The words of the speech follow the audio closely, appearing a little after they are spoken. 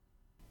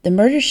The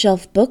Murder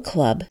Shelf Book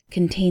Club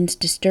contains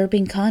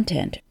disturbing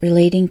content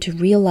relating to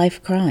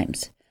real-life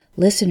crimes.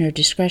 Listener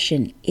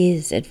discretion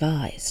is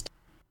advised.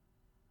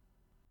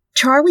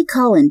 Charlie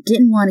Cullen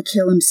didn't want to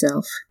kill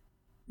himself.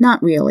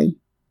 Not really.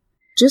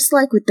 Just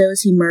like with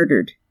those he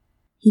murdered,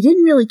 he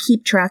didn't really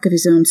keep track of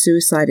his own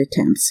suicide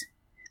attempts.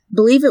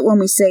 Believe it when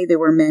we say there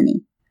were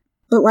many.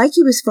 But like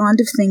he was fond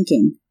of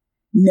thinking,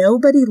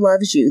 nobody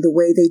loves you the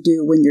way they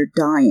do when you're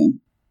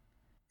dying.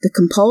 The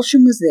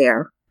compulsion was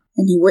there,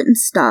 and he wouldn't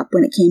stop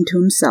when it came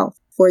to himself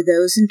or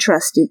those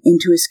entrusted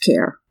into his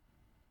care.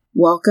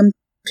 Welcome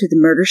to the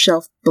Murder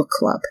Shelf Book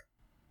Club.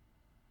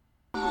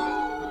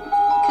 Cuddle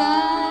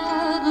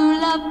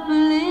up a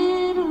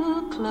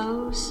little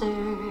closer,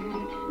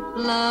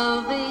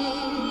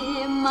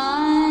 lovey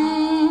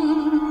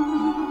mine.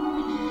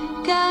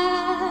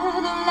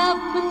 Cuddle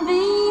up and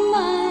be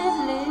my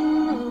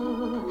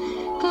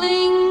little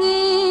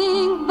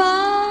clinging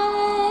vine.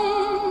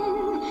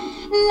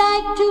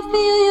 Like to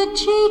feel your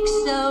cheeks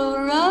so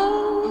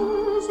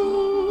rosy,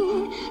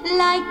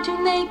 like to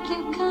make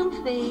you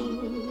comfy,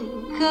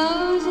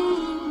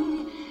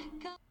 cozy.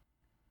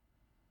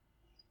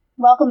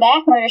 Welcome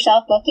back, Murder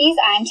Shelf Bookies.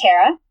 I'm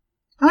Tara.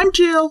 I'm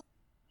Jill.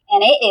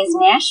 And it is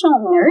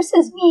National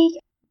Nurses Week.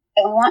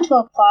 And we want to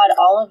applaud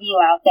all of you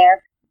out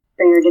there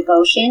for your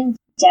devotion,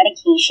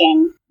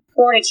 dedication,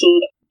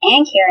 fortitude,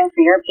 and caring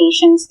for your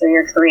patients through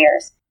your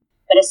careers,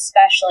 but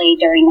especially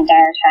during the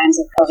dire times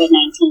of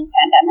COVID-19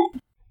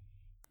 pandemic.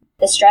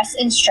 The stress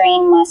and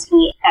strain must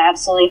be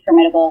absolutely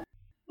formidable,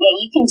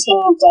 yet you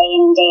continue day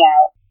in and day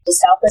out to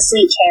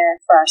selflessly care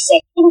for our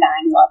sick and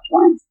dying loved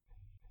ones.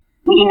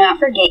 We do not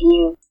forget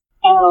you,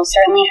 and we will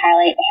certainly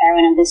highlight the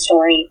heroine of this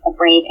story, a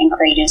brave and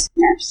courageous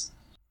nurse.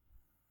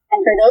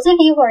 And for those of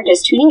you who are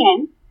just tuning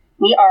in,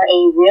 we are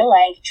a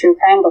real-life true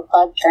crime book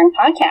club turned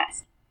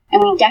podcast,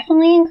 and we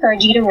definitely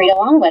encourage you to read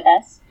along with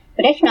us,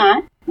 but if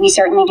not, we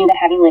certainly do the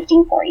heavy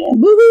lifting for you.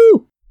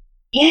 Woohoo!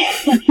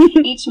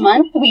 Each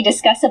month, we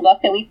discuss a book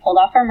that we pulled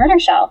off our murder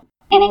shelf,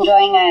 and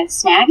enjoying a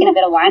snack and a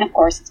bit of wine, of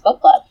course, it's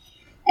book club.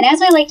 And as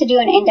we like to do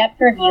an in-depth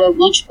review of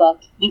each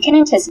book, you can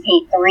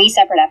anticipate 3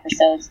 separate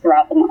episodes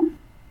throughout the month.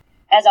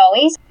 As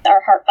always,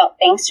 our heartfelt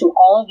thanks to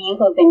all of you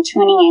who have been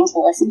tuning in to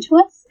listen to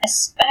us,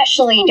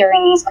 especially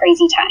during these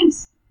crazy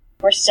times.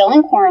 We're still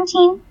in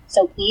quarantine,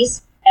 so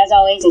please, as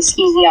always,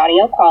 excuse the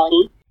audio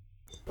quality,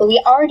 but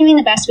we are doing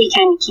the best we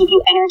can to keep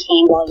you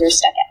entertained while you're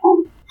stuck at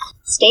home.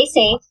 Stay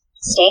safe,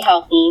 stay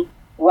healthy,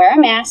 wear a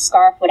mask,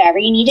 scarf, whatever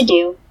you need to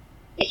do.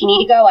 If you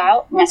need to go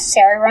out,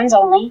 necessary runs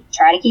only.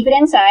 Try to keep it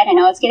inside. I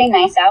know it's getting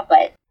nice out,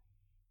 but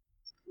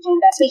do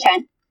the best we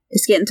can.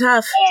 It's getting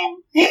tough.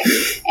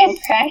 And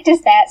practice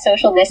that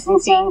social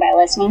distancing by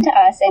listening to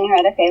us and your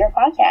other favorite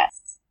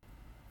podcasts.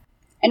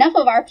 Enough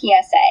of our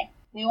PSA.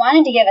 We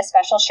wanted to give a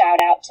special shout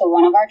out to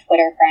one of our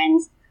Twitter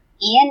friends,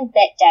 Ian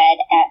Bitdead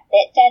at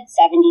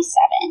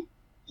Bitdead77.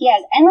 He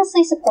has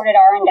endlessly supported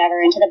our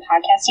endeavor into the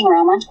podcasting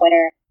realm on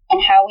Twitter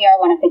and how we are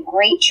one of the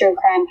great true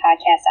crime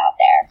podcasts out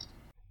there.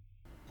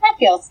 That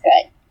feels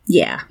good.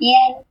 Yeah.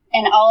 Ian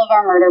and all of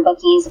our murder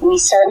bookies, we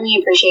certainly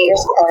appreciate your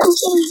support and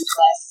tuning in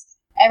to us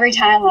every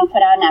time we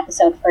put out an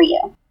episode for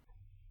you.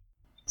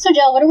 So,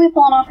 Jill, what are we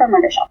pulling off our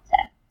murder shelf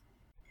today?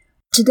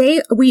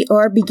 Today we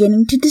are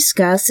beginning to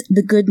discuss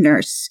The Good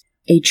Nurse,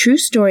 a true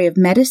story of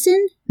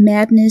medicine,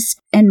 madness,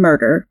 and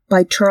murder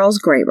by Charles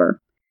Graeber.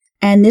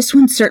 And this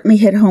one certainly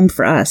hit home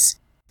for us.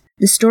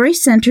 The story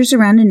centers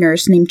around a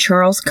nurse named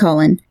Charles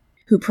Cullen,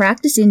 who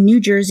practiced in New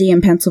Jersey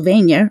and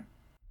Pennsylvania.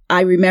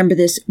 I remember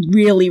this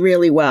really,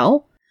 really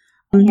well.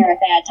 Here at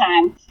that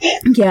time.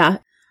 Yeah,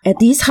 at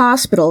these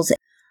hospitals,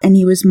 and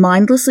he was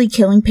mindlessly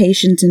killing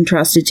patients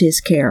entrusted to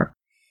his care.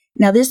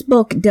 Now, this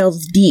book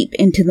delves deep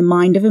into the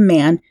mind of a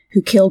man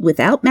who killed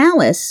without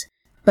malice,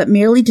 but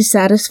merely to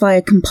satisfy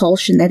a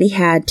compulsion that he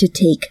had to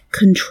take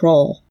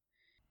control.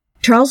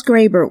 Charles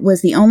Graeber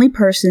was the only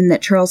person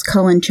that Charles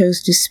Cullen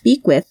chose to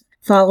speak with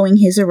following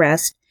his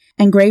arrest,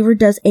 and Graeber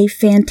does a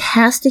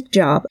fantastic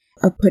job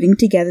of putting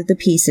together the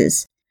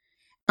pieces.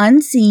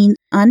 Unseen,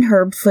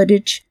 unheard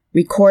footage,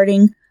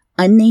 recording,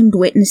 unnamed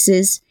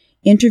witnesses,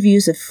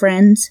 interviews of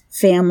friends,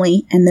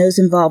 family, and those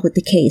involved with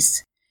the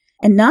case.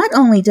 And not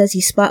only does he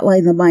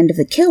spotlight the mind of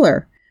the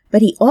killer,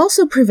 but he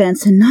also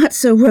presents a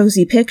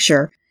not-so-rosy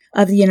picture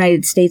of the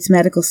United States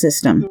medical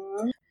system.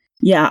 Mm-hmm.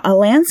 Yeah, a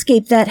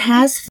landscape that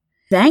has,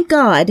 thank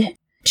God,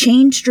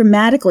 changed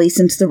dramatically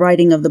since the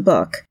writing of the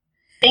book.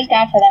 Thank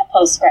God for that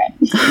postscript.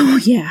 Oh,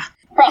 yeah.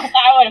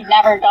 I would have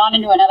never gone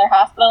into another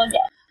hospital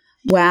again.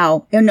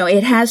 Wow. No,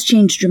 it has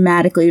changed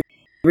dramatically.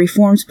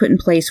 Reforms put in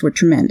place were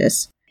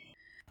tremendous.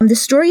 The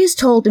story is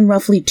told in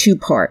roughly 2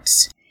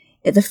 parts.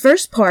 In the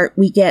first part,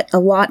 we get a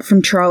lot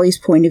from Charlie's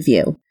point of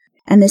view,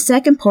 and the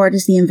second part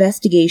is the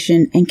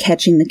investigation and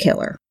catching the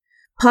killer.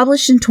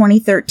 Published in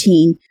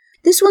 2013,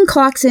 this one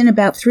clocks in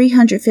about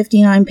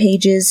 359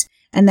 pages,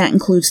 and that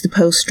includes the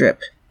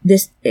postscript.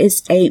 This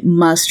is a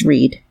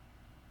must-read.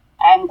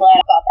 I'm glad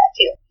about that,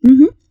 too.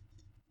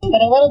 Mm-hmm.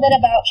 But a little bit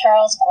about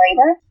Charles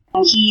Graeber.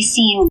 He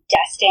seemed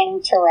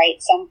destined to write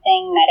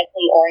something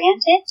medically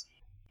oriented.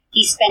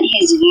 He spent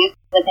his youth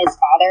with his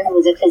father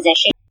was a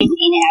physician in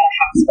and out of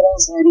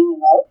hospitals learning the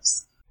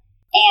ropes.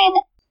 And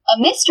a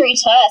mystery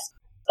to us,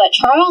 but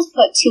Charles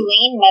put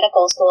Tulane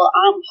Medical School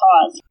on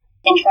pause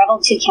and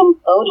traveled to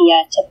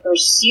Cambodia to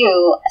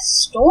pursue a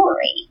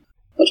story,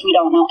 which we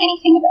don't know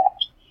anything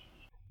about.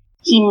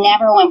 He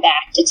never went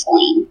back to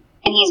Tulane,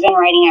 and he's been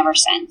writing ever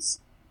since.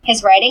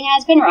 His writing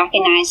has been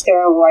recognized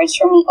through awards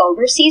from the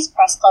Overseas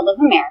Press Club of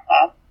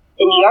America,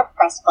 the New York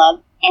Press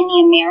Club, and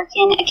the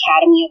American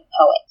Academy of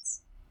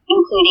Poets,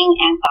 including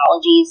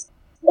anthologies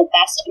The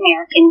Best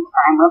American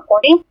Crime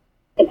Reporting,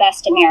 The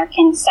Best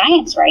American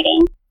Science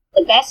Writing,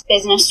 The Best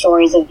Business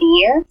Stories of the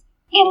Year,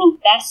 and the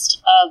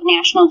Best of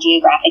National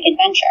Geographic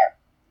Adventure.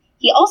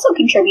 He also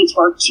contributes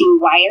work to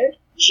Wired,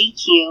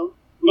 GQ,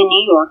 The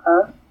New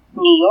Yorker,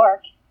 New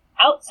York,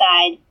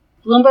 Outside,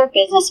 Bloomberg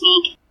Business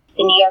Week,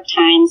 The New York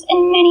Times,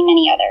 and many,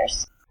 many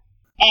others.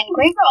 And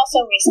Graeber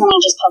also recently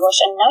just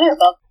published another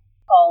book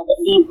called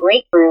The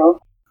Breakthrough,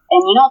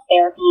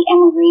 Immunotherapy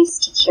and the Race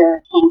to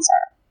Cure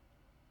Cancer.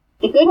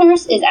 The Good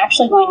Nurse is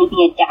actually going to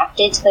be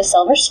adapted to the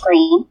silver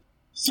screen,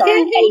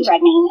 starring Eddie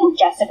Redmayne and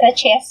Jessica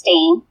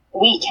Chastain.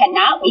 We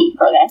cannot wait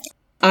for this.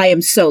 I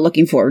am so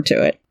looking forward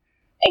to it.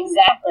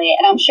 Exactly,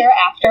 and I'm sure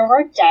after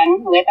we're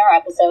done with our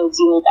episodes,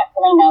 you will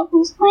definitely know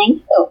who's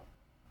playing who.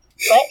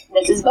 But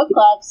this is Book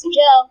Club, so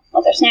Jill,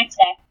 what's our snack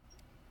today?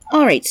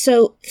 All right,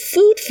 so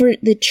food for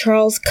the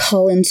Charles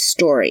Cullen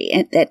story,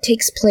 and that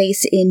takes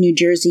place in New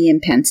Jersey and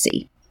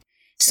Pensy.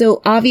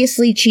 So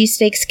obviously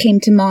cheesesteaks came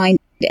to mind,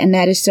 and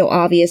that is so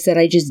obvious that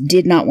I just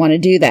did not want to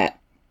do that.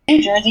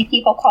 New Jersey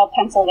people call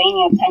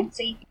Pennsylvania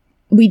Pensy.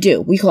 We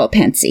do. We call it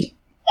Pensy.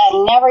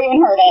 I've never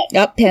even heard it.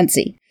 Yep,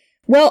 Pensy.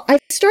 Well, I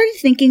started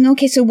thinking,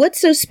 okay, so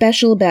what's so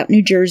special about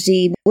New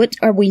Jersey? What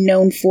are we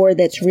known for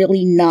that's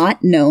really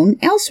not known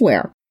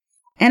elsewhere?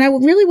 And I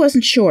really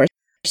wasn't sure.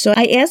 So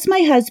I asked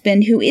my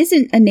husband, who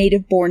isn't a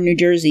native-born New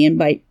Jerseyan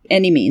by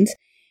any means,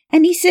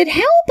 and he said,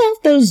 how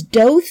about those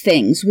dough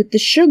things with the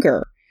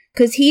sugar?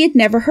 Because he had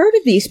never heard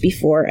of these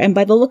before, and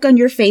by the look on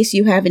your face,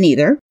 you haven't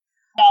either.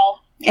 No.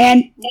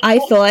 And I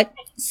thought,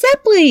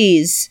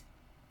 Sepplies!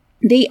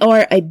 They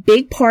are a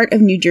big part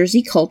of New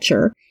Jersey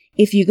culture.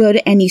 If you go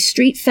to any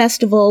street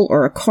festival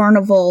or a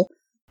carnival,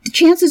 the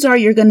chances are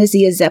you're going to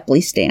see a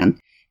Zeppeli stand.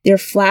 They're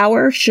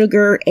flour,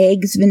 sugar,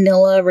 eggs,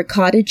 vanilla,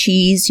 ricotta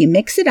cheese. You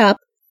mix it up,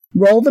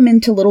 roll them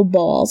into little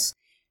balls.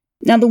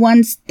 Now, the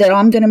ones that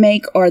I'm going to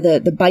make are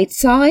the bite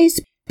size,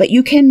 but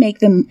you can make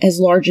them as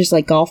large as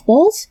like golf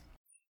balls.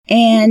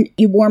 And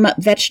you warm up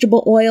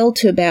vegetable oil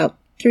to about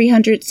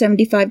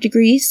 375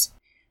 degrees.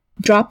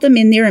 Drop them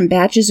in there in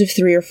batches of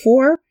 3 or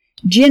 4,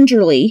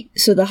 gingerly,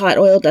 so the hot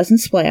oil doesn't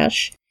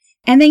splash.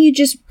 And then you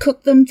just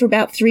cook them for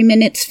about 3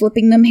 minutes,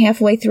 flipping them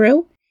halfway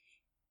through.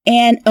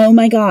 And, oh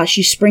my gosh,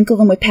 you sprinkle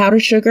them with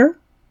powdered sugar,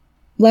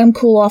 let them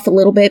cool off a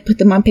little bit, put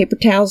them on paper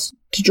towels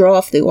to draw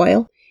off the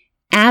oil.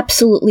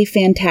 Absolutely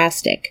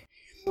fantastic.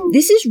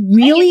 This is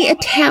really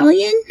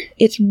Italian.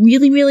 It's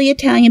really, really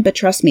Italian, but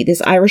trust me,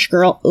 this Irish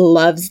girl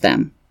loves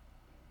them.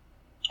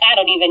 I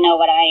don't even know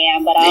what I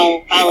am, but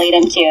I'll eat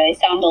them too. They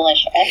sound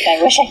delicious.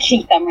 I wish I could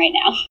eat them right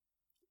now.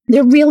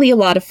 They're really a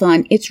lot of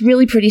fun. It's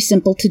really pretty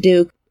simple to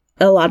do.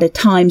 A lot of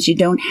times you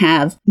don't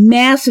have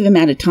massive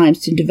amount of time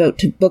to devote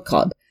to book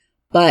club,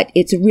 but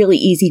it's a really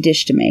easy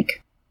dish to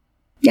make.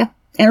 Yeah,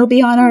 and it'll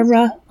be on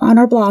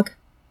our blog.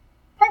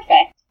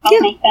 Perfect. I'll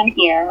make them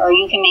here, or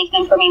you can make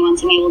them for me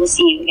once I'm able to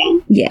see you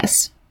again.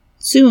 Yes.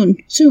 Soon.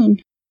 So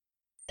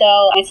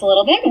it's a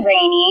little bit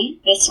rainy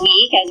this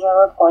week as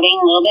we're recording,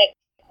 a little bit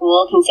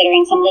cool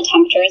considering some of the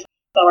temperatures,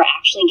 but we're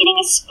actually getting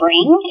a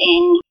spring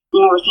in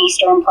the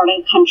northeastern part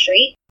of the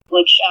country,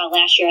 which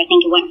last year I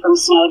think it went from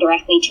snow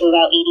directly to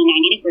about 80,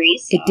 90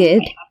 degrees. So it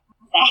did.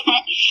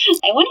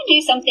 I want to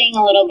do something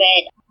a little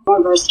bit more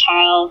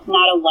versatile,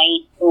 not a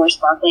white or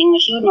sparkling,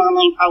 which you would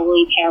normally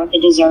probably pair with a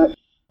dessert,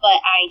 but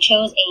I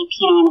chose a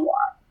Pinot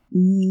Noir.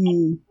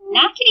 I'm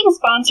not getting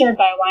sponsored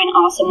by Wine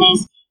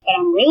Awesomeness, but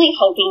I'm really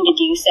hoping to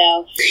do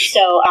so.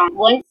 So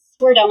once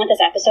we're done with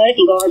this episode, if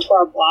you go over to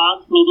our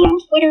blog, maybe on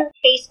Twitter,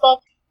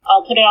 Facebook,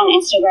 I'll put it on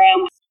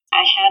Instagram.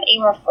 I have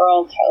a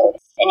referral code,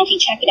 and if you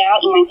check it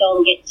out, you might be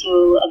able to get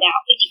to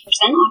about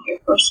 50% off your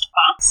first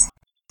box.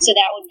 So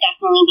that would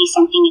definitely be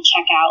something to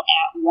check out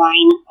at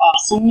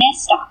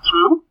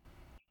wineawesomeness.com.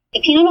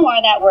 The Pinot Noir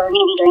that we're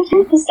going to be drinking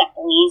with the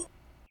Sepplies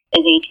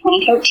is a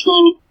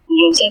 2013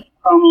 Joseph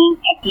Cromie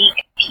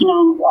Pepique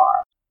Pinot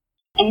Noir.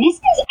 And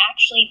this is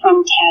actually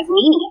from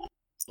Tasmania.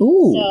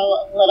 Ooh.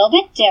 So a little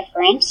bit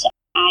different.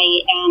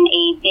 I am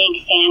a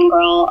big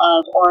fangirl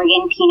of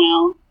Oregon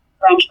Pinot,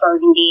 French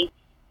Burgundy,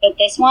 but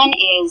this one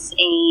is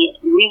a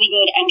really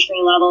good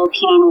entry-level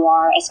Pinot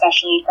Noir,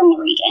 especially from the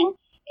region.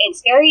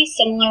 It's very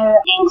similar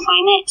in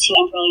climate to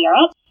Central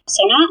Europe,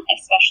 so not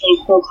especially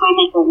cool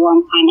climate or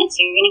warm climate, so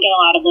you're going to get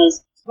a lot of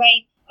those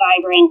ripe,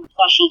 vibrant,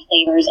 fleshy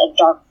flavors of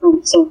dark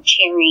fruit, so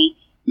cherry,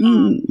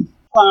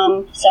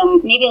 plum,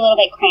 some maybe a little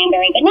bit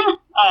cranberry, but not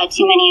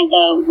too many of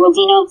the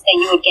woodsy notes that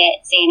you would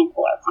get, say, in a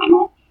cooler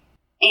climate.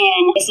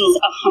 And this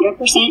is 100%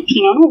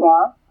 Pinot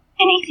Noir,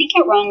 and I think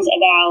it runs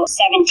about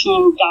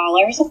 $17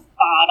 a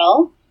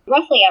bottle.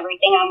 roughly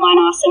everything on Wine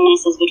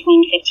Awesomeness is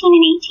between 15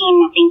 and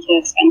 18, nothing too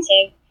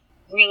expensive.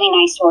 Really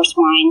nice source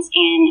wines,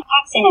 and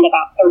clocks in at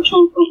about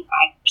 13.5%.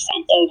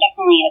 So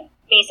definitely a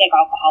basic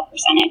alcohol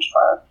percentage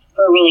for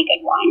a really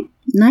good wine.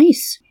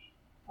 Nice.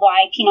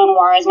 Why Pinot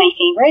Noir is my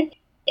favorite?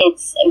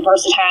 It's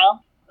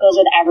versatile, goes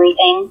with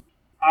everything.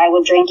 I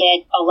would drink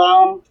it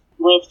alone,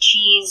 with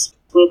cheese,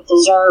 with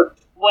dessert,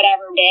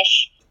 whatever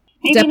dish.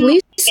 Maybe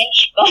not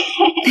fish,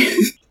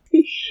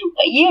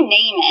 but you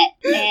name it.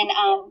 And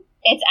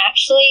it's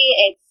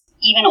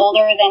even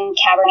older than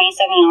Cabernet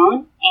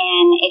Sauvignon.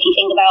 And if you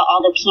think about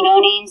all the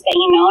Pinot names that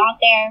you know out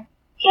there,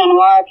 Pinot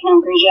Noir,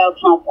 Pinot Grigio,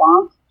 Pinot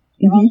Blanc,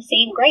 they're all the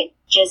same grape,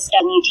 just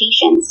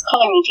mutations,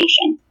 color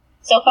mutation.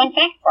 So fun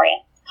fact for you,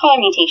 color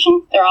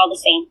mutations, they're all the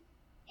same.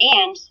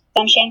 And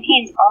some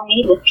champagnes are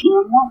made with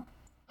Pinot Noir.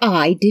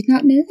 I did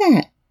not know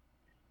that.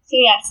 So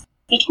yes,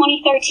 the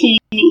 2013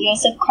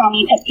 Joseph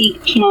Cromie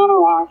Peppic Pinot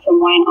Noir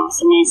from Wine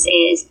Awesomeness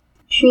is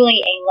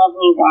truly a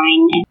lovely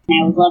wine,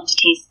 and I would love to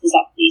taste the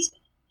Zucchies.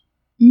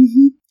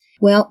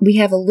 Well, we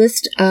have a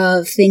list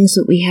of things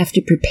that we have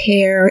to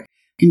prepare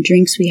and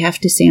drinks we have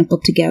to sample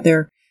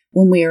together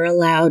when we are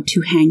allowed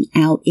to hang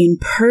out in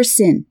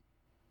person.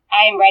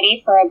 I am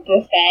ready for a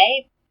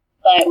buffet,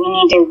 but we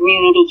need to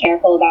really be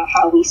careful about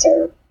how we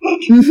serve.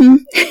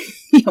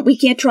 Yeah, we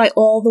can't try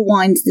all the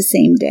wines the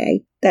same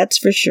day. That's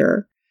for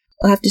sure.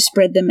 We'll have to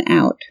spread them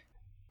out.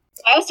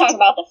 I was talking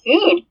about the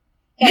food.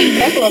 Gotta be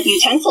careful with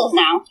utensils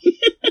now.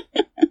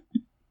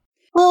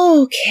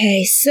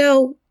 Okay,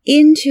 so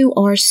into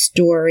our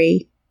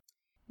story.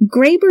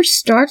 Graeber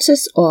starts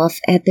us off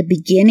at the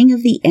beginning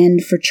of the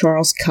end for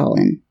Charles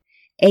Cullen,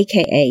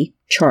 a.k.a.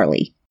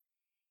 Charlie.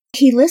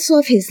 He lists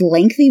off his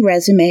lengthy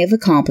resume of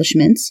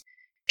accomplishments.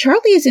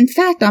 Charlie is, in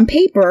fact, on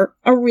paper,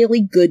 a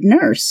really good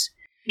nurse.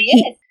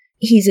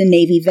 He's a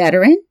Navy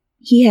veteran.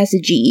 He has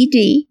a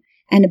GED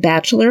and a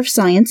Bachelor of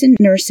Science in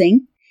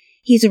Nursing.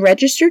 He's a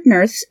registered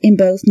nurse in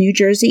both New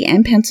Jersey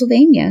and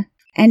Pennsylvania,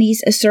 and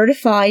he's a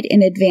certified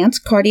in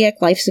advanced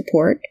cardiac life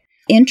support,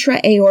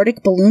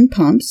 intra-aortic balloon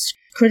pumps,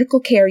 critical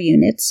care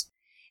units,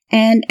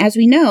 and as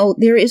we know,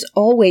 there is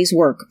always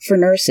work for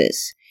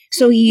nurses,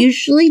 so he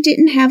usually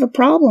didn't have a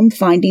problem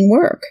finding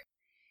work.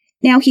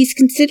 Now, he's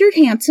considered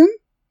handsome,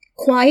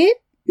 quiet,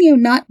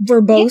 not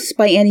verbose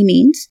by any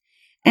means,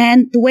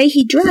 and the way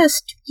he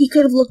dressed, he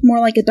could have looked more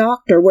like a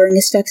doctor wearing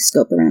a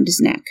stethoscope around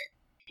his neck.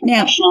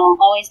 Professional,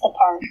 always the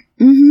part.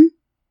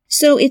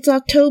 So it's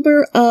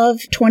October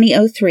of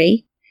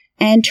 2003,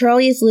 and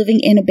Charlie is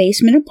living in a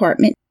basement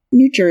apartment in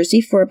New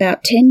Jersey for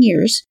about 10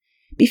 years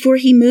before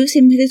he moves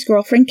in with his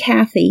girlfriend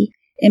Kathy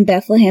in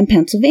Bethlehem,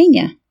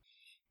 Pennsylvania.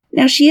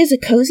 Now, she has a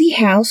cozy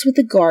house with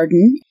a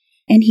garden,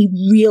 and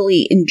he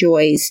really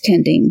enjoys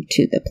tending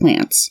to the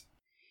plants.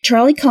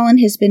 Charlie Cullen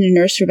has been a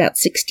nurse for about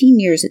 16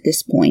 years at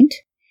this point,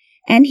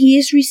 and he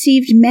has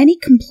received many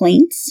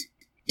complaints,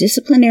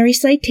 disciplinary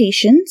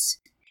citations,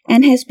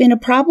 and has been a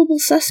probable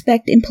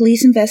suspect in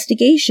police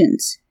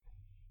investigations.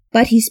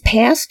 But he's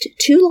passed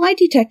 2 lie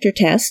detector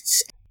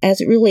tests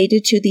as it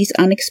related to these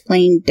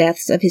unexplained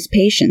deaths of his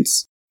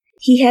patients.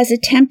 He has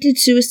attempted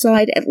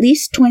suicide at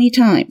least 20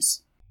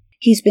 times.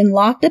 He's been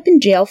locked up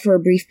in jail for a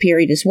brief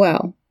period as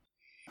well.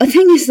 The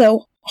thing is,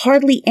 though,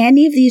 hardly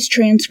any of these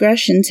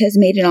transgressions has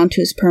made it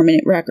onto his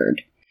permanent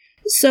record.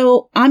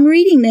 So I'm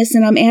reading this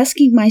and I'm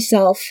asking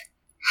myself,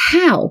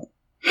 how?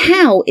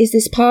 How is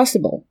this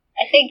possible?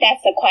 I think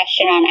that's the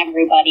question on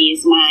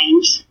everybody's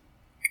mind.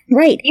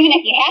 Right. Even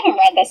if you haven't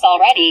read this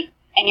already,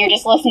 and you're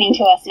just listening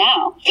to us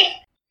now.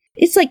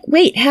 It's like,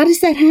 wait, how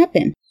does that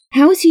happen?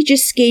 How is he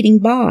just skating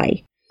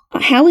by?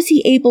 How is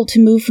he able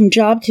to move from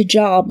job to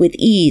job with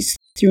ease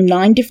through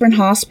 9 different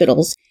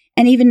hospitals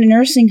and even a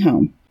nursing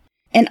home?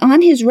 And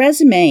on his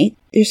resume,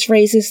 there's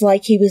phrases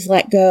like he was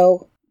let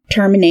go,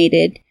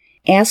 terminated,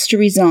 asked to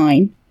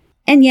resign,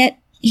 and yet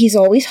he's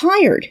always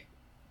hired,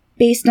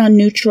 based on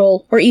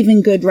neutral or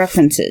even good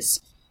references.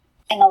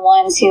 And the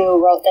ones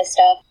who wrote this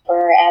stuff,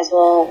 or as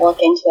we'll look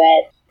into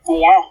it,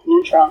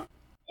 neutral.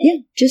 Yeah,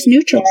 just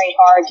neutral. It's very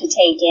hard to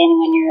take in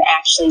when you're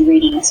actually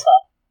reading this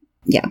book.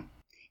 Yeah.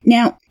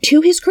 Now,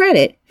 to his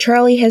credit,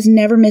 Charlie has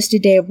never missed a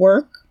day of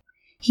work.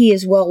 He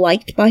is well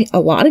liked by a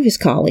lot of his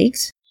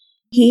colleagues.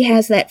 He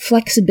has that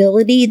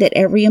flexibility that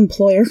every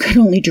employer could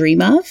only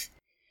dream of.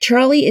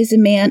 Charlie is a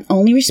man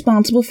only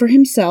responsible for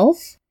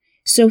himself,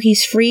 so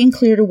he's free and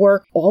clear to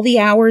work all the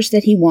hours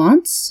that he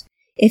wants.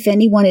 If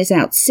anyone is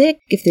out sick,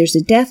 if there's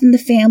a death in the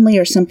family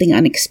or something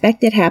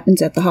unexpected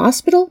happens at the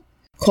hospital,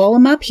 call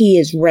him up, he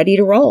is ready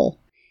to roll.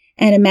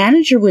 And a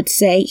manager would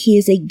say he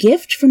is a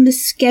gift from the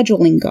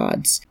scheduling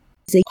gods.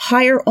 He's a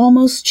hire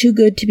almost too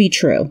good to be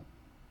true.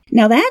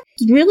 Now that's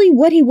really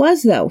what he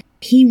was, though.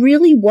 He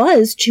really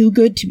was too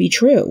good to be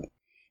true.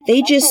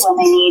 They just... when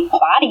they need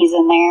bodies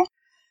in there.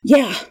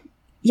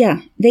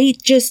 Yeah. They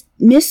just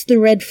missed the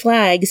red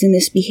flags in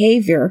this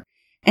behavior,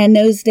 and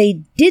those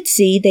they did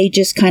see, they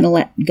just kind of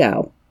let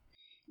go.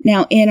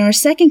 Now, in our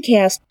second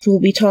cast, we'll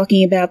be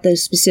talking about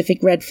those specific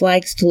red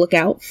flags to look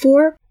out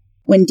for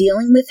when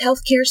dealing with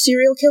healthcare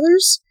serial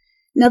killers.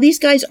 Now, these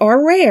guys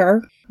are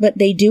rare, but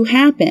they do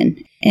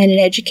happen. and an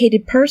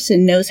educated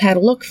person knows how to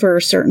look for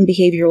certain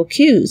behavioral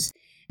cues.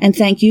 And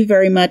thank you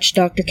very much,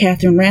 Dr.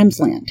 Catherine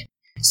Ramsland.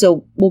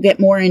 So we'll get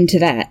more into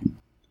that.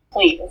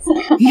 Please.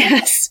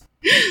 Yes.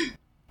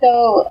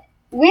 So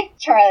with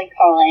Charlie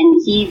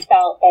Cullen, he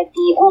felt that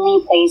the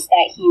only place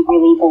that he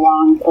really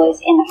belonged was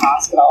in the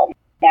hospital.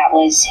 That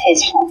was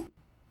his home.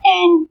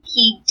 And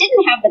he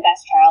didn't have the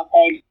best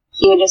childhood.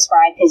 He would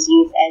describe his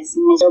youth as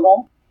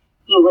miserable.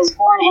 He was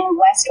born in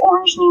West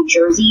Orange, New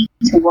Jersey,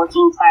 to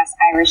working-class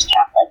Irish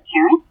Catholic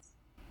parents.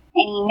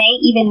 And he may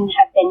even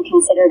have been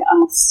considered a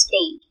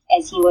mistake,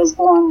 as he was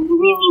born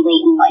really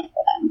late in life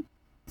for them.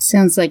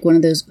 Sounds like one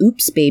of those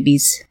oops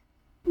babies.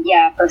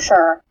 Yeah, for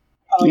sure.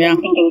 Probably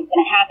didn't think it was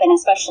going to happen,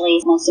 especially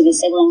most of his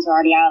siblings were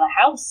already out of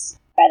the house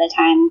by the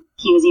time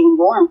he was even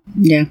born.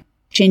 Yeah.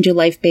 Change your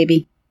life,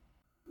 baby.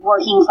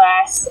 Working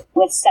class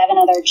with 7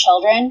 other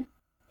children,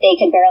 they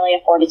could barely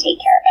afford to take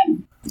care of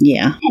him.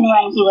 Yeah. And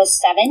when he was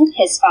 7,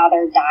 his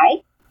father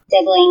died.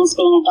 Siblings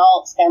being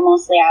adults, they're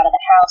mostly out of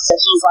the house, so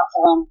he's left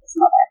alone with his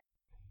mother.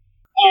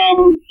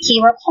 And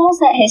he recalls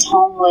that his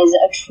home was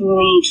a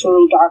truly,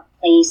 truly dark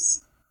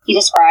place. He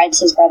describes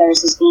his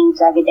brothers as being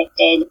drug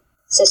addicted,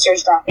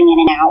 sisters dropping in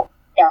and out,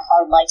 their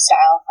hard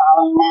lifestyle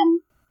following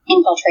them,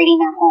 infiltrating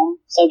their home.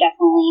 So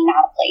definitely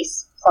not a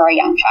place for a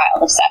young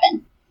child of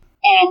 7.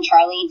 And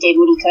Charlie did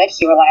what he could.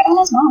 He relied on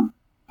his mom.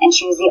 And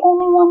she was the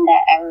only one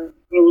that ever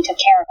really took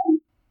care of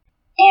him.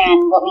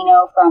 And what we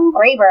know from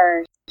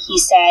Graeber, he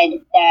said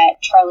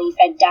that Charlie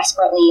fed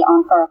desperately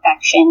on her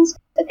affections,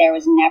 but there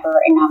was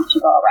never enough to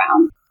go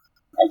around.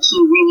 Like, he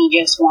really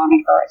just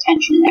wanted her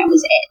attention, and that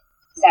was it.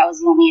 Because that was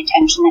the only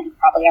attention that he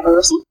probably ever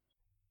received.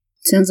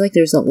 Sounds like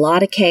there's a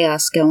lot of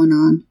chaos going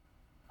on.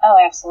 Oh,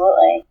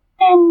 absolutely.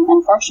 And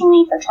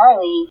unfortunately for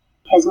Charlie,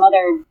 his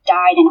mother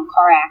died in a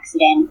car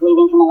accident,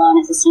 leaving him alone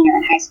as a senior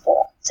in high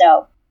school.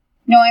 So,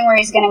 knowing where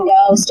he's going to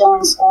go, still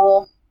in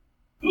school,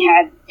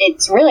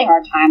 it's a really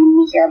hard time, and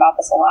we hear about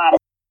this a lot,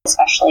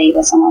 especially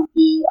with some of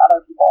the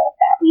other people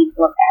that we've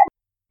looked at.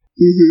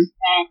 Mm-hmm.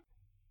 And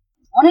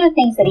one of the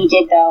things that he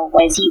did, though,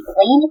 was he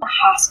blamed the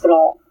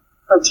hospital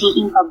for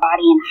taking her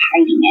body and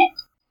hiding it,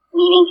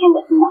 leaving him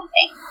with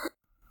nothing.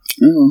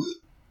 Oh.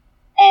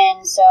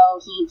 And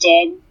so he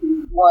did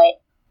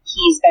what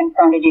he's been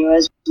prone to do,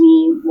 as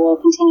we will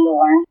continue to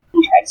learn.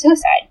 He tried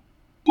suicide.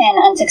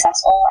 And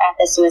unsuccessful at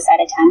the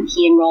suicide attempt,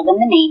 he enrolled in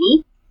the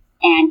Navy,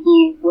 and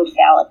he would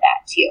fail at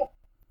that too.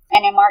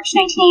 And in March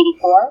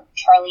 1984,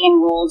 Charlie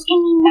enrolled in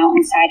the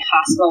Mountainside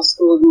Hospital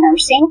School of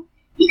Nursing,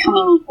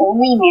 becoming the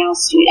only male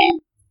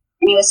student.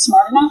 And he was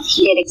smart enough,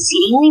 he did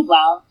exceedingly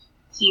well.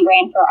 He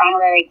ran for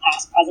honorary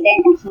class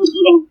president, and he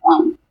even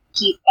won.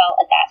 He felt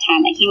at that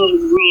time that he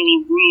was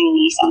really,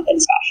 really something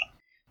special.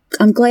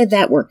 I'm glad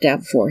that worked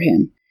out for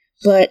him.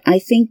 But I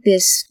think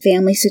this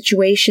family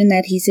situation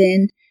that he's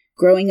in,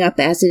 growing up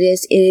as it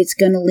is, it's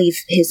going to leave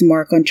his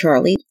mark on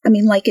Charlie. I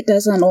mean, like it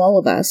does on all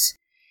of us.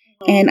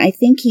 Mm-hmm. And I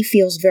think he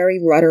feels very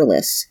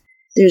rudderless.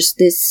 There's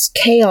this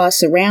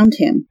chaos around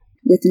him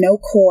with no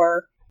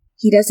core.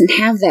 He doesn't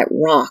have that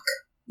rock,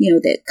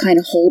 that kind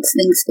of holds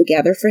things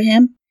together for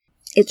him.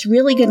 It's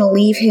really going to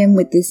leave him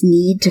with this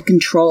need to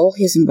control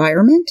his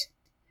environment.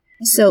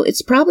 So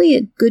it's probably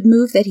a good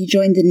move that he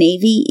joined the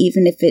Navy,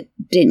 even if it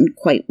didn't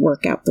quite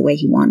work out the way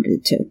he wanted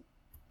it to.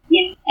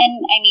 Yeah,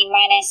 and I mean,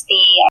 minus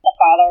the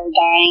father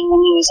dying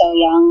when he was so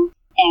young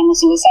and the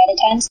suicide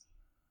attempts,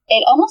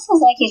 it almost was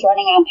like he's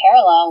running on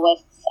parallel with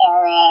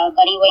our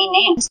buddy Wayne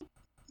Nance.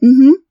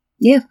 Mm-hmm.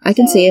 Yeah, I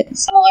can see it.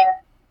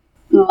 Similar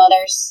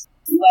mothers,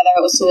 whether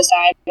it was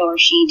suicide or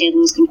she did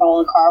lose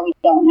control of the car, we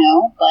don't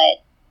know,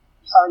 but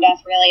her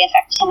death really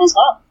affected him as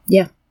well.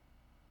 Yeah.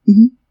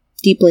 Mm-hmm.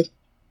 Deeply.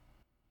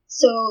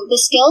 So the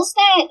skills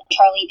that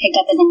Charlie picked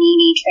up in the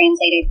Navy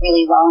translated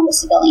really well into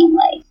civilian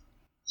life.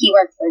 He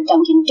worked for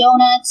Dunkin'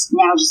 Donuts,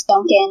 now just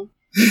Dunkin',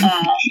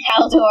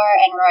 Haldor,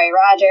 and Roy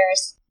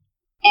Rogers.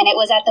 And it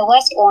was at the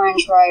West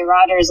Orange Roy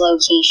Rogers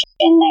location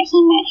that he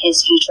met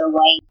his future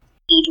wife,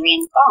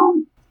 Adrienne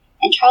Baum.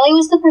 And Charlie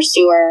was the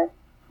pursuer,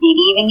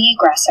 maybe even the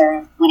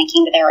aggressor, when it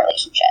came to their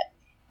relationship.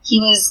 He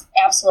was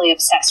absolutely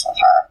obsessed with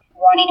her,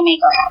 wanting to make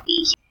her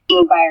happy. He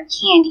would buy her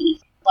candy,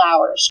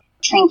 flowers,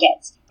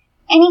 trinkets,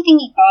 anything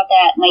he thought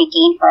that might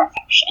gain her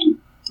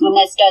affection. And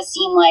this does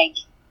seem like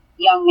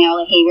young male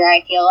behavior,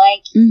 I feel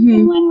like,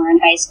 even when we're in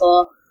high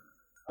school.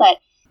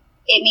 But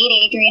it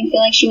made Adrienne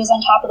feel like she was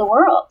on top of the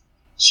world.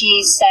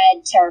 She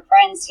said to her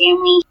friends,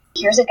 family,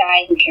 here's a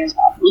guy who cares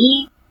about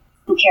me,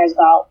 who cares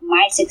about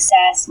my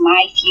success,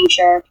 my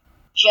future,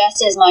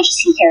 just as much as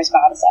he cares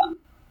about his own.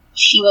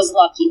 She was the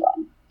lucky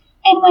one.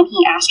 And when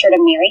he asked her to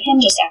marry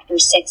him just after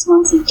 6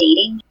 months of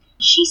dating,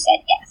 she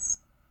said yes.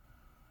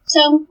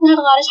 So, not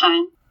a lot of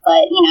time,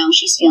 but,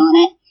 she's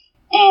feeling it.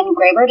 And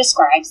Graeber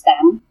describes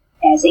them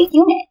as a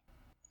unit.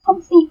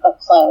 Complete but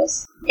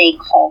close. They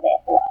called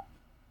it love.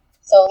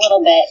 So a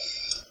little bit,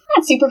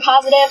 not super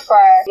positive for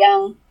our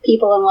young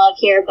people in love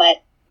here,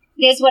 but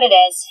it is what it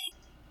is.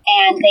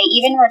 And they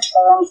even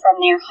returned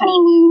from their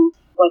honeymoon,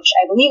 which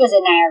I believe was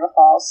in Niagara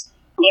Falls.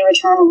 They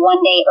returned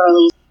one day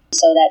early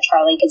so that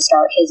Charlie could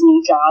start his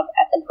new job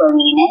at the burn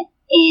unit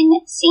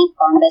in St.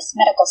 Barnabas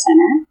Medical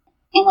Center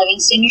in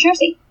Livingston, New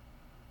Jersey.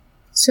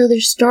 So they're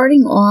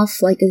starting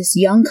off like this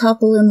young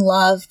couple in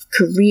love,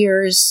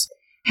 careers,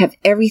 have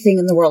everything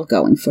in the world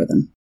going for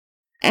them.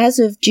 As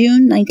of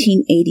June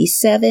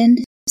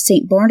 1987,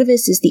 St.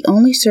 Barnabas is the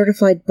only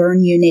certified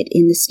burn unit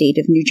in the state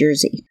of New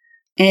Jersey.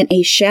 And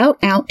a shout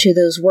out to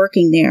those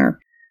working there,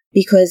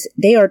 because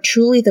they are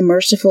truly the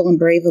merciful and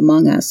brave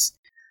among us,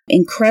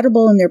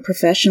 incredible in their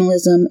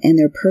professionalism and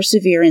their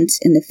perseverance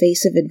in the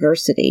face of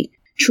adversity.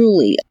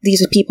 Truly,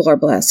 these people are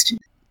blessed.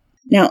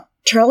 Now,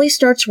 Charlie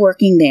starts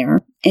working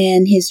there,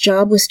 and his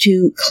job was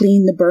to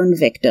clean the burn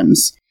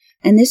victims.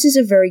 And this is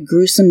a very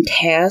gruesome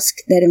task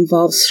that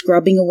involves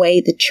scrubbing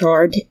away the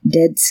charred,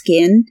 dead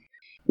skin,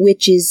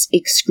 which is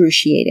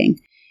excruciating.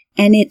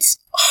 And it's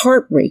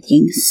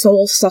heartbreaking,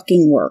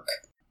 soul-sucking work.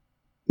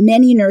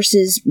 Many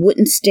nurses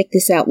wouldn't stick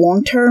this out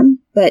long-term,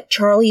 but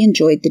Charlie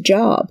enjoyed the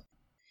job.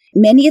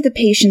 Many of the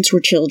patients were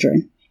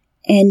children,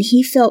 and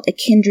he felt a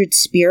kindred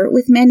spirit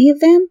with many of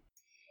them.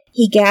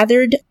 He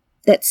gathered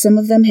that some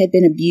of them had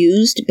been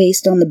abused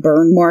based on the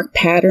burn mark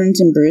patterns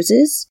and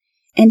bruises,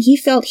 and he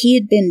felt he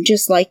had been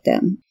just like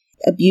them,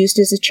 abused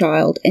as a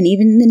child, and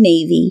even in the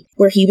Navy,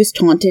 where he was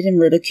taunted and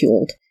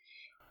ridiculed.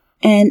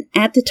 And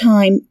at the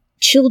time,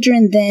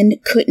 children then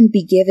couldn't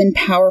be given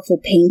powerful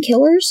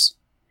painkillers,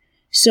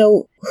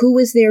 so who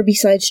was there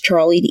besides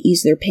Charlie to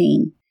ease their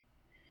pain?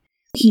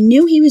 He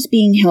knew he was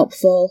being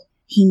helpful,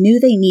 he knew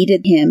they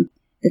needed him,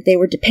 that they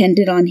were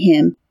dependent on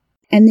him,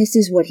 and this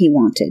is what he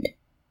wanted.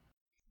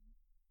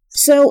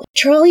 So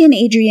Charlie and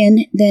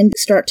Adrian then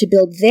start to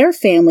build their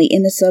family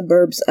in the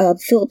suburbs of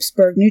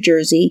Phillipsburg, New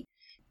Jersey.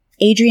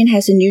 Adrian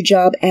has a new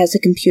job as a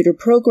computer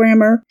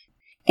programmer,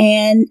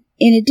 and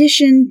in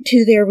addition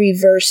to their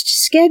reversed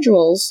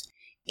schedules,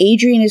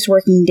 Adrian is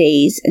working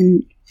days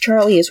and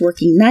Charlie is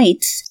working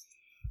nights.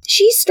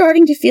 She's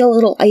starting to feel a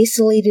little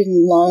isolated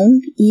and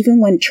alone,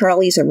 even when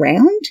Charlie's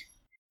around.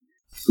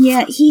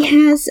 Yeah, he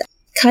has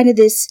kind of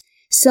this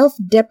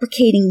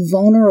self-deprecating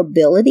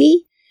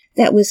vulnerability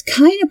that was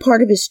kind of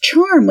part of his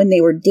charm when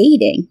they were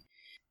dating.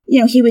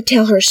 You know, he would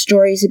tell her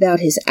stories about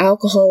his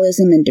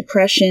alcoholism and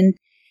depression,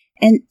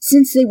 and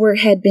since they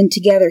had been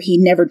together, he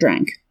never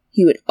drank.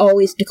 He would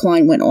always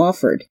decline when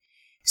offered.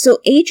 So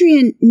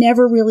Adrian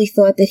never really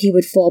thought that he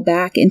would fall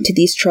back into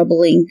these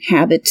troubling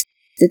habits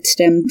that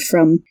stemmed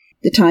from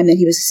the time that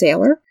he was a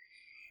sailor.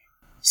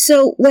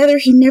 So whether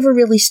he never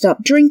really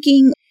stopped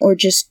drinking or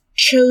just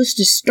chose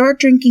to start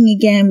drinking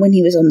again when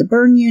he was on the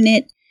burn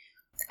unit,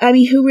 I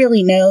mean, who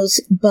really knows?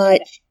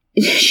 But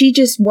she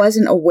just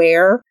wasn't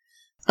aware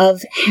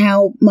of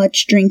how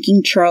much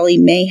drinking Charlie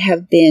may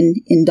have been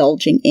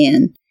indulging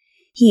in.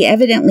 He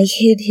evidently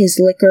hid his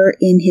liquor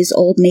in his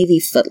old Navy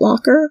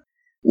footlocker,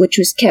 which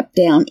was kept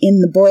down in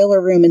the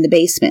boiler room in the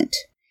basement.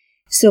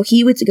 So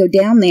he would go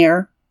down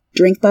there,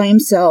 drink by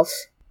himself,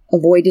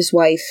 avoid his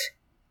wife,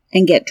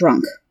 and get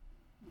drunk.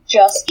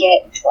 Just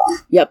get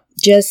drunk. Yep,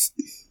 just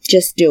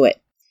do it.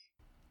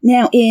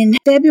 Now, in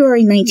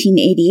February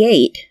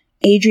 1988,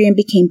 Adrian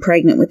became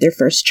pregnant with their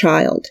first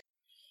child.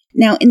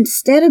 Now,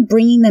 instead of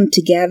bringing them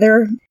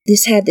together,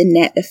 this had the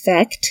net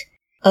effect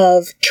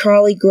of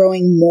Charlie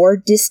growing more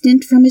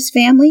distant from his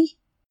family.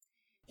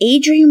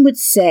 Adrian would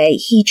say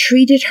he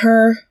treated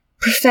her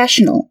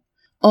professional,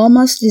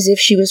 almost as if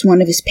she was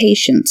one of his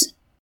patients.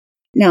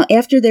 Now,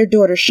 after their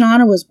daughter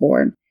Shauna was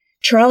born,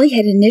 Charlie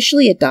had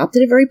initially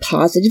adopted a very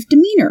positive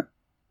demeanor,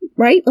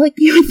 right? Like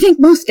you would think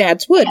most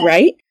dads would,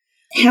 right?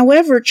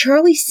 However,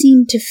 Charlie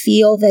seemed to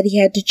feel that he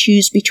had to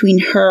choose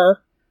between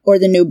her or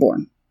the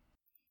newborn.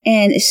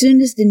 And as soon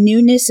as the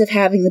newness of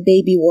having the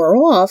baby wore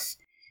off,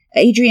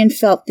 Adrian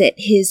felt that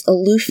his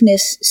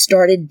aloofness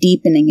started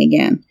deepening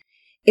again.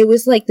 It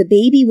was like the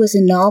baby was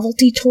a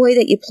novelty toy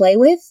that you play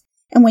with,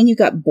 and when you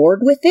got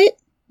bored with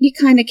it, you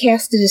kind of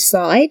cast it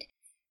aside.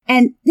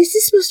 And this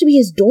is supposed to be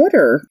his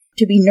daughter,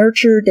 to be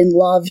nurtured and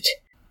loved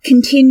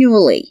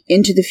continually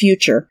into the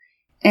future.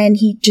 And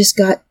he just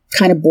got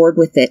kind of bored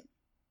with it.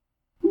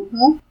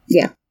 Mm-hmm.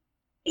 Yeah.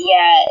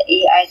 Yeah,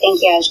 I think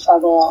he has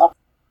trouble with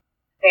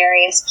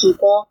various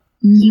people.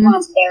 Mm-hmm. He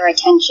wants their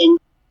attention.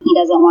 He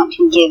doesn't want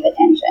to give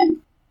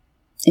attention.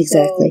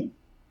 Exactly.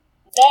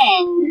 So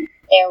then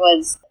there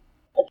was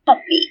the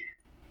puppy.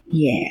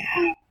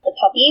 Yeah. The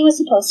puppy was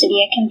supposed to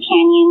be a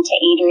companion to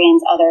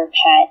Adrian's other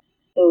pet,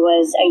 who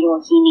was a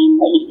Yorkie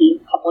named Lady,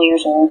 a couple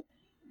years old.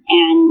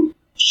 And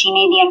she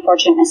made the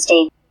unfortunate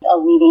mistake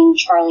of leaving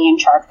Charlie in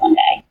charge one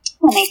day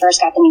when they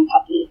first got the new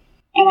puppy.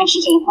 And when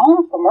she came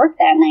home from work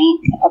that night,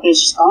 the puppy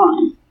was just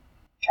gone.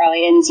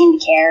 Charlie didn't seem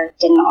to care,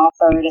 didn't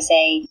offer to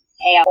say,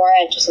 hey, I'm for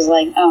it, just was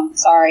like, oh,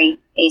 sorry,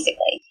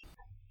 basically.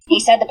 He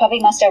said the puppy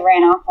must have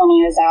ran off when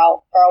he was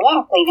out for a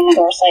walk, leaving the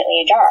door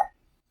slightly ajar.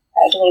 I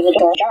had to leave the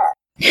door ajar.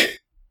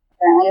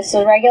 Apparently this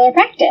was regular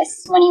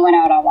practice when he went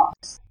out on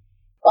walks.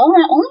 Well,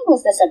 not only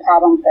was this a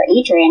problem for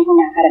Adrian, who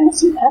now had a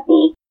missing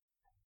puppy,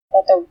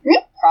 but the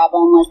real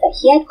problem was that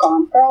he had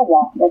gone for a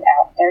walk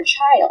without their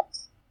child.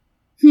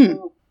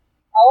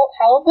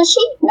 How old was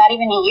she? Not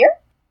even a year?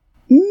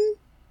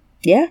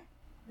 Yeah.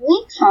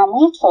 He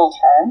calmly told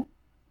her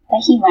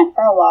that he went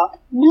for a walk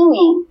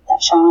knowing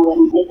that Shauna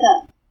wouldn't wake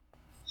up.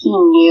 He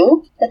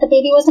knew that the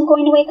baby wasn't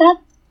going to wake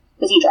up.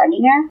 Was he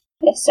drugging her?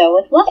 If so,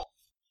 with what?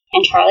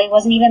 And Charlie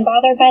wasn't even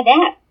bothered by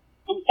that.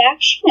 In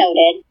fact, she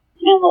noted,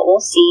 and what we'll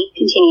see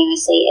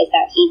continuously, is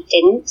that he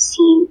didn't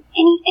see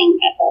anything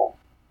at all.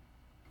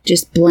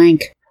 Just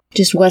blank.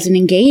 Just wasn't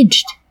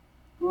engaged.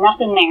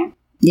 Nothing there.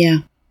 Yeah.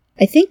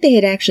 I think they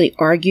had actually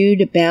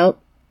argued about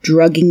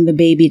drugging the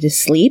baby to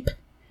sleep,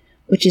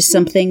 which is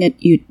something that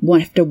you'd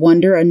have to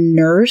wonder, a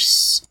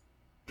nurse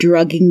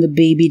drugging the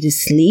baby to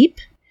sleep.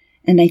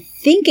 And I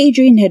think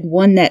Adrienne had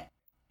won that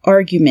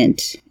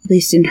argument, at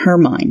least in her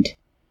mind.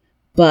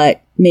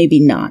 But maybe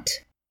not.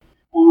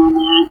 On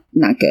that.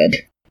 Not good.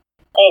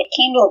 It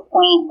came to a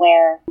point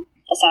where,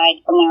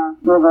 aside from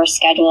their reverse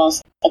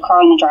schedules, the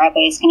car in the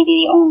driveway is going to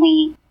be the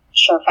only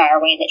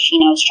surefire way that she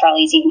knows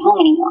Charlie's even home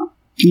anymore.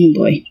 Oh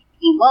boy.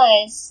 He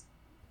was,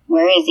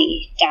 where is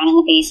he? Down in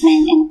the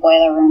basement in the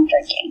boiler room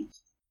drinking.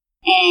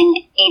 And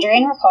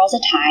Adrienne recalls a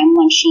time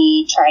when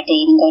she tried to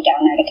even go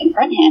down there to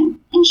confront him,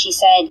 and she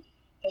said,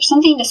 there's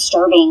something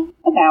disturbing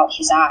about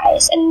his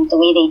eyes and the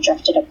way they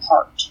drifted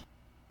apart.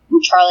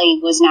 And Charlie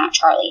was not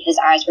Charlie. His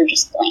eyes were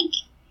just blank.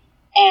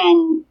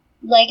 And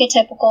like a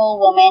typical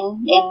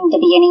woman in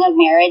the beginning of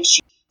marriage,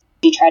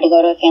 she tried to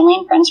go to family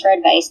and friends for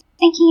advice,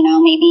 thinking,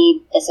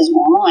 maybe this is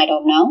normal, I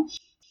don't know.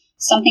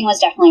 Something was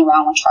definitely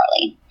wrong with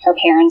Charlie. Her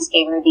parents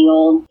gave her the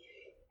old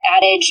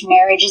adage,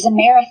 marriage is a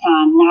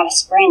marathon, not a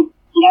sprint.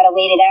 You gotta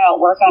wait it out,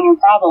 work on your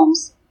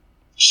problems.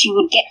 She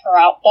would get her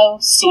out, though,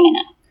 soon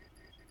enough.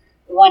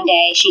 One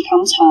day, she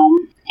comes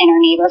home, and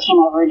her neighbor came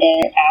over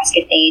to ask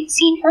if they'd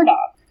seen her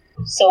dog.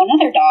 So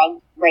another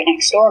dog, right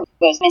next door,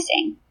 goes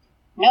missing.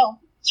 No,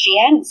 she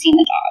hadn't seen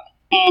the dog.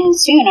 And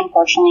soon,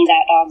 unfortunately,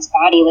 that dog's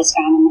body was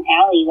found in the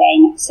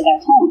alleyway next to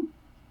their home.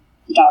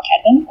 The dog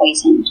had been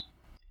poisoned,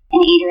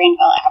 and Adrienne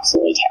felt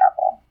absolutely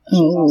terrible. She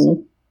was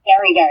also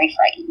very, very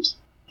frightened,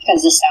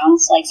 because this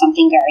sounds like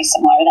something very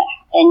similar that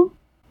happened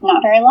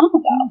not very long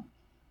ago.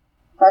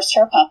 First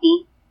her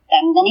puppy,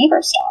 then the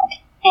neighbor's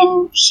dog.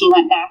 And she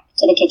went back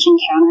to the kitchen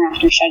counter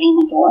after shutting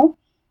the door,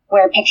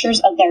 where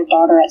pictures of their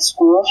daughter at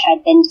school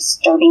had been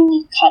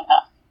disturbingly cut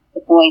up.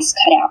 The boys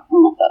cut out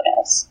from the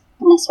photos.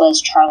 And this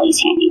was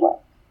Charlie's handiwork.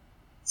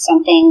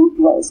 Something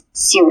was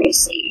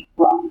seriously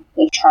wrong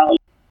with Charlie.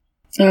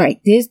 All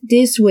right,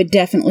 this would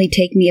definitely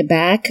take me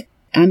aback.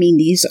 I mean,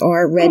 these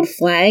are red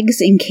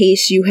flags in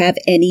case you have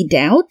any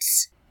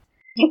doubts.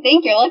 You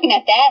think you're looking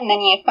at that and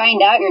then you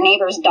find out your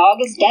neighbor's dog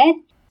is dead?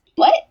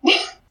 What?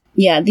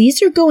 Yeah,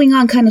 these are going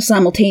on kind of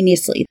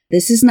simultaneously.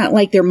 This is not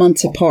like they're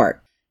months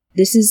apart.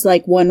 This is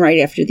like one right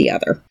after the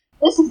other.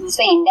 This is the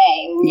same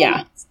day.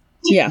 Yeah.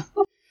 Yeah.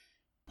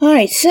 All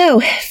right, so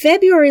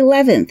February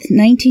 11th,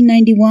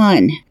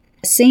 1991,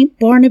 St.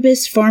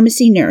 Barnabas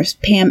pharmacy nurse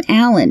Pam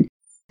Allen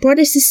brought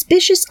a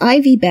suspicious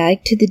IV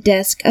bag to the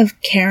desk of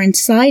Karen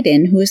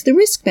Seiden, who is the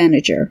risk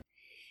manager.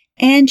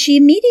 And she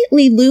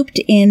immediately looped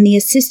in the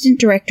assistant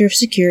director of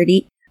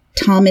security,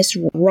 Thomas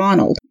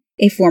Ronald,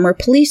 a former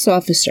police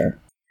officer.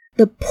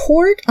 The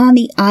port on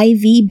the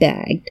IV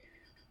bag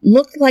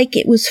looked like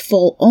it was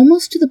full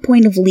almost to the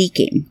point of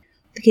leaking.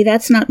 Okay,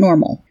 that's not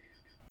normal.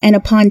 And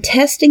upon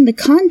testing the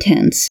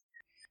contents,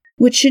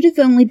 which should have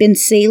only been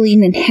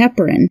saline and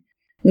heparin,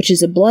 which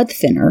is a blood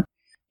thinner,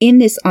 in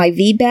this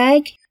IV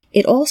bag,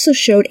 it also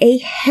showed a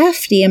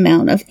hefty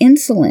amount of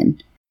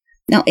insulin.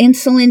 Now,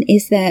 insulin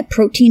is that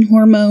protein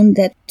hormone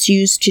that's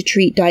used to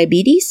treat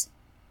diabetes.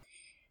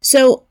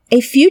 So,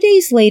 a few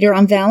days later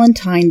on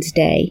Valentine's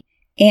Day,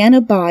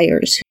 Anna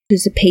Byers,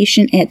 who's a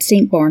patient at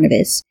St.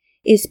 Barnabas,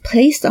 is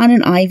placed on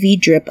an IV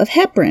drip of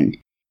heparin.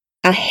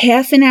 A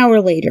half an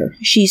hour later,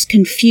 she's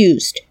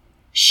confused,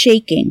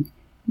 shaking,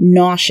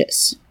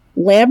 nauseous.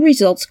 Lab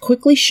results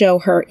quickly show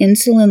her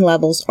insulin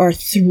levels are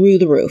through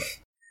the roof.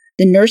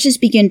 The nurses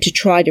begin to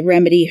try to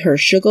remedy her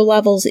sugar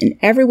levels in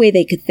every way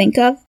they could think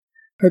of.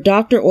 Her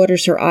doctor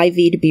orders her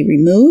IV to be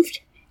removed,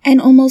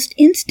 and almost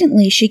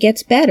instantly she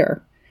gets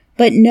better.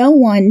 But no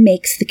one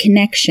makes the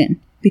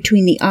connection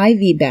between the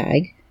IV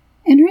bag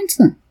and her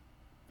insulin.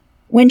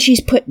 When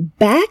she's put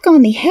back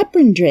on the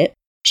heparin drip,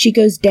 she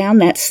goes down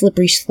that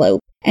slippery slope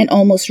and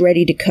almost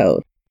ready to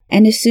code.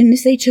 And as soon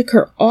as they took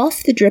her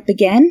off the drip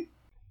again,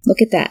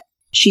 look at that,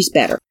 she's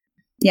better.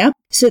 Yep.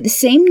 So the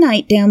same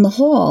night down the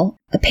hall,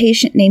 a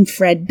patient named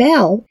Fred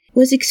Bell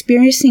was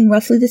experiencing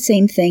roughly the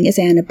same thing as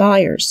Anna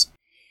Byers.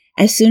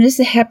 As soon as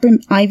the heparin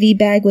IV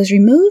bag was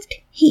removed,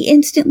 he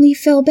instantly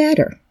felt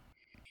better.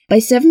 By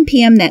 7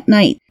 p.m. that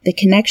night, the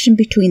connection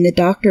between the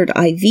doctored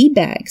IV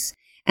bags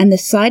and the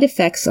side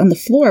effects on the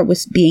floor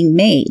was being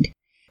made,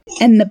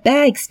 and the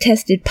bags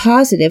tested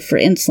positive for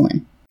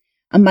insulin.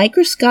 A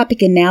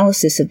microscopic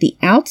analysis of the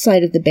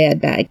outside of the bad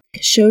bag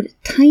showed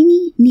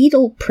tiny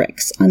needle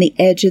pricks on the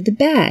edge of the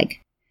bag.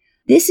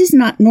 This is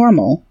not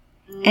normal,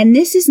 and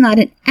this is not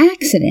an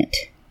accident.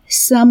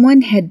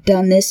 Someone had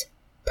done this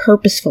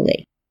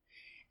purposefully.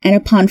 And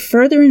upon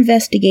further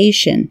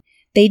investigation,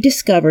 they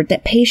discovered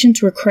that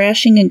patients were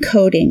crashing and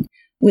coding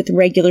with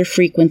regular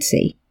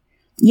frequency.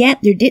 Yet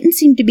there didn't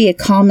seem to be a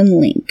common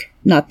link,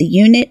 not the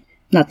unit,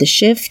 not the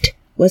shift.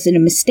 Was it a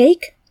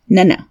mistake?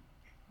 No.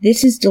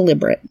 This is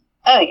deliberate.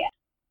 Oh, yeah.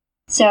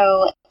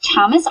 So,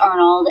 Thomas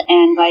Arnold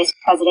and Vice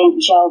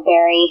President Joe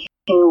Barry,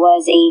 who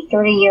was a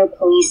 30-year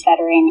police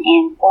veteran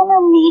and former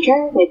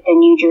major with the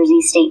New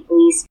Jersey State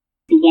Police,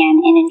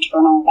 began an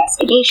internal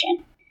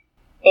investigation.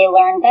 They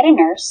learned that a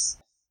nurse,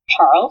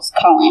 Charles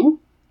Cullen,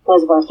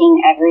 was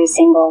working every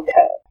single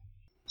code.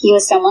 He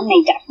was someone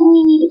they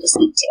definitely needed to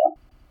speak to.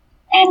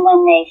 And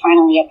when they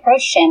finally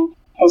approached him,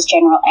 his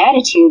general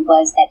attitude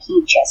was that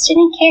he just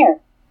didn't care.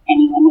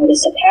 Anyone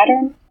notice a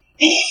pattern?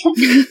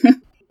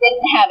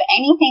 Didn't have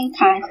anything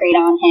concrete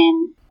on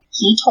him.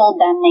 He told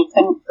them they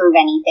couldn't prove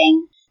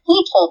anything.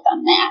 He told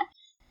them that.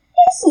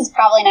 This is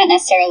probably not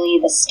necessarily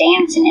the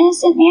stance an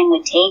innocent man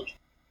would take.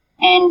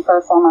 And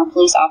for former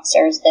police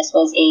officers, this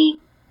was a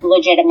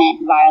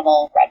legitimate,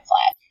 viable red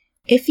flag.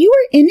 If you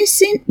were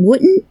innocent,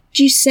 wouldn't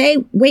you say,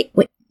 wait,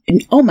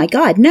 oh my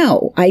God,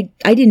 no, I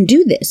didn't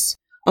do this.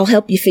 I'll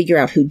help you figure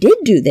out who did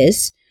do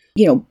this.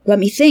 Let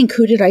me think,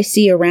 who did I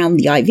see around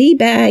the IV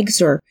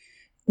bags? Or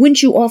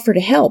wouldn't you offer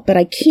to help? But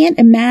I can't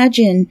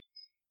imagine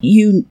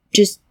you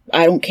just,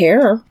 I don't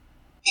care.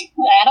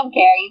 I don't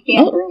care. You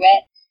can't prove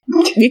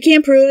it. You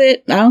can't prove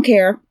it. I don't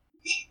care.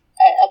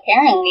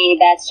 Apparently,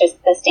 that's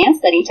just the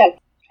stance that he took.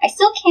 I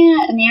still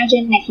can't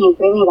imagine if he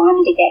really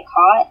wanted to get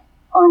caught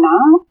or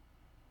not.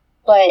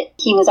 But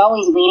he was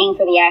always waiting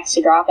for the axe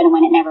to drop, and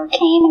when it never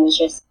came, it was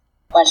just,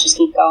 let's just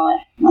keep going.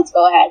 Let's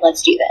go ahead.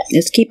 Let's do this.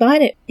 Let's keep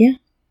at it. Yeah.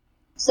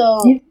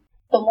 So,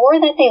 the more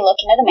that they look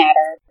into the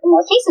matter, the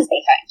more cases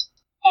they find.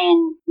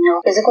 And no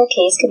physical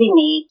case could be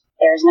made.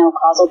 There's no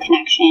causal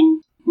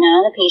connection. None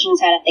of the patients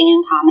had a thing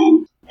in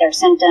common. Their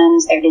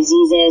symptoms, their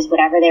diseases,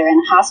 whatever they were in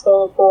the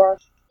hospital for,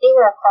 they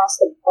were across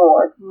the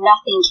board.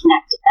 Nothing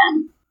connected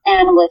them.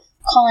 And with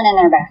Cullen in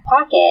their back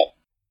pocket,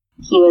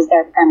 he was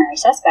their primary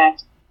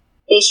suspect,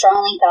 they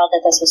strongly felt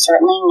that this was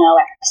certainly no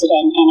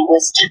accident and it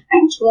was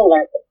time to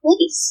alert the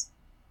police.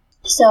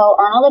 So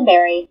Arnold and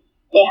Barry,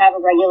 they have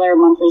a regular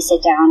monthly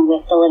sit-down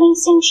with the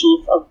Livingston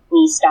Chief of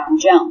Police, Don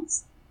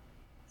Jones.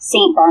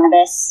 St.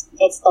 Barnabas,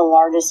 it's the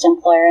largest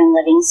employer in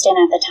Livingston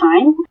at the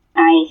time.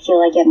 I feel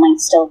like it might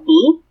still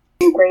be.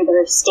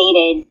 Graber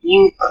stated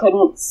you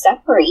couldn't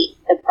separate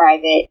the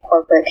private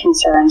corporate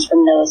concerns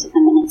from those of the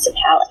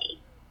municipality.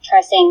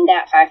 Try saying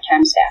that 5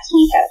 times fast when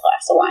you've had a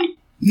glass of wine.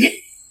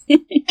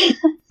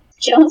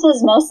 Jones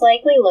was most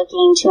likely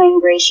looking to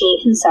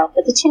ingratiate himself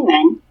with the two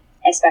men,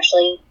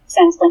 especially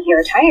since when he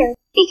retired,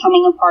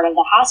 becoming a part of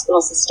the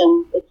hospital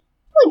system would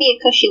really be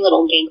a cushy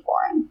little gig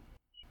for him.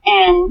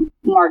 And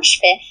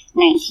March 5th,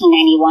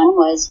 1991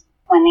 was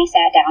when they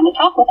sat down to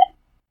talk with him.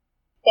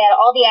 They had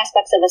all the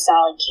aspects of a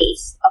solid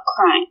case, a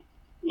crime,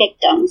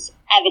 victims,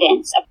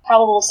 evidence, a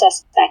probable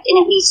suspect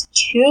in at least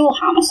 2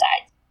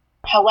 homicides.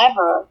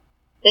 However,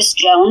 this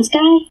Jones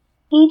guy,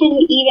 he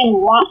didn't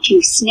even want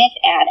to sniff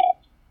at it.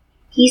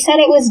 He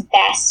said it was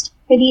best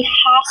for the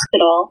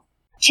hospital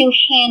to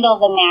handle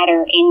the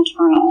matter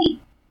internally.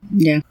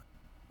 Yeah.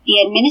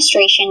 The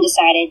administration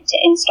decided to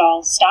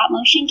install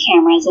stop-motion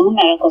cameras in the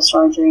medical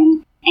storage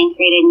room and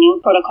created new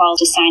protocols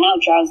to sign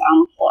out drugs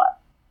on the floor.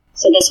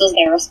 So this was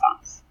their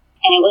response.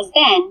 And it was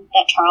then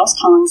that Charles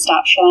Cullen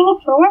stopped showing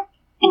up for work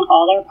and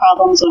all their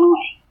problems went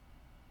away.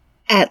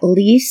 At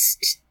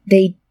least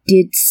they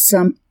did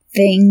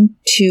something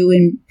to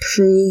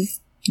improve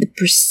the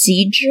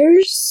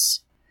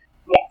procedures?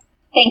 Yeah,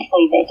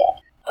 thankfully they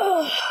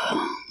did.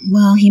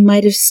 Well, he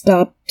might have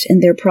stopped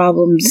and their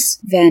problems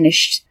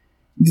vanished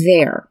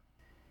there.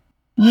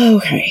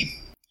 Okay.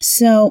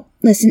 So,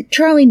 listen,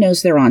 Charlie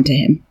knows they're onto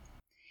him.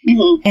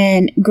 Mm-hmm.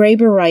 And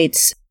Graber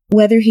writes,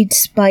 whether he'd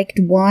spiked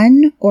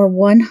 1 or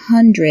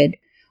 100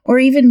 or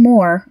even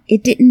more,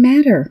 it didn't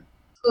matter.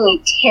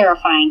 Really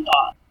terrifying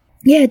thought.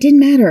 Yeah, it didn't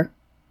matter,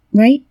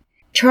 right?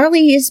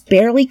 Charlie is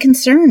barely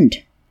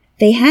concerned.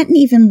 They hadn't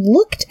even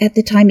looked at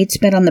the time he'd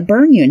spent on the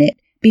burn unit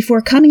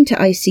before coming to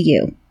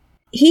ICU.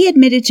 He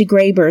admitted to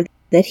Graber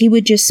that he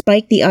would just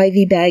spike the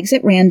IV bags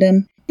at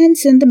random and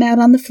send them out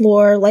on the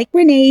floor like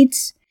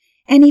grenades,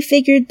 and he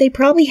figured they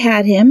probably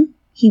had him.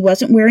 He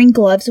wasn't wearing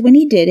gloves when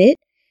he did it,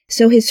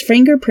 so his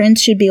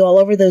fingerprints should be all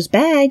over those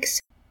bags.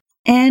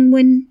 And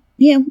when,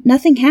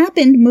 nothing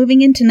happened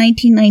moving into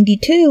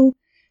 1992,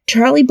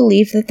 Charlie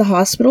believed that the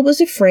hospital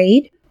was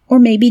afraid or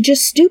maybe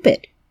just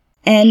stupid.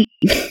 And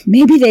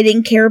maybe they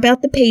didn't care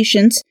about the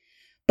patients,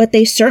 but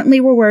they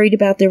certainly were worried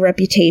about their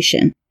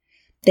reputation.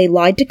 They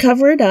lied to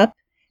cover it up,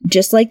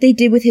 just like they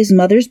did with his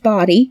mother's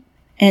body,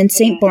 and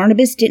St.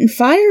 Barnabas didn't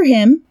fire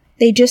him.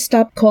 They just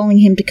stopped calling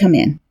him to come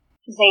in.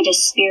 They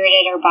just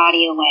spirited her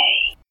body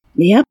away.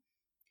 Yep.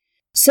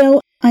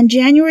 So, on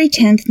January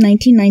 10th,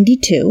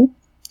 1992,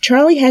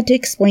 Charlie had to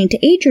explain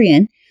to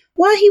Adrian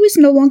why he was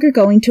no longer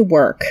going to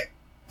work.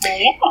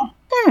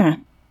 Yeah.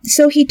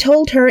 So he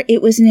told her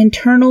it was an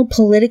internal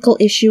political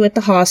issue at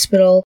the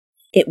hospital.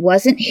 It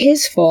wasn't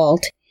his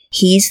fault.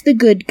 He's the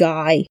good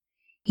guy.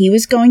 He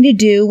was going to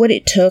do what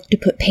it took to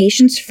put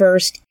patients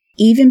first,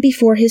 even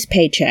before his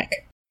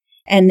paycheck.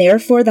 And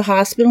therefore the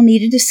hospital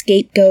needed a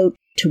scapegoat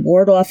to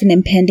ward off an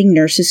impending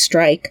nurses'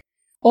 strike.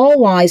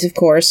 All lies, of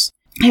course,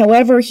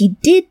 However, he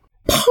did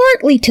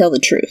partly tell the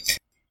truth,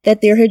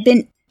 that there had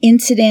been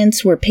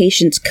incidents where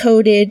patients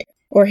coded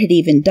or had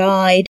even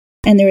died,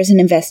 and there was an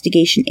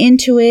investigation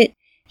into it.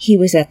 He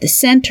was at the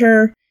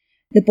center.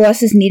 The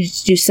bosses needed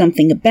to do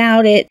something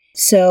about it.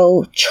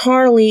 So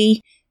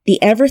Charlie,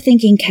 the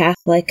ever-thinking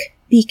Catholic,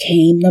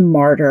 became the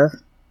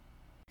martyr.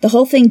 The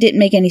whole thing didn't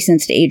make any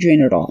sense to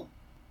Adrian at all.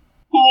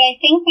 Now, what I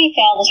think we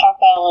failed to talk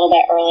about a little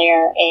bit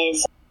earlier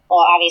is,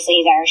 well, obviously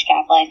he's Irish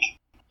Catholic.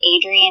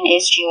 Adrian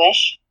is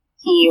Jewish.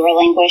 He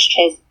relinquished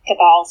his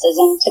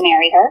Catholicism to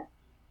marry her,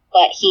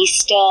 but he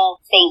still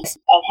thinks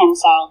of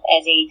himself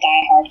as a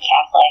diehard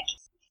Catholic.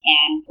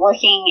 And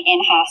working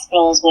in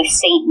hospitals with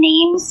saint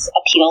names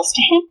appeals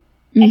to him,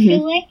 I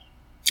feel like.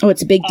 Oh,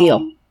 it's a big deal.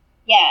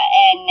 Yeah,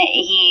 and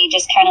he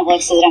just kind of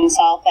looks at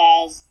himself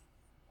as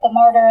the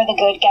martyr, the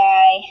good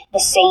guy, the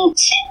saint,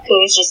 who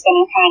is just going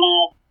to kind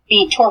of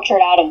be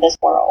tortured out of this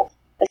world,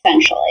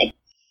 essentially.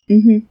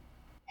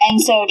 And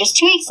so just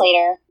 2 weeks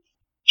later,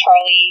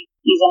 Charlie,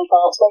 he's in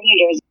Phillipsburg, New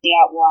Jersey,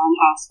 at Warren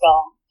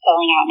Hospital,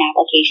 filling out an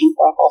application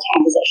for a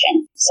full-time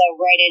position. So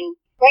right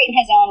in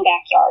his own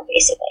backyard,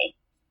 basically.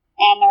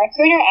 And the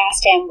recruiter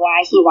asked him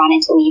why he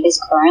wanted to leave his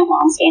current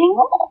long-standing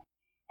role.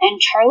 And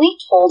Charlie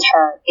told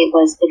her it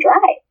was the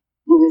drive.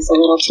 It was a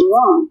little too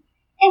long.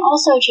 And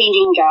also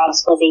changing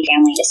jobs was a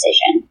family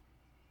decision.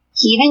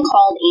 He even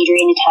called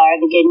Adrian to tell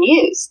her the good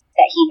news,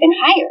 that he'd been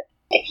hired.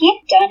 If he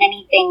had done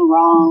anything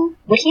wrong,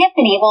 would he have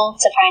been able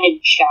to find a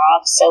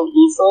job so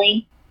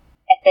easily?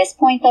 At this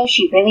point, though,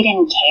 she really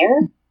didn't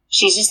care.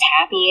 She's just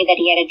happy that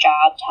he had a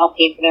job to help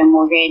pay for their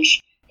mortgage.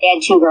 They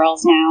had 2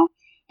 girls now.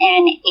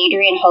 And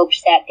Adrian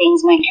hoped that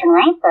things might turn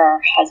around for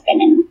her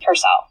husband and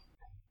herself.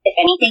 If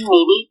anything,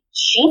 maybe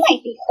she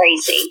might be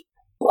crazy.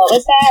 What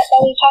was that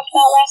we talked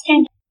about last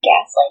time?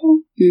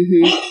 Gaslighting?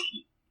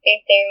 If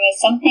there was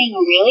something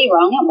really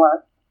wrong at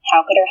work,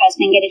 how could her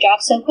husband get a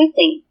job so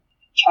quickly?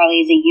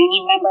 Charlie is a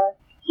union member.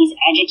 He's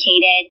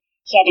educated.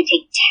 He had to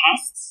take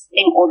tests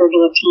in order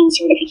to obtain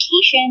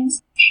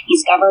certifications.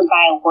 He's governed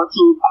by a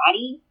working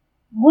body.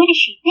 What is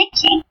she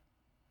thinking?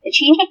 The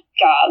change of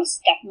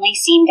jobs definitely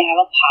seemed to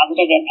have a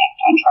positive impact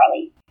on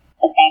Charlie,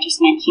 but that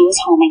just meant he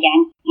was home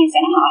again. He was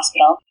in a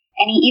hospital,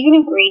 and he even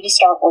agreed to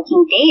start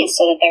working days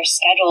so that their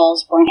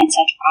schedules weren't at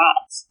such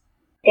odds.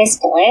 This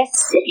bliss,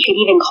 if you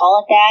could even call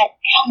it that,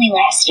 it only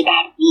lasted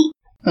about a week.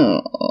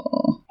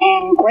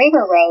 And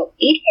Graeber wrote,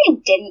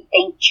 Adrian didn't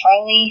think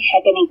Charlie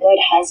had been a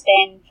good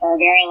husband for a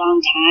very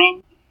long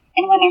time,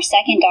 and when their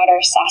second daughter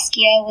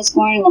Saskia was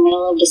born in the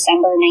middle of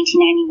December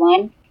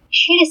 1991,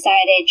 she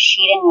decided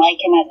she didn't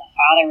like him as a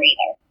father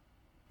either.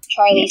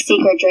 Charlie's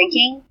secret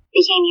drinking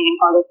became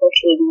even harder for her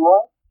to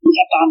ignore. He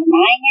kept on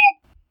denying it.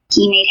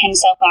 He made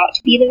himself out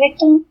to be the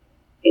victim.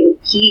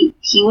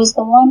 He was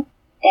the one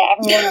that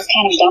everyone was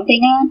kind of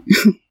dumping on.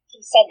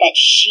 He said that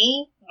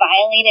she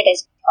violated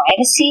his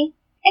privacy,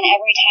 and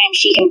every time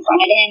she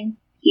confronted him,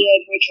 he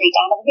would retreat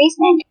down to the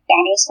basement,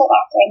 down to his foot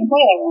locker in the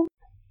boiler room.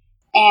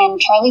 And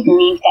Charlie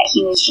believed that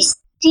he was just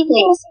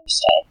deeply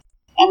misunderstood.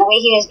 And the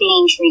way he was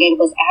being treated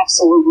was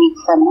absolutely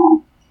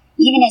criminal.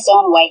 Even his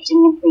own wife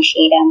didn't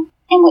appreciate him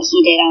and what he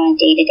did on a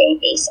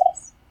day-to-day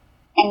basis.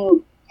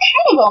 And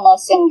kind of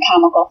almost in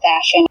comical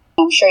fashion,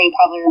 I'm sure you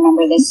probably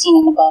remember this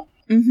scene in the book,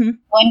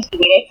 when he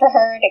waited for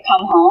her to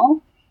come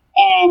home,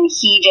 and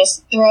he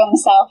just threw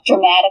himself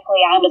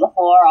dramatically onto the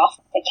floor off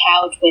the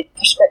couch with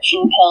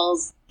prescription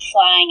pills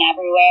flying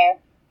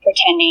everywhere,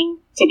 pretending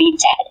to be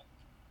dead.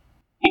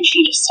 And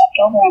she just stepped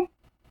over him.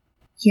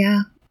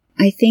 Yeah.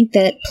 I think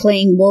that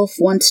playing wolf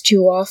once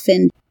too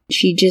often,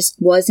 she just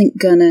wasn't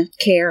gonna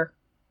care.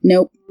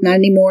 Nope, not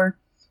anymore.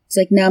 It's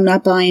like, no, I'm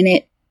not buying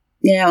it.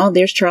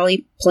 There's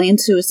Charlie playing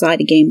suicide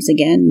games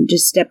again.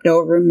 Just stepped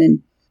over him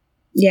and,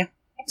 yeah.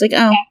 It's like,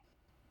 oh.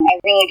 I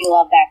really do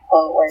love that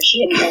quote where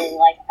she didn't really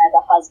like him as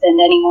a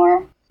husband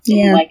anymore.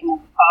 Didn't like him as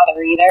a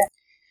father either.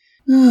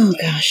 Oh,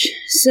 gosh.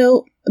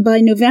 So, by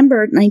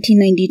November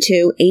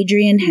 1992,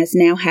 Adrian has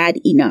now had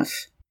enough.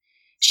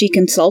 She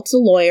consults a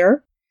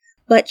lawyer,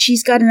 but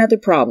she's got another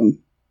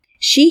problem.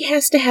 She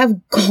has to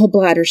have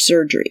gallbladder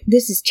surgery.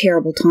 This is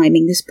terrible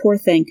timing, this poor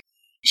thing.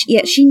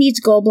 She needs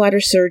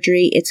gallbladder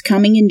surgery. It's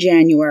coming in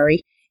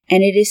January,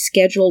 and it is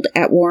scheduled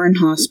at Warren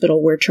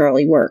Hospital where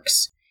Charlie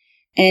works.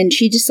 And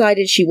she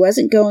decided she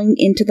wasn't going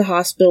into the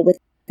hospital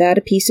without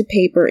a piece of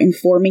paper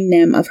informing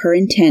them of her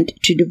intent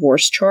to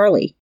divorce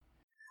Charlie.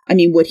 I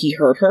mean, would he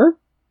hurt her?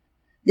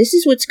 This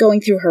is what's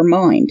going through her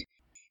mind.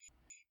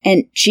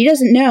 And she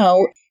doesn't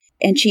know,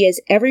 and she has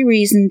every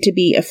reason to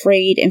be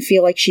afraid and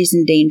feel like she's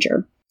in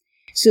danger.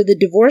 So the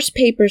divorce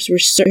papers were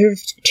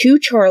served to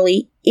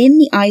Charlie in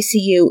the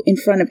ICU in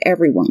front of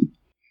everyone.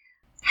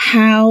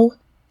 How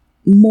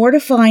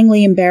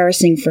mortifyingly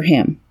embarrassing for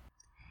him.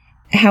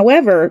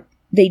 However,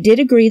 they did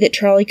agree that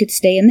Charlie could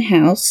stay in the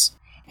house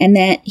and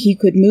that he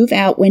could move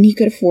out when he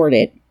could afford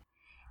it.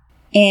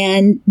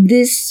 And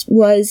this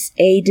was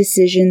a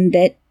decision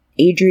that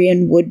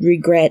Adrian would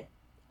regret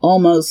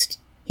almost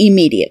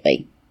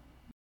immediately.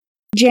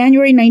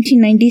 January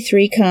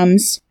 1993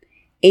 comes.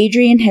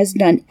 Adrian has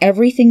done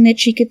everything that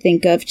she could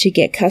think of to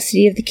get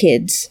custody of the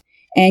kids,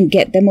 and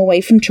get them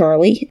away from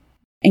Charlie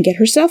and get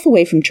herself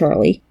away from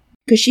Charlie,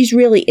 because she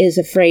really is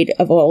afraid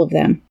of all of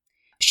them.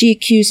 She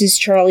accuses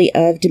Charlie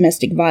of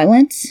domestic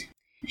violence.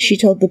 She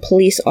told the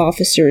police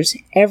officers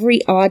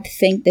every odd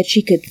thing that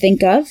she could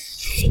think of,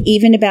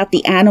 even about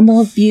the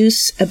animal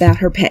abuse, about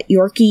her pet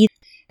Yorkie,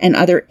 and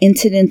other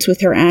incidents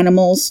with her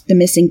animals, the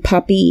missing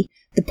puppy,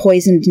 the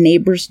poisoned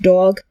neighbor's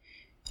dog.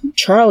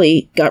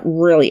 Charlie got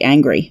really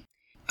angry.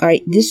 All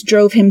right, this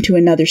drove him to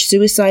another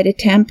suicide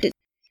attempt.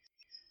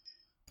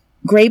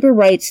 Graeber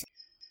writes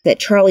that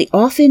Charlie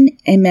often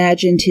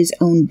imagined his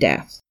own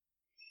death.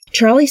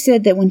 Charlie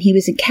said that when he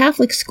was in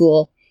Catholic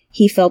school,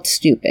 he felt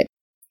stupid,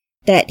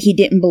 that he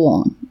didn't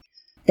belong,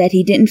 that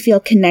he didn't feel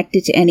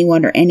connected to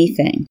anyone or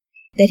anything,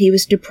 that he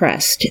was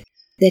depressed,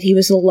 that he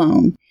was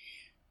alone,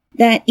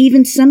 that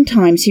even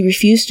sometimes he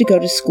refused to go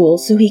to school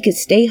so he could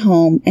stay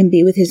home and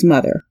be with his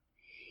mother.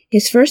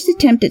 His first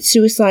attempt at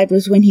suicide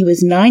was when he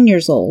was 9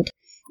 years old,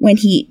 when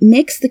he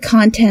mixed the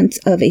contents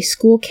of a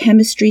school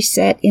chemistry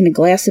set in a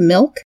glass of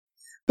milk,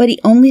 but he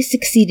only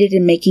succeeded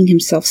in making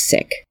himself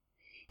sick.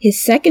 His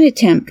second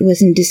attempt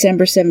was in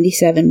December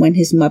 1977 when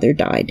his mother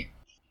died.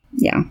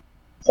 Yeah.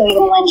 So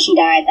even when she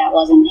died, that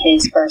wasn't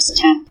his first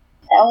attempt.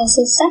 That was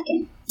his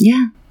second.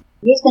 Yeah.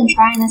 He's been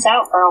trying this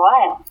out for a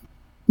while.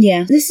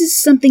 Yeah, this is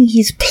something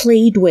he's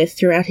played with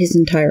throughout his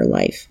entire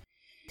life.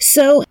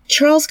 So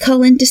Charles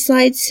Cullen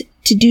decides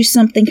to do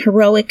something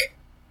heroic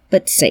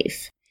but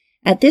safe.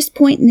 At this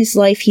point in his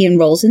life, he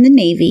enrolls in the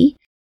Navy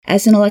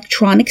as an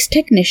electronics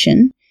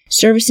technician,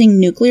 servicing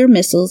nuclear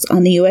missiles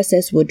on the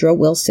USS Woodrow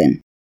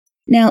Wilson.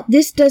 Now,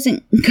 this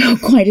doesn't go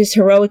quite as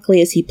heroically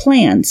as he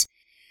plans.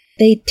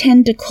 They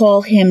tend to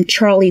call him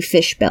Charlie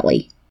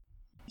Fishbelly.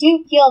 Do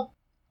you feel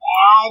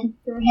bad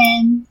for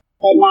him,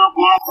 but not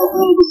bad for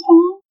who he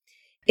became?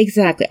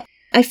 Exactly.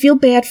 I feel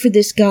bad for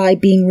this guy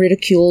being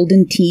ridiculed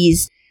and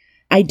teased.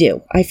 I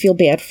do. I feel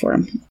bad for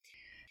him.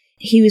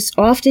 He was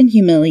often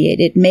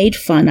humiliated, made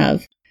fun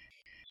of.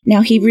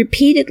 Now, he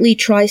repeatedly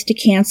tries to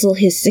cancel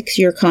his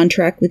 6-year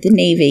contract with the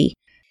Navy,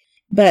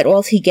 but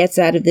all he gets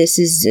out of this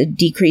is a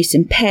decrease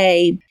in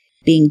pay,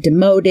 being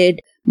demoted,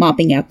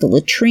 mopping out the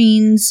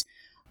latrines.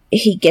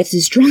 He gets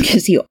as drunk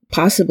as he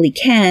possibly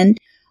can,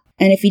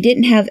 and if he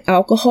didn't have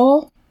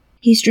alcohol,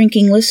 he's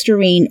drinking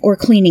Listerine or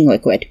cleaning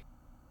liquid.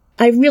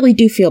 I really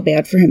do feel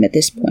bad for him at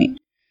this point.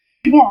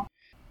 Yeah.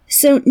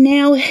 So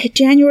now,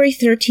 January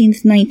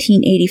 13th,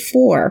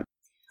 1984,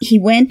 he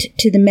went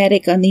to the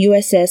medic on the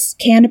USS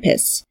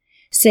Canopus,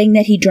 saying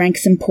that he drank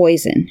some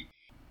poison.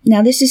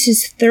 Now, this is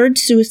his third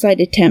suicide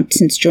attempt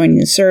since joining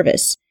the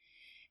service.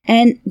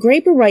 And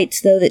Graeber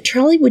writes, though, that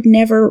Charlie would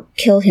never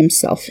kill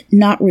himself.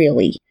 Not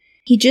really.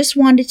 He just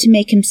wanted to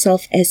make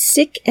himself as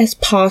sick as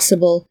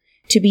possible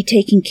to be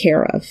taken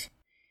care of.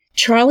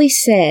 Charlie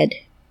said,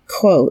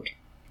 quote,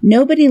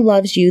 "Nobody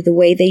loves you the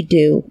way they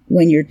do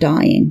when you're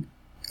dying."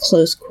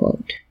 Close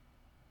quote.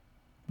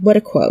 What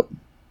a quote.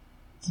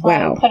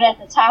 Wow. Put it at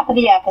the top of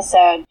the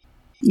episode.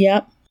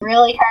 Yep.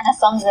 Really kind of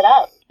sums it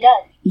up. Yeah.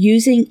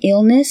 Using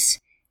illness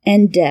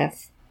and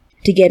death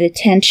to get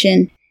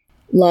attention,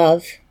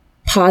 love,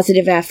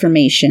 positive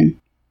affirmation.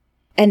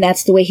 And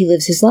that's the way he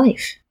lives his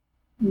life.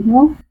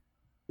 Mm-hmm.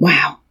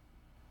 Wow.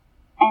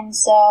 And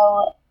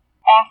so,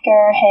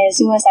 after his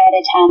suicide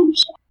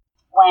attempt,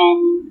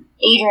 when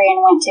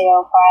Adrian went to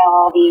go file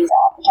all these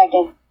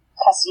protective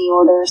custody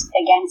orders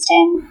against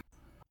him,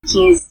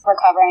 he's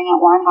recovering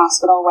at Warren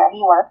Hospital where he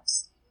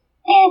works,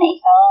 and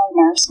a fellow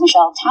nurse,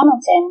 Michelle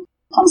Tomlinson,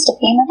 comes to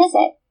pay him a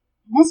visit.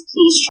 And this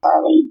pleased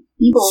Charlie.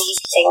 He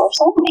believed they were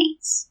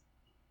soulmates.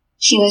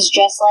 She was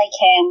just like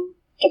him,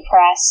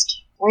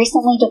 depressed,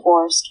 recently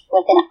divorced,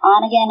 with an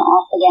on-again,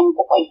 off-again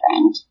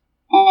boyfriend.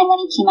 And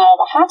when he came out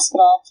of the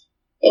hospital,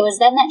 it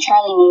was then that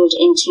Charlie moved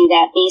into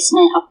that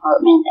basement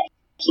apartment that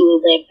he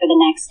would live for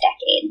the next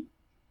decade.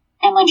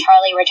 And when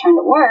Charlie returned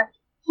to work,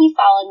 he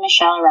followed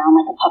Michelle around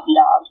like a puppy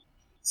dog,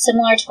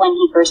 similar to when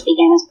he first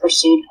began his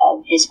pursuit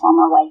of his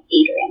former wife,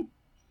 Adrian.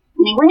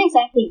 And they weren't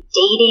exactly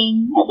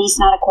dating, at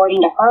least not according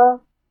to her.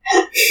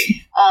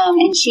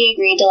 And she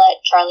agreed to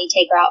let Charlie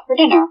take her out for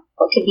dinner.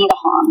 What could be the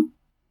harm?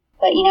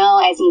 But,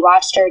 as he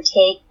watched her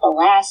take the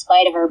last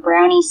bite of her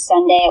brownie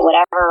sundae at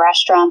whatever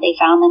restaurant they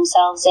found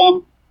themselves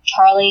in,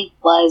 Charlie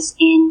was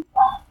in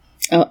love.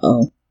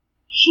 Uh-oh.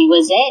 She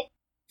was it.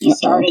 He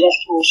started his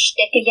whole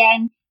shtick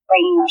again,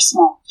 bringing her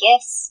small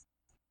gifts,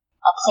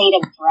 a plate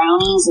of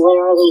brownies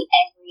literally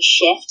every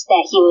shift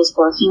that he was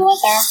working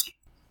with her.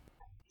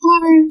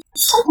 However,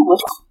 something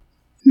was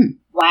wrong.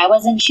 Why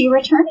wasn't she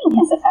returning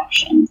his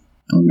affection?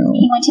 Oh, no.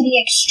 He went to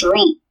the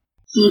extreme.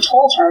 He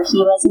told her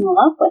he was in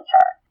love with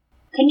her.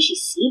 Couldn't she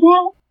see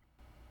that?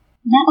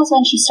 And that was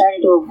when she started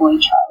to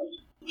avoid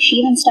Charlie. She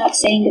even stopped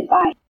saying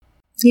goodbye.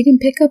 You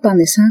didn't pick up on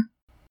this, huh?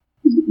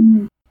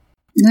 Mm-mm.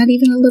 Not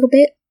even a little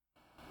bit?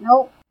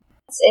 Nope.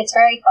 It's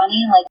very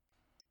funny,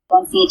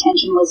 once the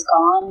attention was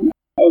gone,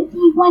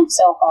 he went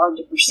so hard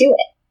to pursue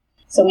it.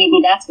 So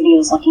maybe that's what he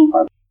was looking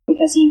for,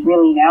 because he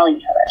really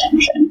valued her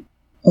attention.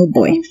 Oh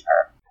boy.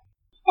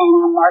 And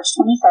on March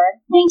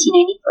 23rd,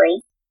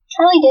 1993,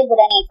 Charlie did what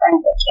any friend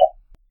would do.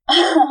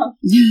 Oh,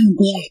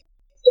 boy.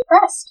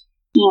 Depressed.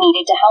 He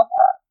needed to help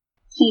her.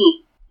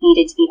 He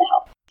needed to be the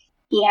help.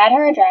 He had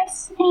her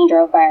address, and he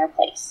drove by her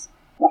place.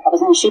 Why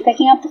wasn't she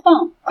picking up the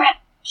phone? Crap!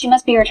 She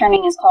must be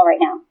returning his call right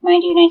now.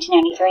 Mind you,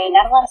 1993,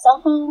 not a lot of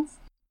cell phones.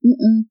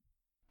 Mm-mm.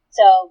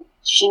 So,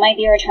 she might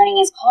be returning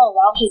his call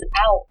while he's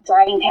out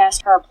driving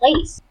past her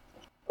place.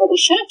 What we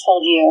should have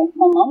told you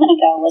a moment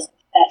ago was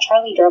that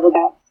Charlie drove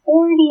about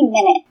 40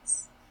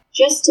 minutes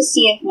just to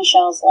see if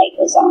Michelle's light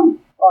was on,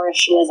 or if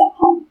she was at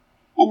home.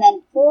 And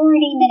then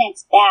 40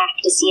 minutes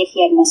back to see if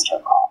he had missed her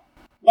call.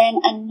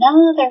 Then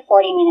another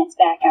 40 minutes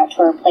back out to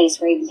her place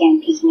where he began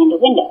peeking into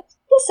windows.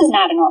 This is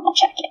not a normal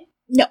check-in.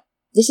 No,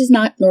 this is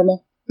not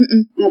normal.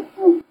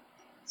 Mm-mm.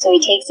 So he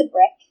takes a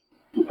brick,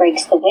 he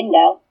breaks the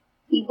window,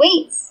 he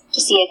waits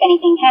to see if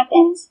anything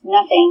happens,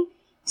 nothing.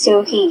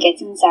 So he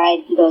gets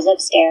inside, he goes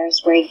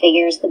upstairs where he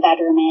figures the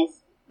bedroom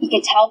is. He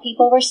could tell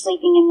people were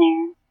sleeping in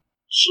there.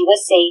 She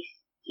was safe,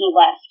 he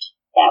left.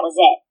 That was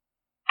it.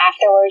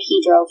 Afterward,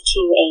 he drove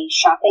to a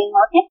shopping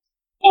market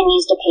and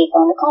used a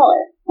payphone to call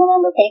her.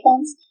 Remember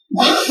payphones?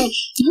 Oh,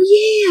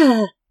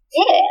 yeah.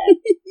 Yeah.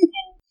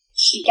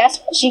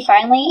 And she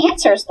finally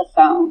answers the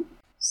phone.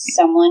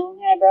 Someone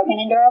had broken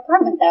into her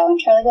apartment, though, and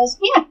Charlie goes,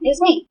 yeah, it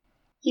was me.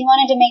 He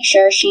wanted to make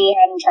sure she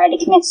hadn't tried to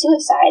commit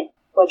suicide,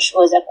 which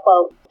was a,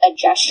 quote, a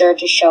gesture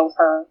to show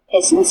her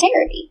his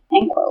sincerity,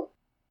 end quote.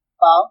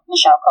 Well,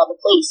 Michelle called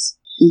the police.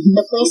 Mm-hmm.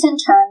 The police in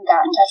turn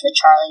got in touch with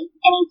Charlie,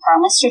 and he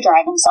promised to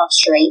drive himself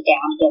straight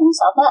down and give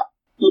himself up.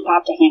 He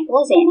popped a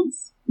handful of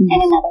Xannies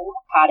and another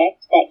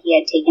narcotic that he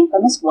had taken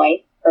from his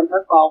wife from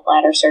her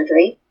gallbladder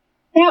surgery,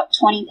 about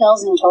 20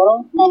 pills in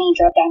total, then he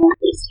drove down to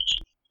the police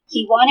station.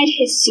 He wanted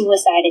his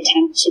suicide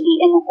attempt to be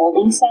in the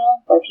holding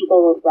cell where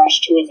people would rush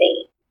to his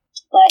aid,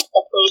 but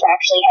the police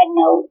actually had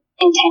no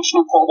intention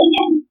of holding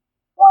him.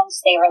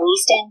 Once they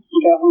released him, he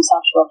drove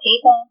himself to a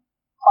payphone,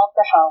 called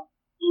for help,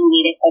 and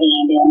waited for the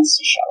ambulance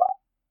to show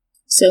up.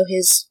 So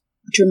his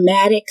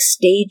dramatic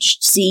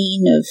staged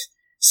scene of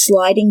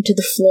sliding to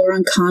the floor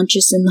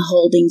unconscious in the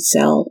holding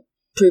cell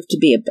proved to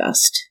be a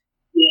bust.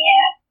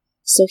 Yeah.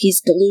 So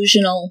he's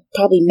delusional,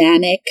 probably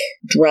manic,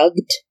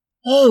 drugged.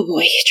 Oh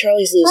boy,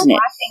 Charlie's losing it.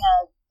 I'm watching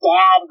a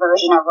bad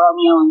version of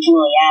Romeo and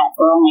Juliet,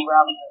 where only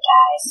Romeo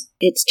dies.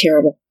 It's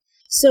terrible.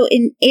 So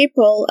in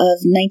April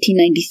of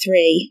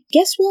 1993,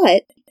 guess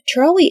what?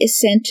 Charlie is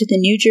sent to the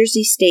New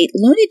Jersey State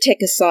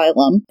Lunatic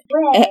Asylum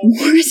at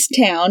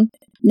Morristown,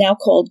 now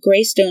called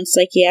Greystone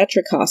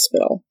Psychiatric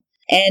Hospital.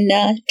 And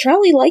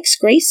Charlie likes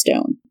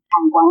Greystone.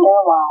 I wonder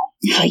why.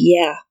 Oh,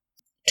 yeah.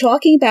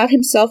 Talking about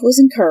himself was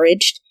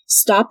encouraged.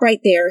 Stop right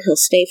there, he'll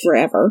stay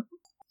forever.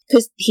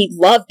 Because he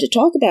loved to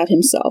talk about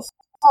himself.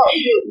 Oh,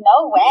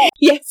 no way.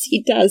 Yes,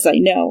 he does, I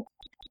know.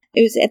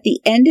 It was at the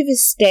end of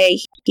his stay,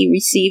 he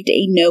received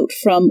a note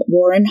from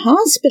Warren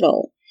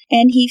Hospital.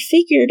 And he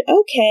figured,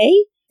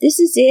 okay, this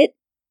is it.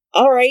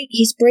 All right,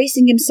 he's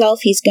bracing himself,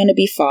 he's going to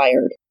be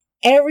fired.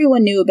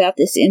 Everyone knew about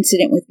this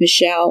incident with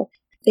Michelle.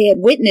 They had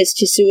witnessed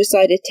his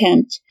suicide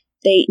attempt.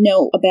 They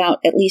know about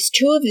at least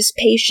 2 of his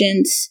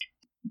patients.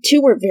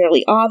 2 were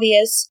fairly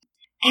obvious.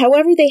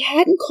 However, they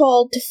hadn't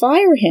called to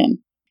fire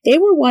him. They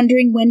were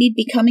wondering when he'd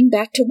be coming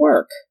back to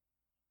work.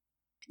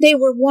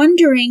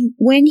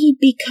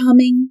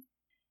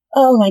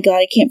 Oh my God,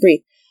 I can't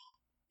breathe.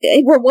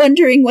 They were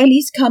wondering when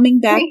he's coming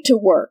back to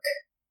work.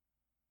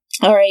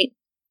 All right.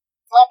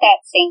 Let that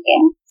sink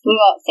in. We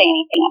won't say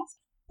anything else.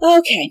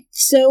 Okay,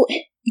 so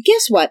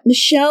guess what?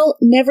 Michelle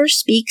never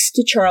speaks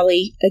to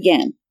Charlie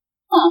again.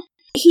 Huh.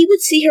 He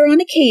would see her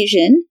on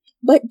occasion,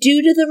 but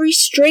due to the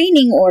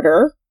restraining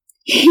order,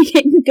 he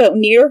didn't go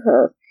near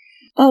her.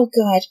 Oh,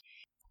 God.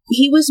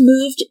 He was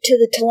moved to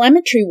the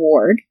telemetry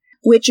ward,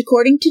 which,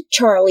 according to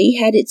Charlie,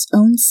 had its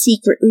own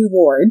secret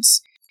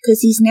rewards,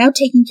 because he's now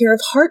taking care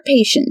of heart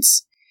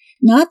patients,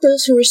 not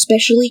those who are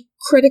especially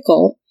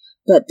critical,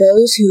 but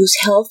those whose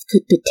health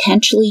could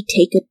potentially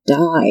take a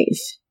dive.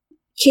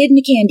 Kid in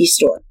a candy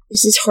store.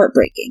 This is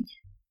heartbreaking.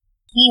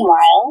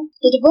 Meanwhile,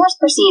 the divorce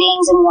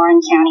proceedings in Warren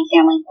County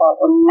Family Court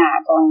were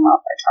not going well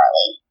for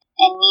Charlie,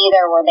 and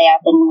neither were they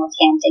up in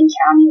Northampton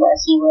County, where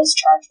he was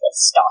charged with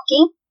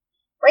stalking,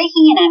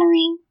 breaking and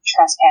entering,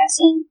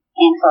 trespassing,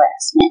 and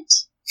harassment.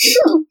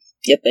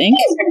 You think?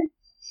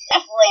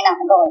 Definitely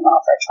not going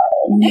well for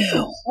Charlie.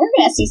 No. We're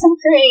going to see some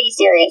pretty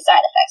serious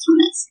side effects from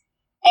this.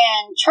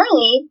 And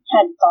Charlie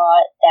had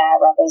thought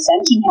that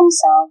representing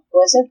himself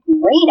was a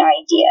great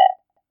idea,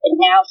 but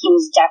now he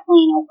was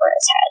definitely in over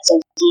his head. So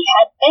he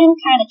had been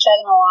kind of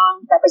chugging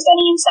along,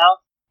 representing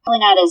himself.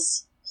 Probably not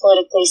as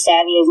politically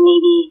savvy as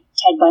maybe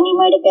Ted Bundy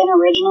might have been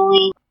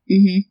originally.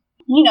 Mm-hmm.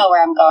 You know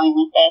where I'm going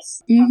with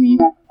this. Mm-hmm.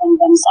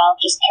 Representing himself,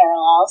 just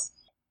parallels.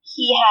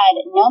 He had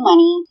no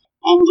money,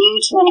 and due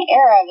to an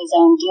error of his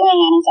own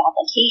doing on his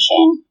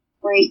application,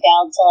 where he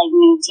failed to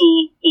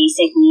meet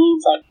basic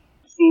needs like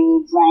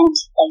food, rent,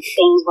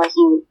 things that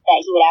he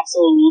would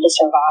absolutely need to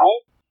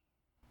survive,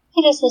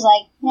 he just was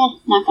like,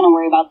 not going to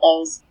worry about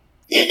those.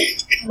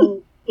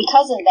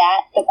 Because of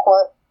that, the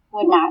court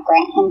would not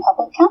grant him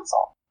public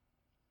counsel.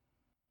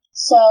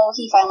 So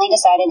he finally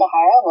decided to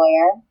hire a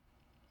lawyer,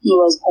 He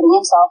was putting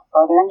himself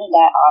further into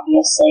debt,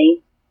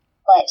 obviously,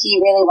 but he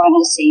really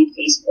wanted to save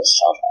face with his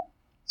children.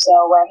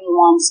 So where he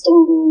once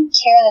didn't really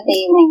care that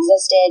they even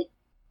existed,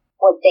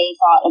 what they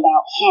thought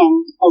about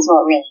him is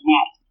what really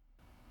mattered.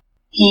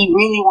 He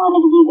really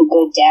wanted to be the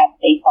good dad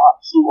they thought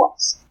he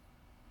was.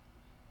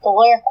 The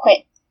lawyer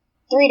quit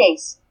 3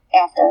 days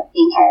after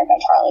being hired by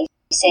Charlie,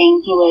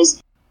 saying he was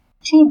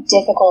too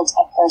difficult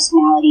a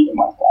personality to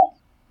work with.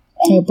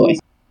 And oh boy. he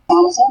was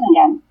on his own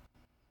again.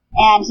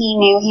 And he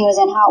knew he was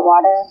in hot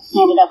water. He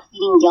ended up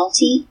pleading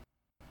guilty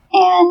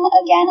and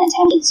again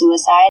attempted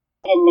suicide,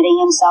 admitting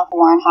himself to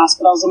Warren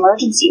Hospital's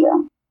emergency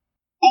room.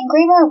 And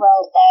Graeber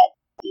wrote that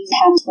these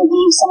attempts would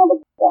leave some of the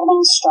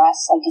building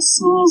stress, like a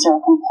sneeze or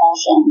a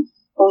compulsion,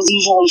 but was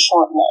usually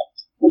short-lived,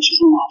 which you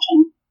can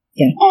imagine.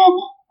 Yeah. And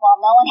while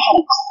no one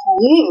had a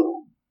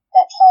clue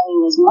that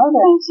Charlie was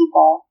murdering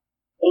people,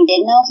 they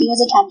did know he was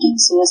attempting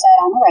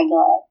suicide on the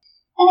regular,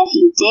 and if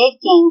he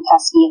did gain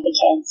custody of the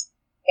kids,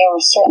 they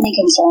were certainly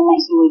concerned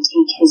that he would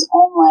take his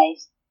own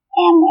life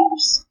and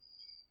theirs.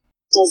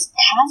 Does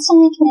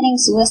constantly committing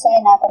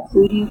suicide not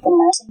preclude you from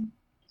nursing?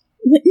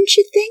 Wouldn't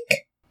you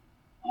think?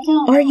 I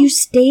don't know. Are you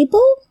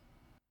stable?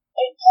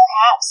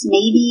 Perhaps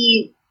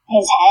maybe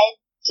his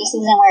head just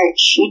isn't where it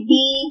should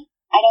be.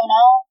 I don't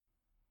know.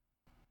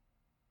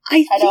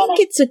 I think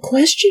it's a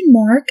question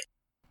mark,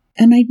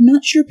 and I'm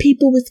not sure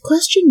people with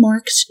question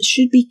marks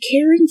should be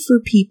caring for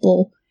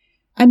people.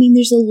 I mean,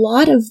 there's a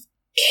lot of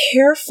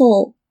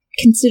careful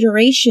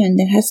consideration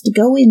that has to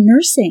go in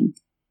nursing.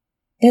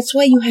 That's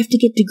why you have to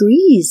get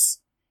degrees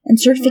and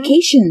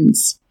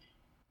certifications.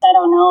 I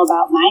don't know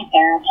about my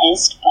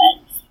therapist,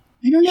 but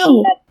I don't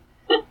know.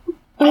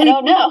 I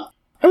don't know.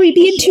 Are we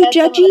being too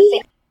judgy?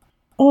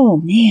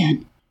 Oh,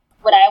 man.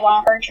 Would I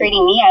want her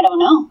treating me? I don't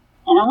know.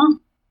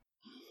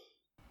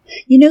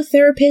 You know,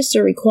 therapists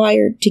are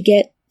required to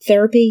get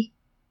therapy.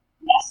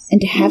 Yes.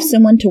 And to have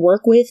someone to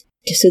work with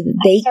so that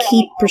they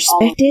keep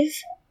perspective.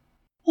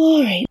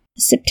 All right.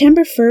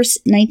 September 1st,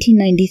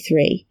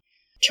 1993.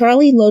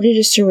 Charlie loaded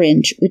a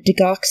syringe with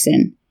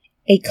digoxin,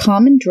 a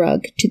common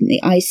drug to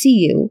the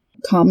ICU,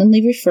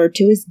 commonly referred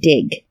to as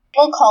DIG.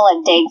 We'll call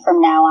it DIG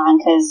from now on,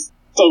 because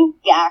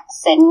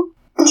digoxin.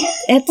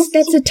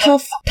 That's a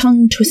tough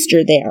tongue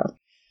twister there.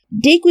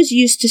 DIG was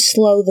used to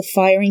slow the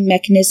firing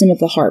mechanism of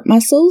the heart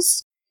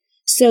muscles,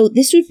 so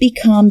this would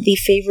become the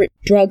favorite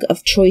drug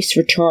of choice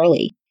for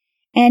Charlie.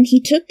 And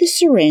he took the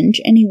syringe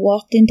and he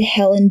walked into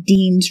Helen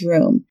Dean's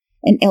room,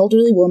 an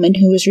elderly woman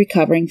who was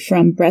recovering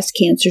from breast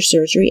cancer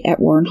surgery at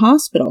Warren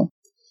Hospital.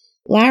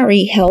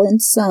 Larry,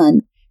 Helen's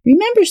son,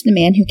 remembers the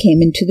man who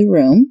came into the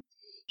room.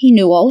 He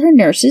knew all her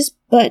nurses,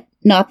 but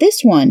not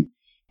this one.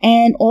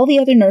 And all the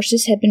other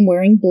nurses had been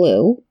wearing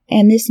blue,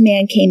 and this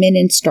man came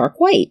in stark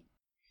white.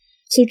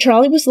 So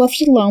Charlie was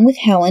left alone with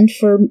Helen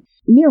for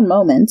mere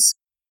moments,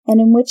 and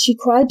in which she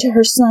cried to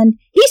her son,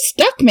 "He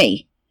stuck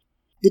me!"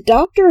 The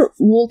doctor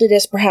ruled it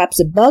as perhaps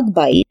a bug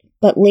bite,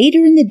 but later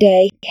in the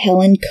day,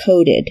 Helen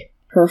coded.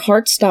 Her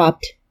heart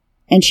stopped,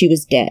 and she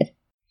was dead.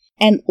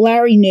 And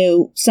Larry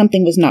knew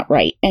something was not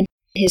right, and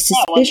his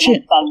suspicion... That wasn't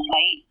a bug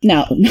bite.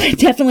 No, it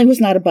definitely was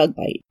not a bug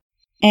bite.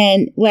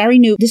 And Larry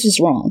knew this was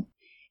wrong.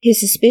 His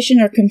suspicion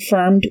are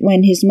confirmed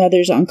when his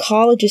mother's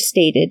oncologist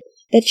stated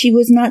that she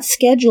was not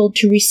scheduled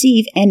to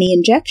receive any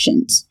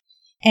injections.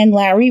 And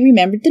Larry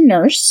remembered the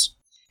nurse.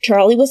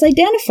 Charlie was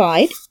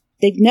identified.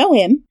 They'd know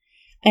him.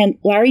 And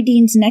Larry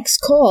Dean's next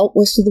call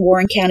was to the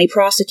Warren County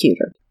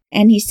prosecutor.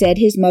 And he said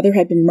his mother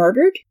had been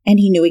murdered, and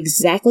he knew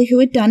exactly who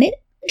had done it.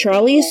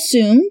 Charlie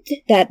assumed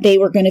that they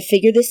were going to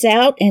figure this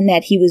out and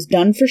that he was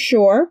done for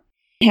sure.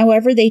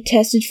 However, they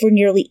tested for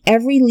nearly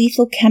every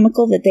lethal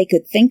chemical that they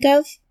could think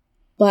of,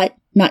 but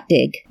not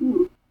DIG.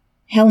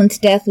 Helen's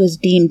death was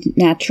deemed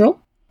natural.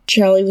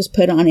 Charlie was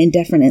put on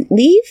indefinite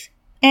leave.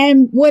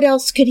 And what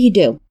else could he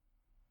do?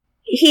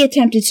 He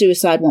attempted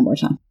suicide one more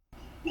time.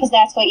 Because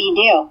that's what you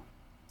do.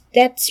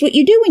 That's what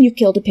you do when you've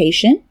killed a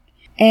patient.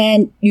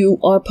 And you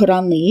are put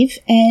on leave,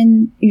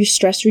 and you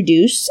stress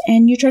reduce,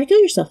 and you try to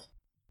kill yourself.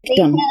 The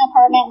basement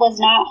apartment was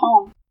not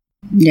home.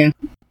 Yeah.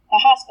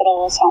 The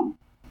hospital was home.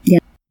 Yeah.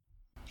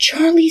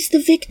 Charlie's the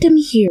victim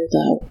here,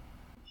 though.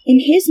 In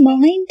his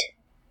mind,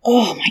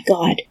 oh my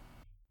God.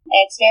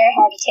 It's very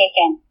hard to take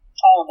in,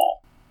 all of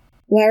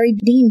it. Larry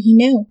Dean, he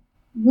knew.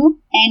 Mm-hmm.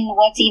 And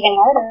what's even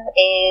harder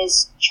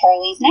is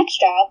Charlie's next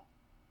job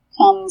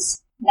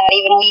comes not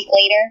even a week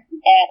later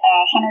at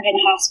Hunterdon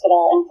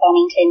Hospital in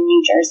Flemington,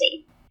 New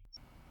Jersey.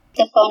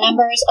 The phone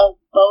numbers of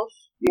both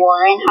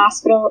Warren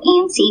Hospital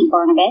and St.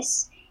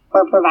 Barnabas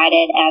were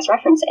provided as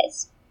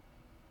references,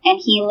 and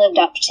he lived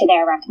up to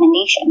their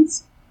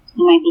recommendations.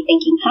 You might be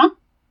thinking, huh?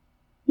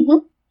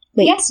 Mm-hmm.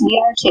 Yes, we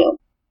are too.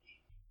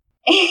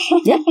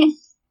 Yep.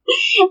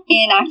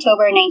 In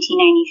October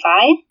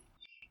 1995,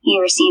 he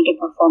received a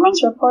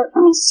performance report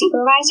from his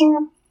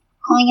supervisor,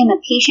 calling him a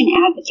patient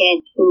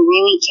advocate who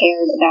really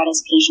cared about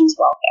his patients'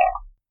 welfare.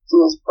 He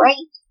was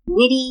bright,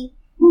 witty,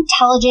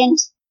 intelligent,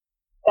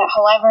 but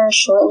however,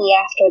 shortly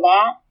after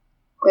that,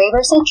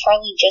 Graeber said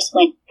Charlie just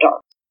went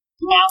dark.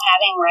 Now,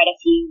 having read a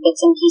few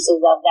bits and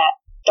pieces of that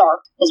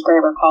dark, as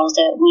Graeber calls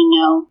it, we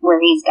know where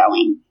he's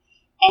going.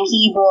 And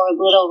he bore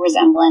little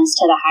resemblance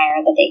to the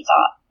hire that they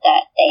thought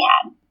that they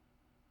had.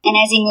 And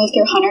as he moved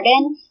through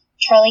Hunterdon,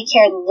 Charlie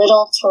cared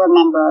little to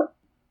remember.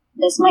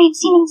 This might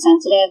seem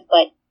insensitive,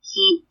 but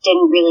he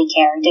didn't really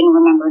care. Didn't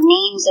remember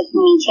names of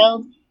whom he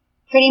killed.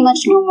 Pretty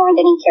much no more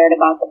than he cared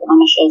about the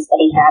blemishes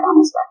that he had on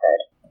his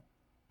record.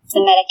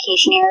 The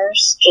medication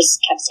errors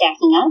just kept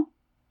stacking up.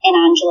 And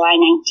on July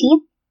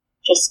 19th,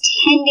 just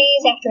 10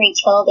 days after he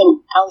killed an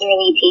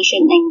elderly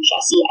patient named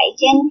Jesse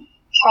Eichen,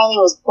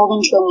 Charlie was pulled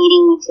into a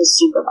meeting with his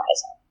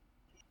supervisor.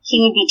 He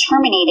would be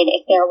terminated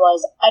if there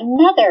was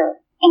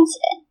another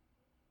incident.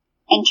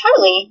 And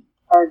Charlie,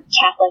 our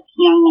Catholic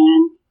young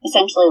man,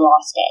 essentially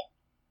lost it.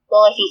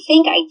 Well, if you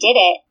think I did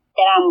it,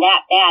 that I'm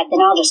that bad,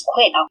 then I'll just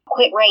quit. I'll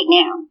quit right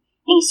now.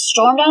 And he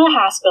stormed out of the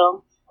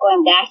hospital,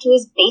 going back to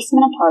his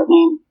basement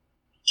apartment,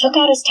 took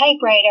out his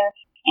typewriter,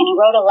 and he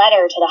wrote a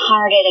letter to the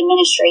Hunterdon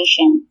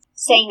administration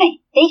saying that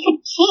they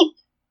could keep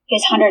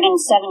his 170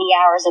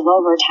 hours of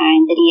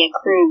overtime that he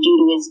accrued due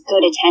to his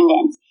good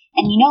attendance.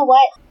 And you know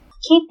what?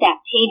 Keep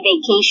that paid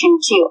vacation,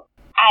 too.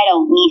 I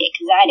don't need it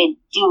because I didn't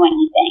do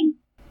anything.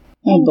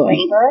 And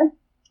Graeber,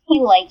 he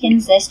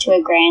likens this to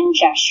a grand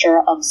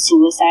gesture of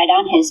suicide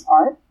on his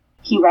part.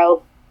 He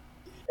wrote,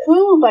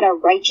 "Who but a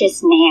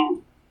righteous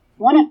man,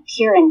 one of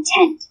pure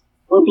intent,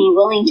 would be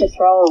willing to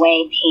throw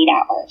away paid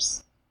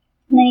hours?"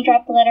 And then he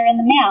dropped the letter in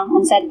the mail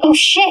and said, "Oh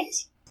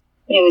shit!"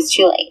 But it was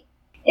too late.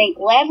 They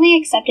gladly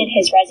accepted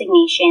his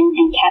resignation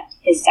and kept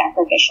his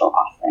sacrificial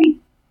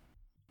offering.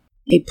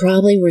 They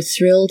probably were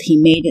thrilled he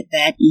made it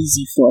that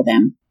easy for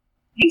them.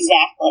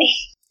 Exactly.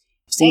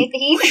 He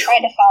even tried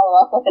to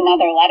follow up with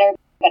another letter,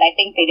 but I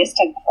think they just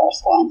took the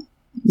first one.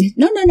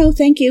 No,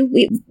 thank you.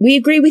 We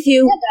agree with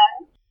you.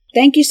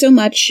 Thank you so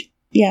much.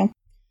 Yeah.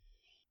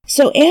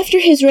 So after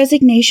his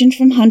resignation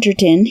from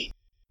Hunterdon,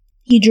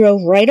 he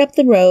drove right up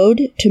the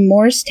road to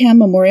Morristown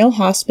Memorial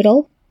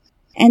Hospital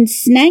and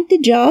snagged a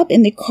job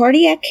in the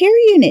cardiac care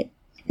unit.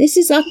 This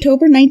is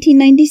October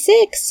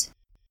 1996.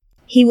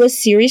 He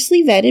was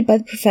seriously vetted by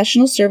the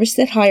professional service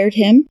that hired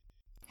him,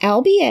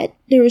 albeit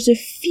there was a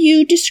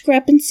few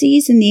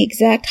discrepancies in the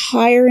exact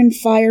hire and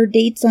fire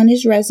dates on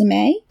his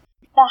resume.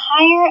 The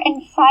hire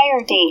and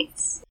fire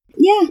dates?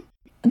 Yeah,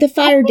 the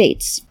fire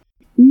dates.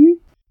 Mm-hmm.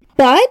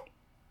 But,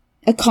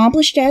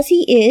 accomplished as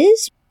he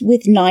is,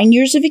 with 9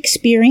 years of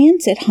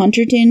experience at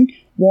Hunterdon,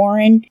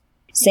 Warren,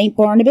 St.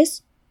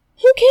 Barnabas,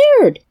 who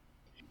cared?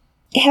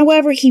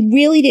 However, he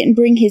really didn't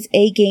bring his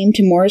A game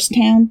to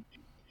Morristown.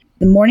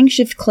 The morning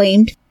shift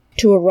claimed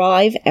to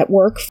arrive at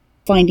work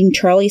finding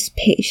Charlie's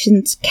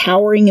patients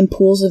cowering in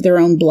pools of their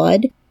own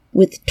blood,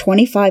 with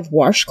 25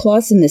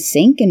 washcloths in the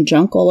sink and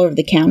junk all over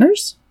the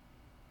counters.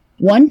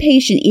 One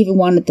patient even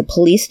wanted the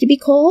police to be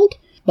called,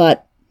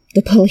 but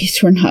the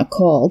police were not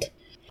called.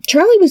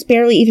 Charlie was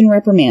barely even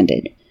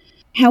reprimanded.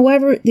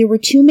 However, there were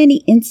too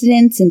many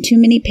incidents and too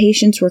many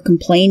patients were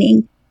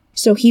complaining,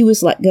 so he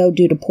was let go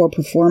due to poor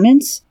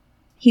performance.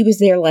 He was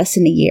there less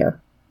than a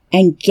year.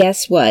 And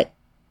guess what?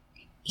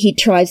 He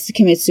tries to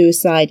commit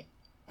suicide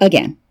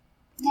again.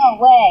 No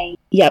way.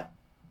 Yep.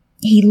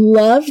 He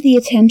loved the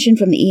attention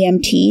from the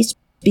EMTs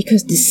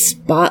because the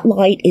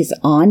spotlight is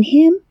on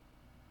him.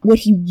 What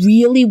he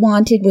really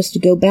wanted was to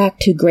go back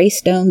to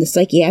Greystone, the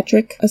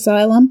psychiatric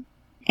asylum,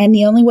 and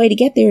the only way to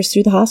get there is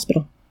through the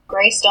hospital.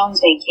 Greystone's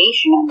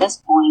vacation at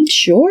this point.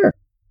 Sure.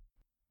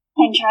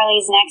 And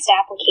Charlie's next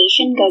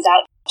application goes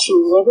out to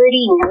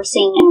Liberty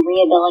Nursing and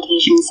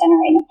Rehabilitation Center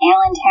in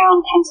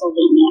Allentown,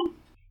 Pennsylvania.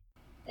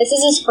 This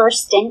is his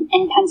first stint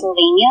in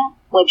Pennsylvania,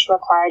 which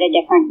required a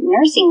different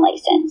nursing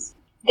license.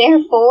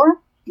 Therefore,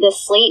 the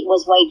slate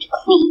was wiped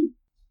clean.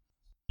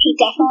 He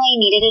definitely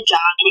needed a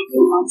job, and a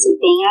few months of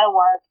being out of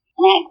work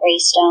and at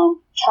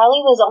Greystone,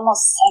 Charlie was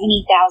almost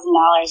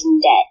 $70,000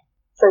 in debt.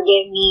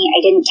 Forgive me,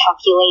 I didn't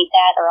calculate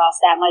that, or else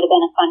that might have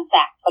been a fun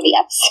fact for the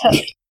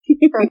episode.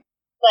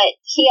 But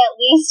he at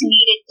least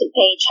needed to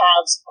pay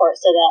child support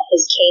so that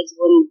his kids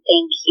wouldn't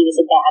think he was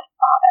a bad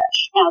father.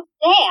 Now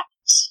that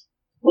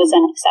was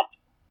unacceptable.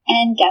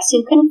 And guess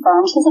who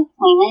confirmed his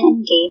appointment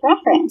and gave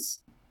reference?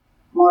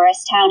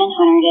 Morristown and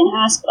Hunterdon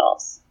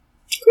hospitals.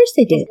 Of course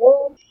they did.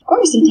 Of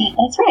course he did,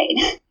 that's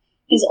right.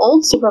 His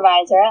old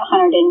supervisor at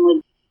Hunterdon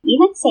would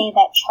even say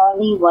that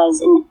Charlie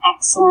was an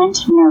excellent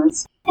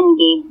nurse and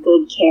gave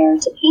good care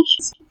to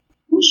patients,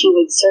 and she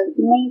would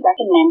certainly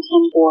recommend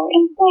him for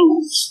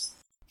employment.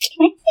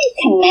 Can I say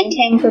commend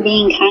him for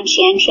being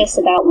conscientious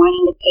about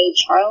wanting to pay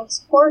child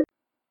support?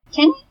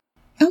 Can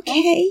we?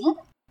 Okay.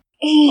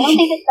 I don't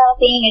think it's about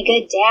being a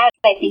good dad.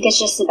 I think it's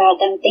just about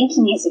them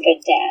thinking he's a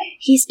good dad.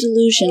 He's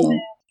delusional.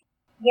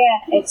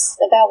 Yeah, it's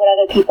about what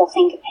other people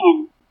think of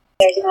him.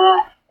 There's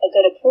not a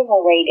good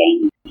approval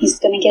rating. He's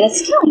going to get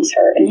his feelings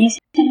hurt, and he's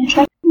going to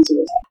try to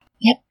do it.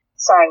 Yep.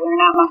 Sorry, we're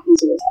not mocking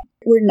suicide.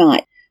 We're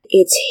not.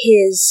 It's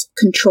his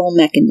control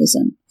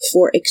mechanism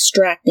for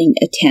extracting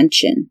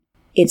attention.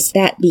 It's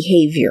that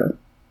behavior.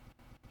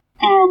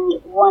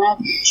 And one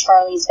of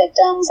Charlie's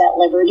victims at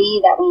Liberty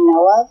that we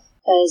know of,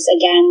 because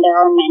again, there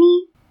are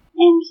many,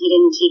 and he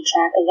didn't keep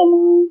track of them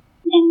all,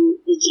 and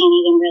we can't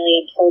even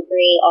really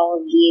appropriate all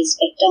of these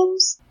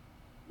victims.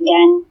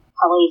 Again,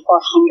 probably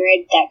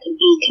 400 that could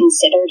be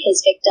considered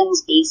his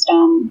victims based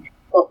on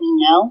what we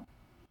know.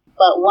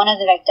 But one of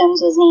the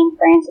victims was named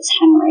Francis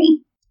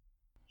Henry.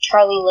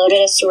 Charlie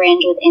loaded a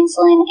syringe with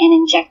insulin and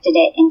injected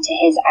it into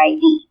his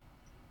IV.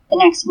 The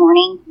next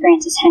morning,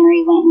 Francis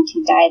Henry went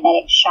into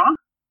diabetic shock,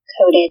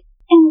 coded,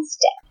 and was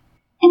dead.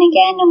 And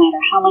again, no matter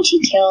how much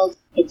he killed,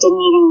 it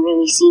didn't even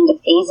really seem to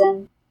faze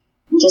him.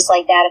 And just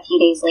like that, a few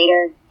days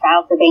later,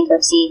 filed for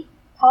bankruptcy.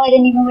 Probably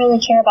didn't even really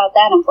care about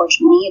that,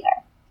 unfortunately,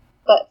 either.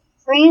 But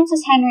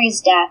Francis Henry's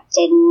death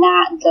did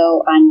not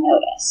go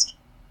unnoticed,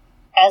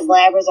 as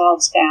lab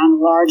results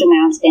found large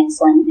amounts of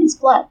insulin in his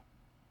blood.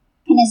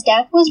 And his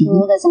death was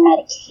ruled as a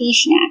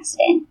medication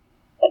accident,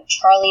 but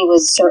Charlie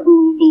was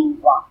certainly being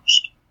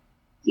watched.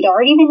 He'd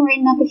already been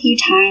written up a few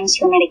times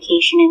for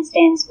medication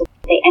incidents, but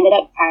they ended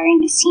up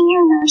firing a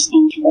senior nurse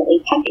named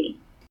Kimberly Pepe.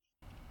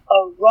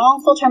 A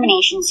wrongful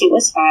termination suit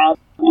was filed,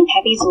 and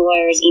Pepe's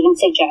lawyers even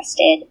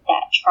suggested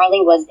that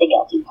Charlie was the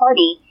guilty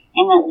party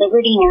and that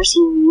Liberty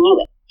Nursing knew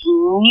it. He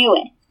knew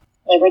it.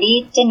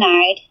 Liberty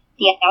denied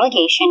the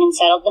allegation and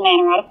settled the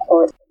matter out of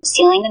court,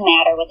 sealing the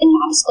matter with a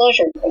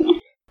non-disclosure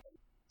agreement.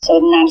 So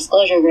with a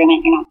non-disclosure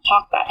agreement, you're not to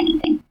talk about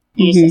anything.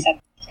 You just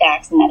accept the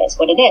facts, and that is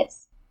what it is.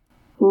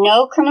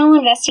 No criminal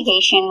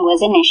investigation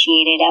was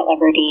initiated at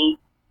Liberty,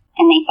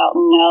 and they felt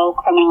no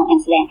criminal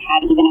incident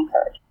had even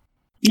occurred.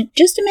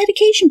 Just a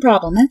medication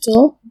problem, that's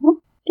all.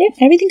 Yeah,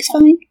 everything's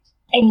fine.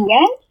 And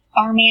yet,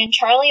 our man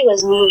Charlie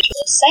was moved to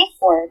a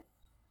psych ward,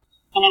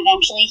 and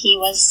eventually he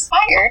was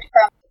fired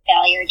from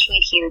failure to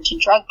adhere to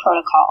drug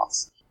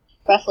protocols,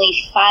 roughly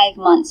 5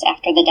 months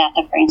after the death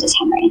of Francis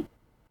Henry.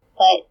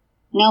 But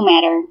no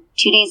matter,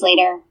 2 days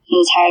later, he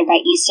was hired by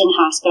Easton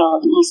Hospital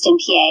in Easton,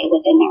 PA,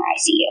 within their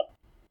ICU.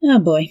 Oh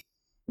boy.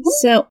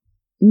 So,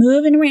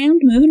 moving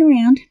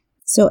around.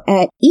 So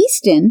at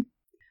Easton,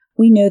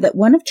 we know that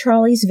one of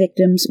Charlie's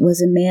victims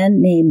was a man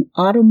named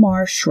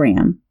Ottomar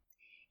Schramm.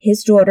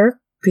 His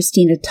daughter,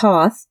 Christina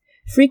Toth,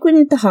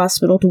 frequented the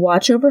hospital to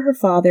watch over her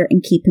father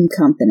and keep him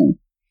company.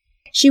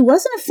 She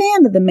wasn't a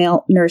fan of the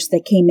male nurse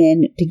that came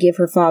in to give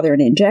her father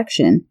an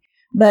injection,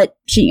 but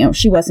she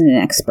wasn't an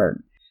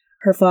expert.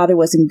 Her father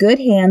was in good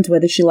hands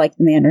whether she liked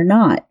the man or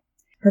not.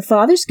 Her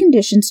father's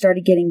condition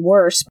started getting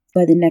worse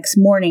by the next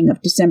morning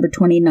of December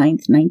 29,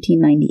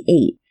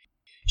 1998.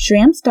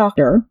 Schramm's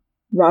doctor,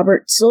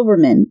 Robert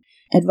Silverman,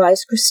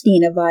 advised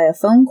Christina via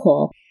phone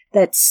call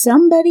that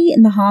somebody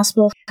in the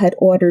hospital had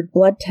ordered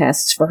blood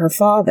tests for her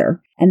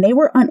father, and they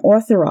were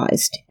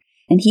unauthorized,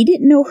 and he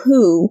didn't know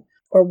who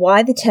or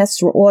why the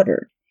tests were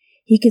ordered.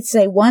 He could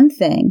say one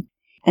thing,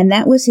 and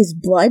that was his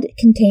blood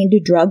contained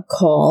a drug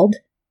called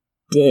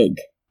DIG,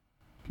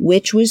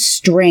 which was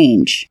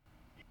strange,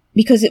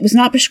 because it was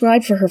not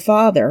prescribed for her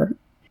father,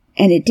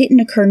 and it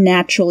didn't occur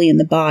naturally in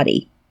the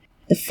body.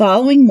 The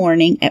following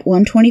morning at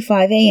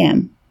 1:25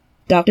 a.m.,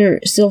 Dr.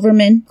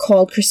 Silverman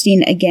called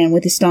Christina again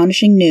with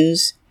astonishing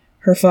news.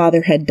 Her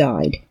father had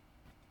died.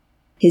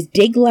 His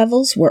DIG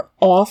levels were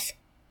off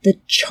the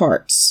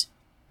charts,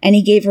 and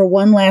he gave her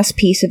one last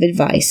piece of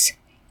advice.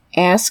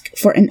 Ask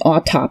for an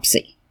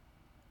autopsy.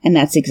 And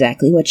that's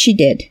exactly what she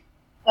did.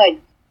 Good.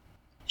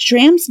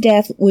 Schramm's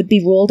death would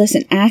be ruled as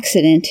an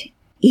accident,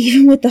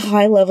 even with the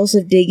high levels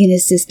of DIG in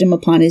his system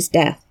upon his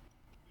death.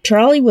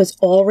 Charlie was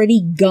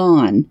already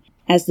gone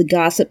as the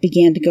gossip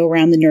began to go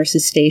around the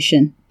nurse's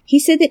station. He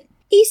said that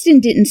Easton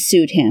didn't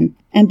suit him,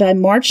 and by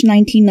March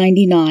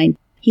 1999,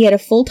 he had a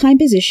full-time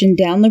position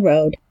down the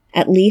road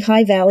at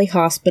Lehigh Valley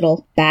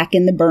Hospital back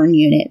in the burn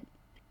unit.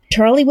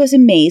 Charlie was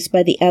amazed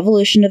by the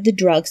evolution of the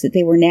drugs that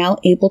they were now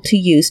able to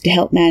use to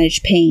help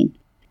manage pain.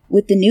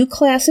 With the new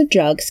class of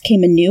drugs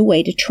came a new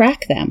way to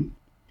track them.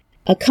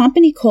 A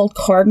company called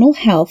Cardinal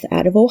Health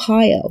out of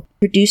Ohio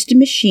produced a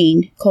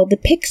machine called the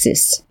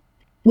Pyxis,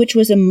 which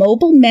was a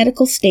mobile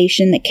medical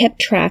station that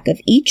kept track of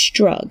each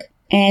drug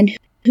and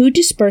who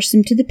dispersed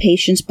them to the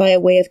patients by a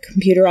way of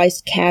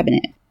computerized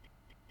cabinet.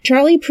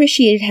 Charlie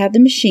appreciated how the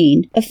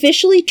machine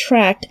officially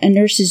tracked a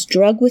nurse's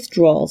drug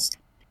withdrawals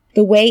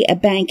the way a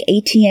bank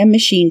ATM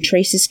machine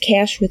traces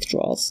cash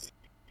withdrawals,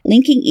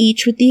 linking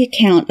each with the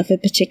account of a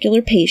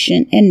particular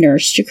patient and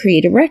nurse to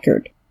create a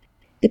record.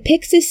 The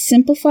Pyxis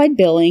simplified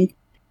billing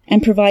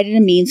and provided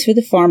a means for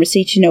the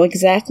pharmacy to know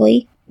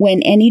exactly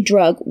when any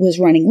drug was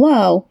running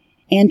low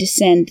and to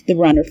send the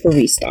runner for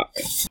restock.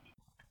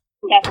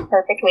 That's a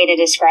perfect way to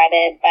describe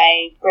it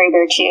by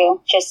Gruber,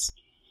 too. Just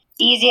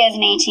easy as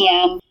an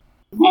ATM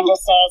and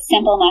just a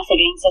simple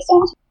messaging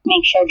system to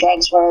make sure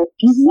drugs were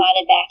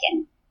slotted back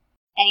in.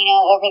 And,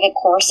 over the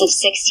course of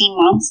 16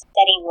 months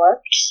that he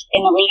worked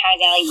in the Lehigh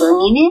Valley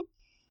burn unit,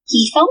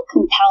 he felt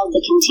compelled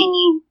to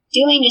continue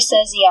doing just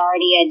as he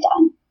already had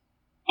done,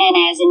 and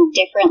as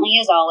indifferently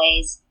as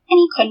always, and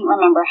he couldn't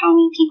remember how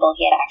many people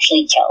he had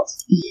actually killed.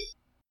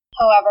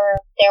 However,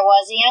 there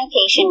was a young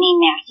patient named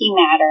Matthew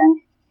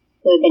Mattern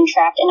who had been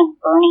trapped in a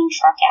burning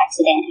truck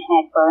accident and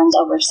had burns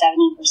over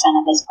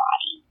 70% of his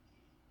body.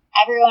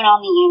 Everyone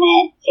on the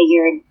unit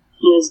figured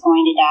he was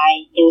going to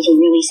die. It was a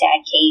really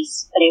sad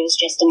case, but it was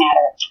just a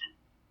matter of time.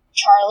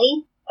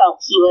 Charlie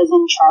felt he was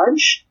in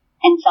charge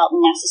and felt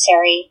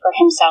necessary for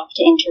himself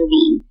to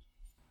intervene.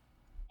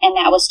 And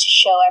that was to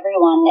show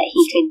everyone that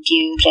he could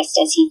do just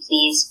as he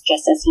pleased,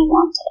 just as he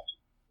wanted.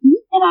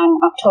 And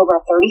on October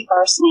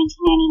 31st,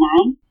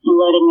 1999, he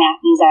loaded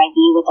Matthew's IV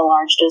with a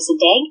large dose a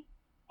day,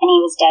 and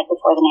he was dead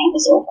before the night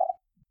was over.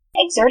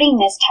 Exerting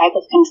this type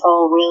of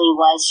control really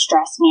was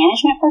stress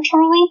management for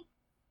Charlie.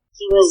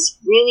 He was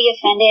really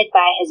offended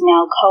by his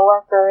male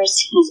coworkers.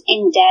 He's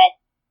in debt.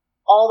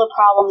 All the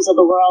problems of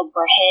the world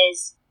were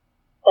his,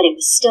 but it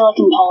was still a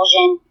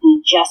compulsion, and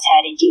he just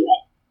had to do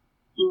it.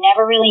 He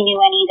never really knew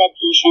any of the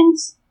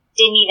patients,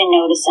 didn't even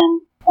notice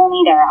them,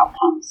 only their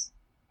outcomes.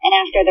 And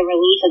after the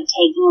relief of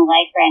taking a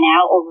life ran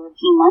out over a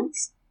few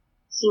months,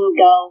 he would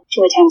go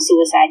to attempt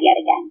suicide yet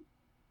again.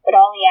 But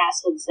all he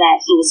asked was that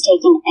he was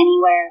taken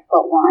anywhere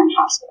but Warren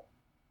Hospital.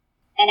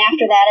 And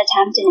after that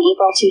attempt in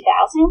April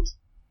 2000,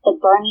 the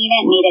burn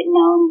unit made it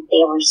known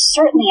they were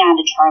certainly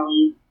onto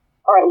Charlie,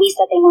 or at least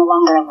that they no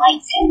longer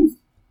liked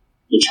him.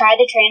 He tried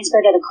to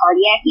transfer to the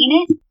cardiac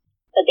unit,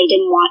 but they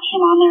didn't want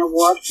him on their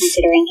ward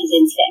considering his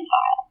incident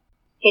file.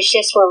 His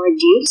shifts were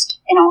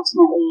reduced, and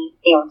ultimately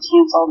they were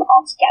canceled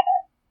altogether.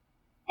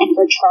 And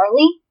for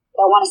Charlie,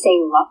 I don't want to say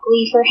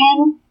luckily for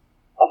him,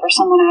 but for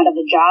someone out of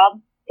a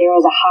job, there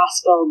was a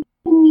hospital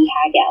in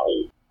Lehigh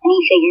Valley, and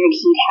he figured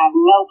he'd have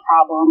no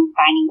problem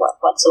finding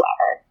work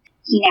whatsoever.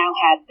 He now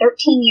had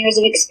 13 years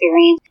of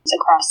experience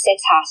across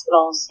 6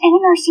 hospitals and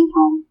a nursing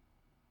home,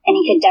 and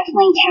he could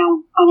definitely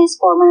count on his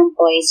former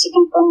employees to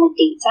confirm the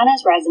dates on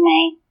his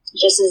resume,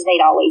 just as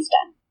they'd always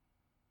done.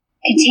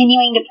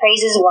 Continuing to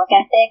praise his work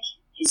ethic,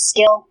 his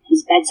skill,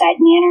 his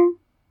bedside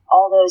manner,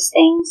 all those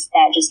things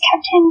that just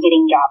kept him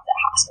getting jobs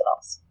at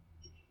hospitals.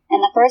 And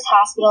the first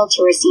hospital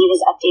to receive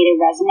his updated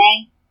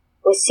resume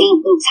was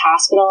St. Luke's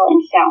Hospital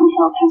in Fountain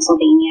Hill,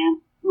 Pennsylvania,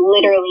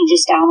 literally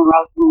just down the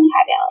road from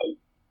Lehigh Valley.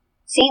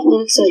 St.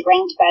 Luke's was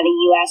ranked by the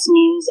U.S.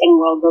 News and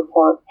World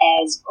Report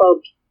as,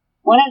 quote,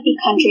 one of the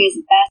country's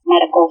best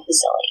medical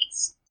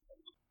facilities.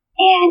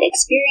 And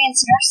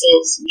experienced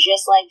nurses,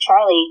 just like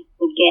Charlie,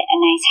 would get a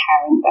nice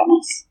hiring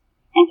bonus.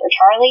 And for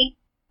Charlie,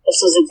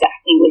 this was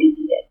exactly what he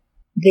needed.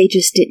 They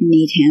just didn't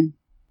need him.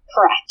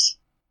 Correct.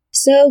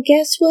 So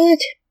guess what?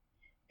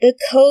 The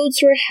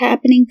codes were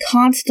happening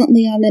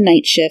constantly on the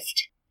night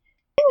shift.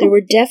 There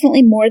were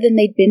definitely more than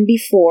they'd been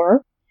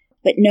before,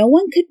 but no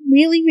one could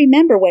really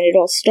remember when it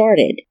all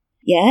started.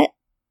 Yet,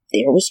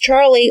 there was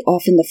Charlie,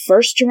 often the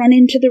first to run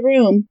into the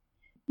room.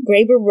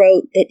 Graeber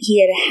wrote that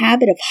he had a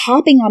habit of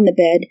hopping on the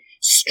bed,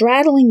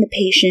 straddling the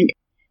patient,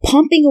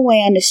 pumping away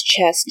on his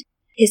chest.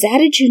 His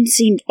attitude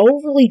seemed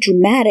overly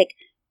dramatic,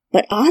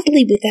 but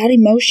oddly without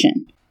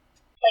emotion.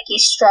 Like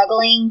he's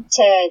struggling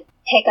to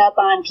pick up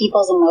on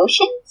people's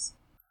emotions?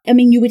 I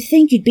mean, you would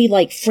think you'd be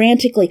like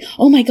frantically,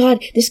 oh my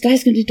God, this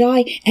guy's going to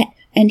die.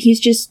 And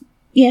he's just,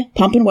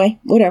 pumping away,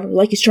 whatever,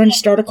 like he's trying to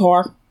start a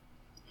car.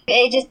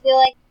 It just feel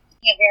like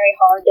it's very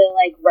hard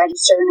to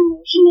register an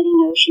emotion that he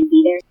knows should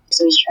be there,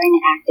 so he's trying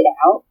to act it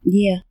out.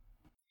 Yeah.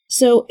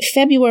 So,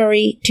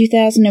 February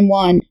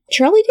 2001,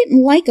 Charlie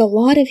didn't like a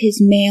lot of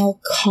his male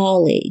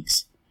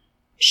colleagues.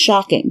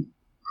 Shocking.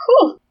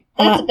 Whew,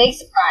 that's a big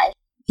surprise.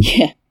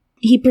 Yeah.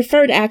 He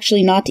preferred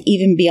actually not to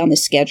even be on the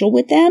schedule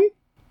with them.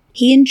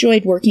 He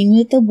enjoyed working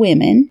with the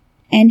women,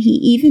 and he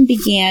even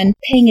began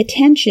paying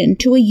attention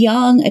to a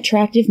young,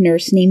 attractive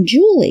nurse named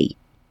Julie.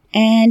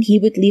 And he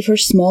would leave her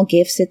small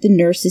gifts at the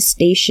nurse's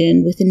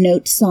station with a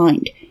note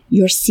signed,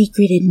 "Your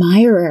secret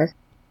admirer."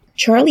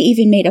 Charlie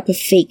even made up a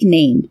fake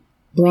name,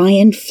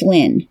 Brian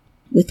Flynn,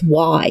 with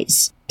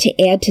Y's, to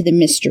add to the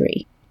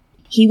mystery.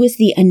 He was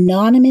the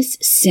anonymous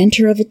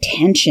center of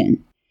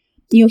attention.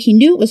 He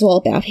knew it was all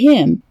about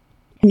him,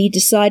 and he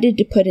decided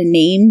to put a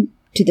name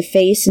to the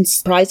face and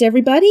surprise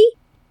everybody.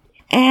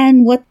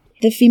 And what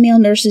the female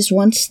nurses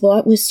once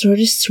thought was sort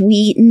of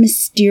sweet and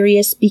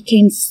mysterious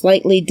became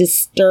slightly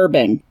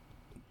disturbing.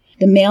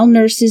 The male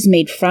nurses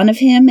made fun of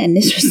him, and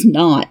this was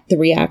not the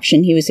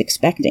reaction he was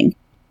expecting.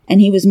 And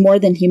he was more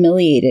than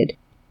humiliated.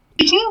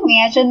 Could you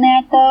imagine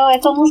that, though?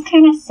 It's almost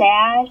kind of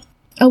sad.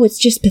 Oh, it's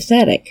just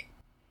pathetic.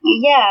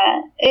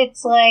 Yeah,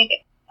 it's like,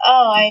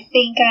 oh, I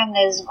think I'm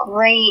this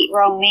great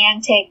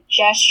romantic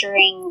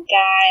gesturing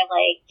guy,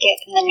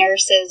 getting the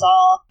nurses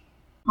all,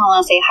 I don't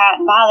want to say hot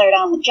and bothered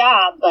on the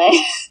job, but...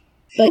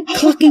 But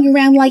clucking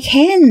around like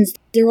hens.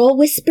 They're all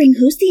whispering,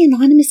 who's the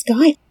anonymous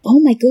guy? Oh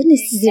my goodness,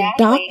 exactly. Is it a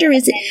doctor?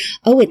 Is it...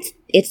 Oh,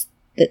 it's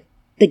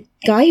the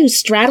guy who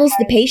straddles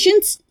the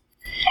patients?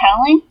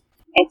 Helen?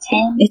 It's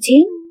him. It's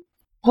him?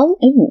 Oh,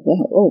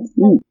 well,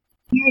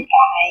 Weird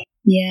guy.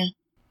 Yeah.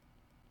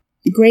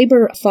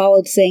 Graeber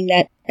followed saying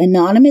that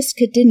Anonymous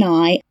could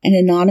deny and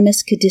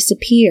Anonymous could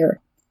disappear.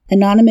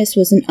 Anonymous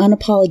was an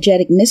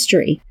unapologetic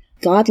mystery,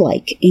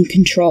 godlike, in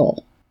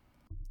control.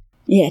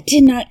 Yeah, it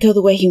did not go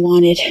the way he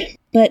wanted.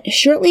 But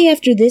shortly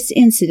after this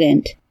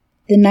incident,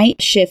 the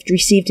night shift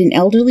received an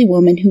elderly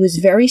woman who was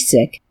very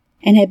sick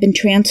and had been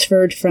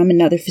transferred from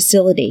another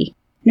facility.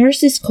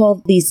 Nurses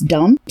called these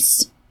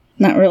dumps.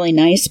 Not really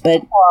nice,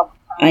 but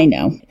I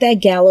know. That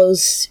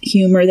gallows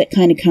humor that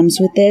kind of comes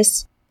with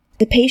this.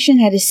 The patient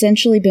had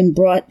essentially been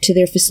brought to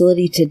their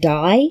facility to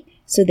die,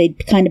 so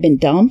they'd kind of been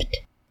dumped.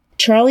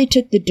 Charlie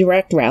took the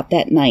direct route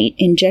that night,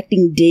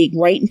 injecting DIG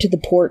right into the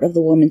port of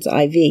the woman's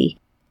IV.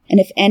 And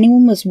if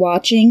anyone was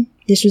watching,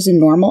 this was a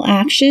normal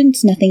action.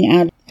 It's nothing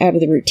out of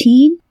the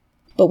routine.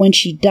 But when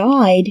she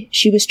died,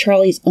 she was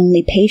Charlie's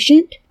only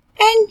patient,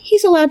 and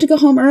he's allowed to go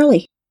home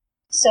early.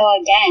 So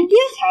again,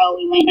 that's how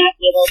we might not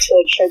be able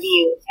to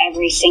attribute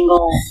every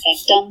single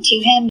victim to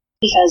him,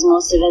 because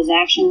most of his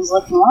actions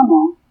look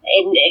normal.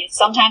 It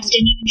sometimes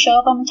didn't even show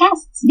up on the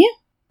tests. Yeah.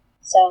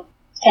 So,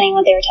 depending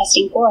what they were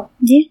testing for.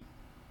 Yeah.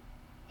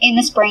 In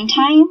the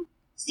springtime,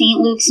 St.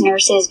 Luke's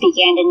nurses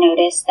began to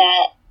notice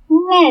that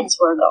meds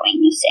were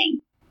going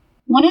missing.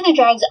 One of the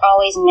drugs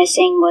always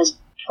missing was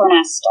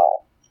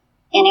Pronestol,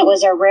 and it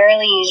was a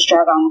rarely used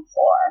drug on the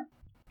floor.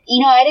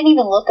 You know, I didn't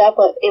even look up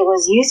what it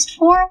was used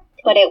for,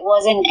 but it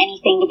wasn't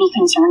anything to be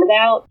concerned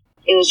about.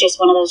 It was just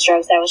one of those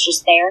drugs that was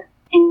just there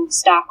in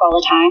stock all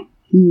the time.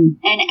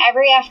 And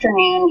every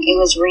afternoon it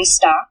was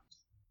restocked.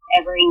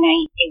 Every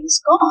night it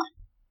was gone.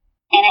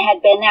 And it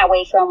had been that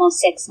way for almost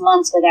 6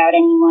 months without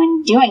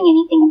anyone doing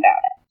anything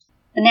about it.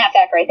 And that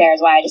fact right there is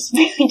why I just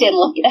really didn't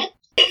look it up.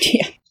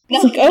 Yeah.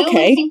 No, okay. No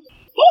one seemed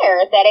to care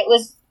that it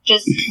was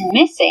just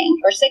missing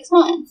for 6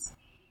 months.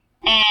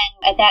 And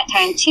at that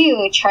time,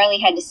 too,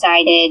 Charlie had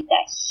decided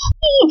that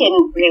he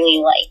didn't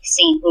really like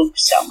St. Luke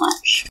so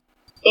much.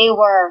 They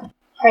were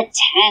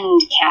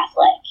pretend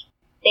Catholic.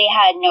 They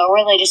had no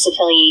religious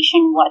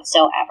affiliation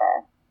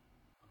whatsoever.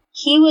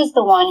 He was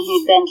the one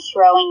who'd been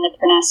throwing the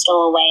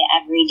Pronestol away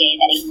every day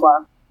that he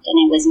worked, and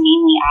it was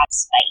mainly out of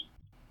spite.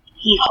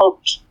 He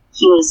hoped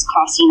he was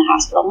costing the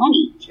hospital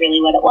money. It's really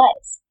what it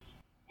was.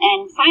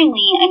 And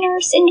finally, a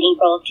nurse in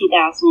April of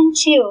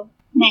 2002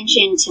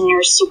 mentioned to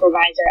nurse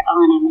supervisor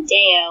Ellen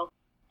Amadeo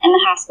and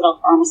the hospital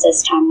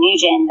pharmacist Tom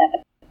Nugent that the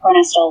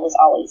Pronestol was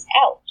always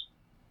out.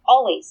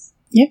 Always.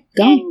 Yep,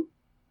 gone. And,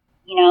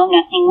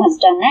 nothing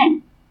was done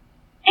then.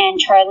 And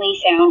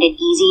Charlie found it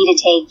easy to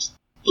take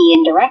the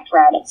indirect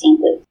route at St.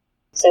 Luke.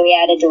 So he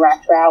had a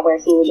direct route where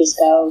he would just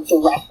go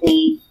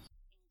directly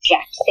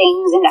inject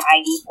things into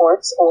IV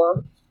ports,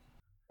 or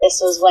this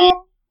was when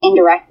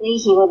indirectly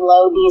he would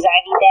load these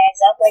IV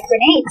bags up like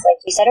grenades, like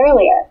we said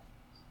earlier.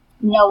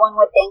 No one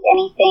would think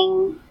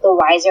anything the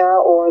wiser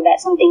or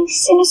that something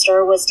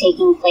sinister was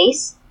taking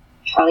place.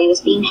 Charlie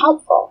was being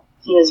helpful.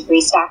 He was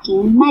restocking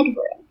the med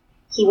room.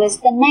 He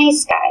was the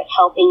nice guy,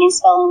 helping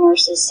his fellow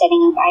nurses setting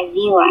up IV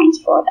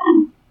lines for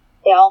them.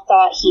 They all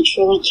thought he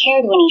truly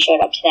cared when he showed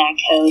up to that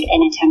code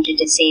and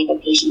attempted to save a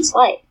patient's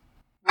life.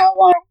 No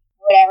one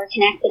would ever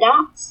connect the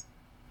dots.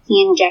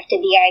 He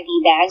injected the IV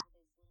bags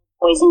with a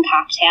poison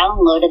cocktail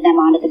and loaded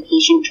them onto the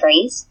patient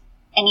trays,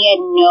 and he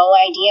had no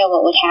idea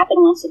what would happen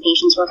once the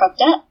patients were hooked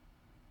up.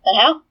 But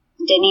hell,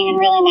 it didn't even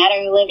really matter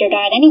who lived or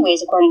died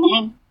anyways, according to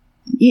him.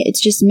 Yeah,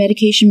 it's just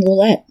medication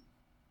roulette.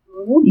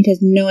 He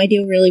has no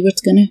idea really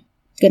what's gonna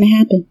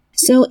happen.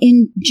 So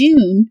in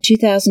June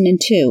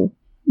 2002,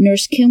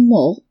 Nurse Kim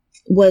Wool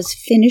was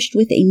finished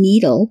with a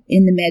needle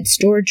in the med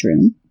storage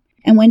room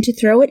and went to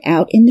throw it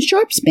out in the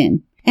sharps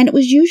bin. And it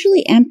was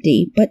usually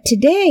empty, but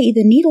today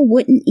the needle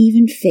wouldn't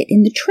even fit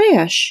in the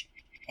trash.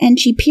 And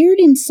she peered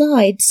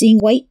inside, seeing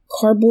white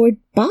cardboard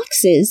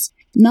boxes,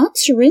 not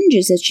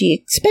syringes as she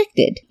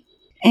expected.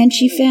 And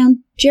she found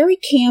Jerry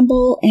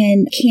Campbell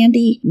and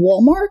Candy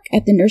Walmark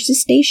at the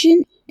nurse's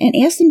station and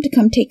asked them to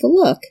come take a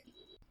look.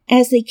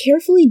 As they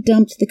carefully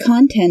dumped the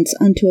contents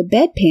onto a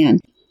bedpan,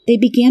 they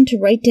began to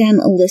write down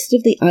a list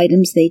of the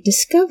items they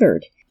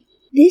discovered.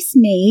 This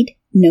made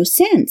no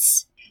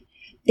sense.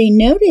 They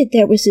noted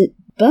there was a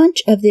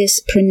bunch of this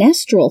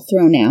Pronestol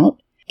thrown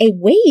out, a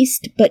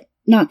waste, but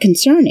not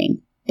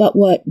concerning. But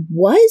what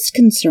was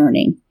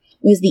concerning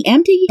was the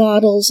empty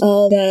bottles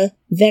of the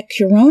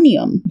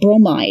vecuronium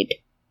bromide.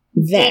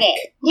 Vec.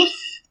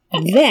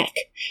 Vec.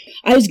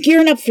 I was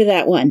gearing up for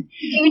that one.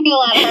 You would do a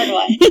lot of hard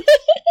ones.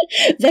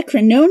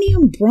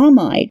 Vecuronium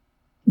bromide.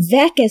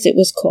 Vec, as it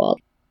was called.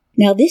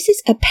 Now, this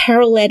is a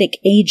paralytic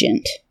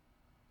agent.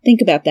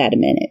 Think about that a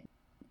minute.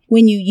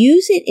 When you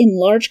use it in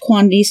large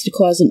quantities to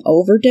cause an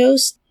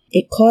overdose,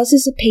 it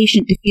causes a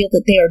patient to feel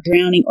that they are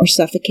drowning or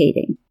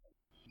suffocating.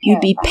 You'd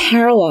be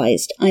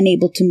paralyzed,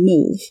 unable to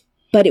move,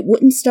 but it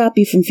wouldn't stop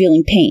you from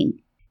feeling pain.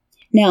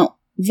 Now,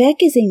 Vec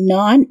is a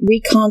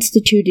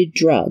non-reconstituted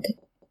drug,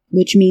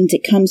 which means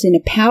it comes in a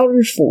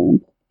powdered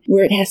form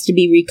where it has to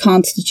be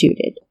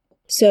reconstituted.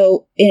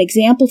 So, an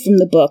example from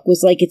the book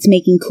was like it's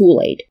making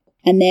Kool-Aid,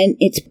 and then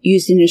it's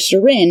used in a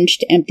syringe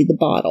to empty the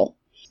bottle.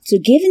 So,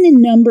 given the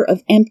number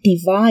of empty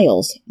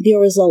vials, there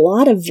was a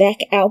lot of Vec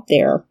out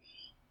there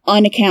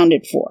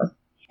unaccounted for.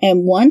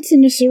 And once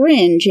in a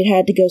syringe, it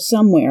had to go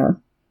somewhere.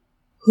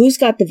 Who's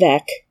got the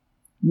Vec?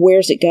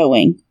 Where's it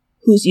going?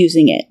 Who's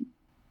using it?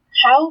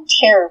 How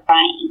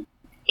terrifying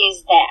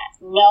is that,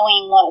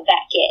 knowing what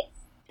Vec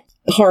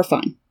is?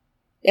 Horrifying.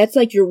 That's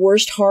like your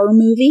worst horror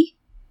movie.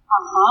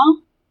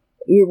 Uh-huh.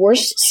 Your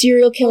worst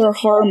serial killer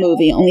horror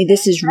movie, only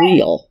this is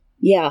real.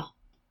 Yeah.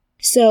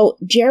 So,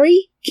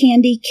 Jerry,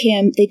 Candy,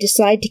 Kim, they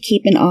decide to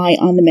keep an eye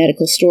on the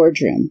medical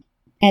storage room.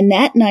 And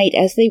that night,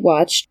 as they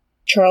watched,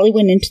 Charlie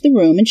went into the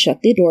room and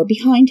shut the door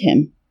behind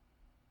him.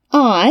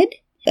 Odd.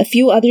 A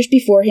few others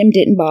before him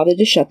didn't bother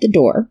to shut the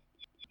door.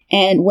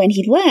 And when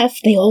he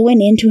left, they all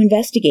went in to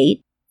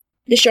investigate.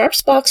 The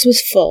Sharps box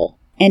was full,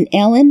 and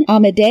Ellen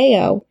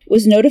Amadeo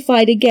was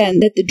notified again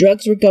that the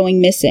drugs were going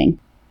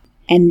missing.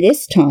 And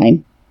this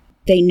time,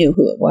 they knew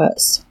who it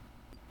was.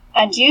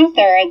 On June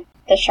 3rd,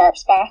 the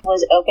Sharps box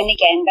was opened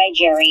again by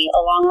Jerry,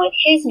 along with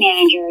his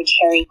manager,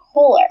 Terry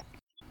Kohler.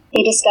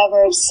 They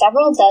discovered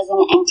several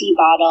dozen empty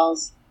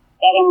bottles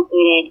that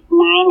included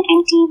 9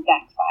 empty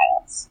Beck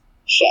vials.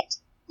 Shit.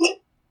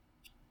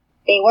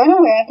 They weren't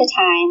aware at the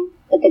time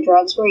that the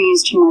drugs were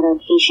used to murder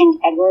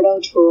patient Edward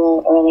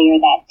O'Toole earlier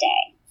that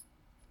day.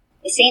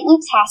 The St.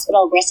 Luke's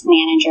Hospital risk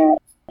manager,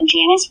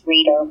 Janice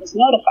Rader, was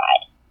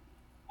notified.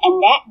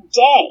 And that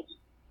day,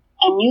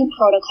 a new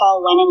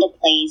protocol went into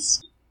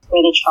place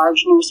where the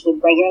charge nurse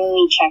would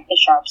regularly check the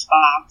Sharps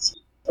box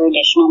for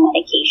additional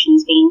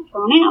medications being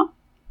thrown out.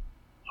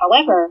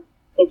 However,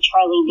 with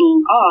Charlie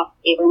being off,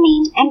 it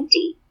remained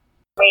empty.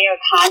 Rader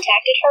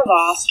contacted her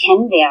boss,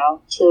 Ken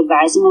Vale, to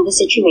advise him of the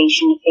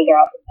situation to figure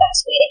out the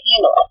best way to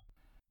handle it.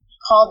 He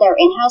called their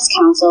in-house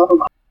counsel,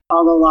 who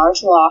called a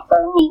large law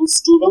firm named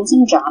Stevens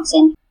 &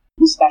 Johnson,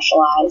 who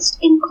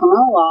specialized in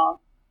criminal law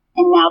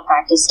and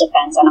malpractice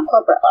defense on a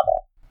corporate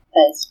level.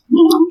 Because,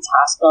 it's a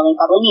hospital, they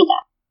probably need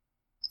that.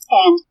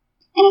 And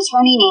an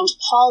attorney named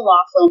Paul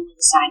Laughlin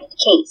was assigned to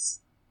the case.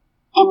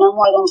 And no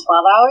more than 12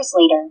 hours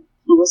later,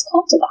 he was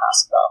called to the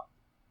hospital.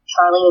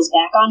 Charlie was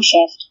back on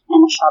shift,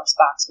 and the Sharps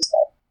box was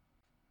full.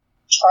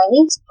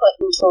 Charlie was put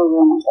into a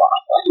room with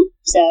Laughlin,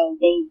 so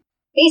they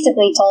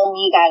basically told him,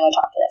 you gotta go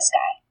talk to this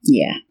guy.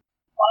 Yeah.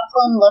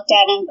 Laughlin looked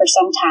at him for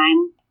some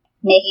time,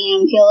 making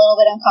him feel a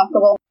little bit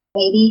uncomfortable,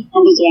 maybe,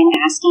 and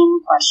began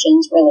asking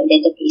questions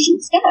related to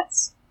patients'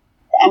 deaths.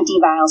 The empty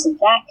vials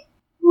of Beck,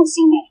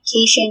 missing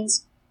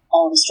medications,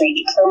 all the strange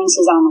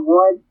occurrences on the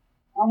ward.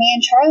 Our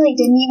man Charlie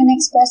didn't even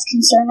express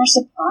concern or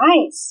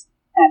surprise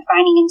at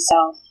finding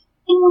himself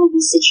in one of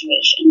these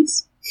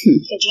situations.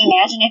 Could you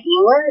imagine if you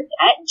were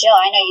at Jill?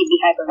 I know you'd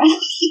be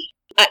hyperventilating.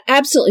 I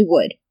absolutely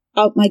would.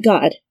 Oh my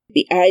God.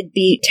 I'd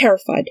be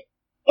terrified.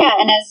 Yeah,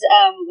 and as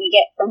we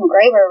get from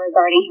Graber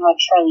regarding how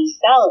Charlie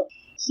felt,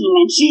 he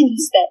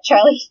mentions that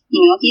Charlie,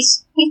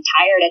 he's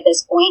tired at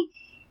this point,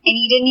 and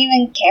he didn't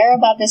even care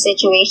about the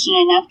situation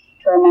enough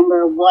to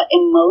remember what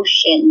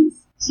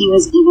emotions he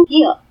was even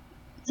feeling.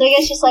 So I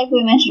guess just like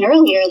we mentioned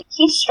earlier,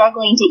 he's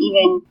struggling to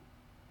even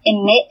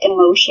emit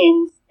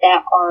emotions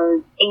that are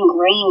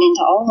ingrained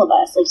into all of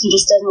us. Like, he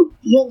just doesn't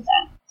feel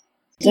them.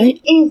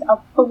 It is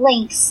a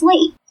blank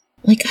slate.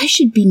 Like, I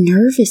should be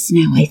nervous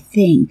now, I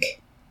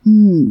think.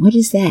 What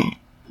is that?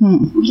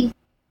 But,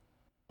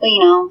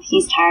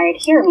 he's tired.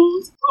 He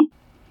remains.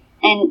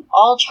 And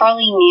all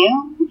Charlie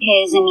knew,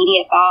 his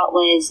immediate thought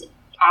was,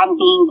 I'm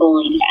being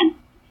bullied again.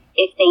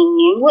 If they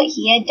knew what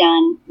he had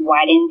done,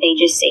 why didn't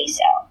they just say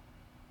so?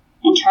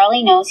 And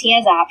Charlie knows he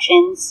has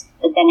options,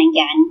 but then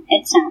again,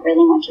 it's not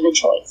really much of a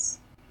choice.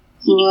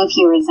 He knew if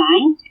he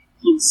resigned,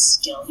 he'd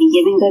still be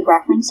given good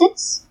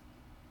references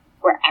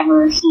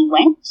wherever he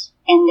went,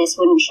 and this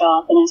wouldn't show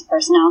up in his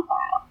personnel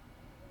file.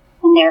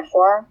 And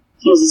therefore,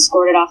 he was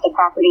escorted off the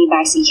property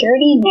by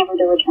security, never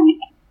to return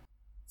again.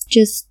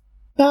 Just,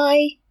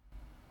 bye.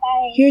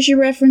 Bye. Here's your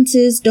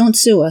references, don't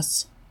sue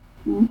us.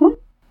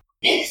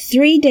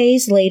 3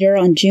 days later,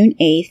 on June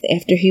 8th,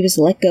 after he was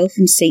let go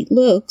from St.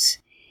 Luke's,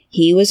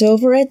 he was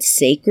over at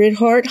Sacred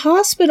Heart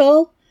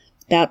Hospital,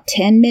 about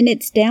 10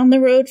 minutes down the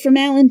road from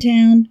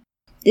Allentown.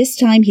 This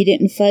time he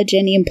didn't fudge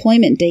any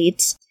employment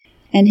dates,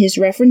 and his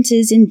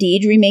references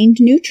indeed remained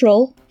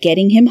neutral,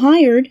 getting him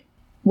hired.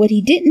 What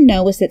he didn't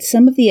know was that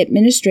some of the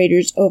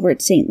administrators over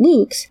at St.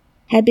 Luke's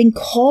had been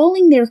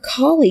calling their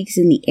colleagues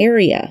in the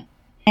area,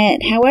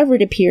 and however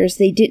it appears,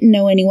 they didn't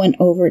know anyone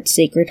over at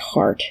Sacred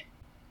Heart.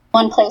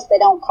 One place they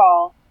don't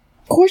call.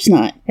 Of course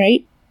not,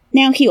 right?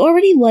 Now, he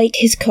already liked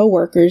his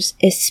co-workers,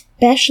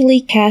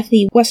 especially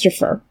Kathy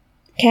Westerfer.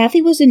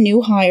 Kathy was a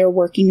new hire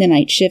working the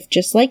night shift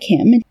just like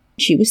him, and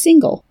she was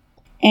single.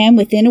 And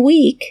within a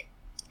week,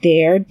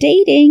 they're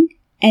dating.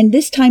 And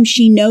this time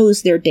she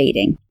knows they're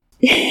dating.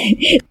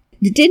 It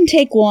didn't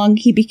take long.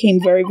 He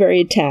became very,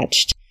 very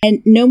attached.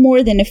 And no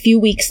more than a few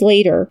weeks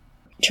later,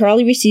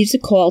 Charlie receives a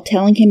call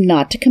telling him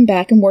not to come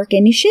back and work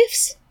any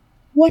shifts.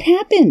 What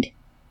happened?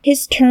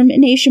 His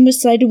termination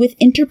was cited with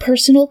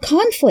interpersonal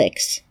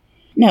conflicts.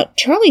 Now,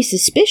 Charlie's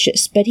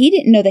suspicious, but he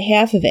didn't know the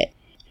half of it.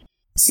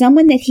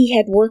 Someone that he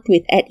had worked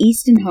with at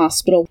Easton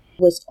Hospital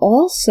was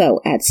also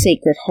at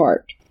Sacred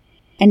Heart.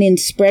 And in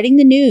spreading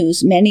the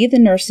news, many of the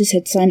nurses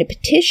had signed a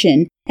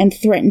petition and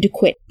threatened to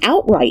quit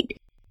outright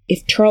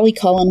if Charlie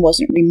Cullen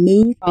wasn't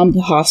removed from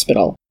the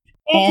hospital.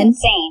 It's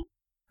insane.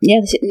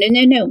 Yeah, they said,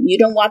 no, you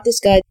don't want this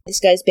guy. This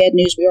guy's bad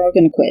news. We're all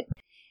going to quit.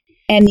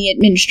 And the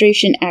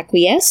administration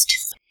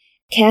acquiesced.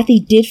 Kathy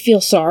did feel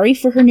sorry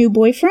for her new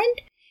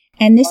boyfriend.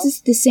 And this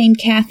is the same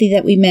Kathy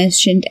that we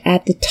mentioned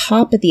at the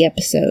top of the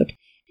episode.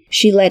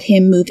 She let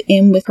him move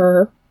in with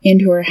her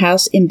into her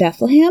house in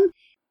Bethlehem.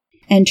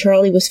 and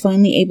Charlie was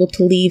finally able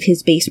to leave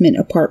his basement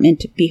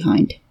apartment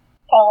behind.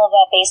 I love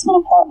that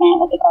basement apartment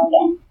with the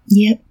garden.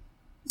 Yep.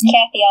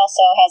 Kathy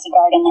also has a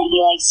garden that he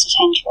likes to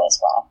tend to as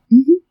well.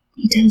 Mm-hmm.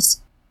 He does.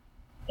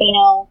 But,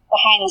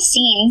 behind the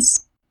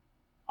scenes,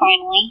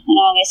 finally, in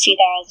August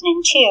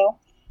 2002,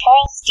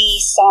 Charles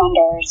D.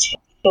 Saunders,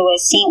 who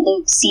was St.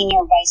 Luke's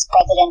Senior Vice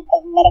President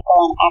of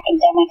Medical and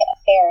Academic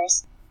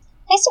Affairs,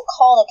 has to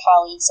call the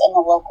colleagues in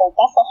the local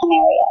Bethlehem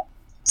area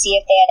to see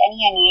if they had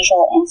any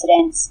unusual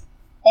incidents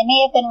that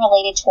may have been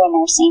related to a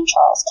nurse named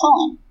Charles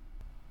Cullen.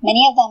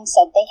 Many of them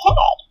said they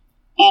had,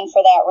 and for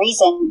that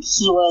reason,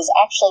 he was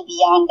actually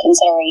beyond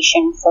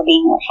consideration for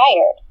being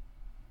rehired,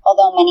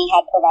 although many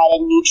had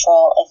provided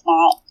neutral, if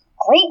not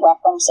great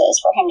references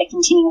for him to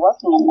continue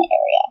working in the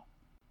area.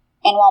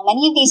 And while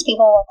many of these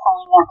people were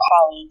calling their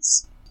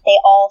colleagues, they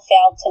all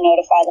failed to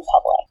notify the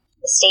public,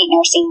 the state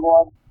nursing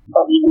board,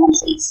 or even the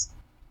police.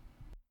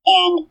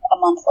 And a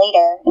month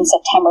later, in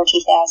September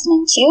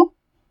 2002,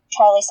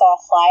 Charlie saw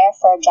a flyer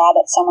for a job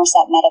at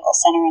Somerset Medical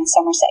Center in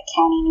Somerset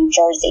County, New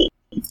Jersey.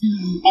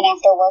 And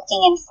after working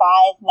in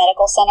 5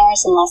 medical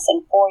centers in less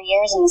than 4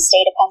 years in the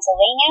state of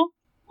Pennsylvania,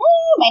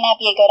 it might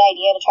not be a good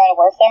idea to try to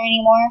work there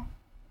anymore.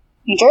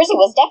 New Jersey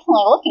was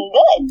definitely looking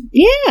good.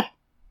 Yeah.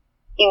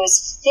 It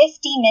was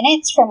 50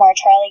 minutes from where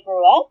Charlie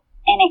grew up,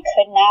 and it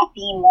could not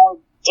be more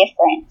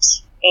different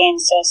in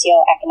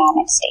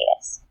socioeconomic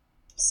status.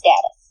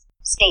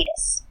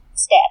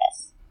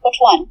 Which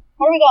one?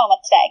 Where are we going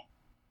with today?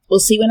 We'll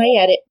see when I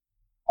edit.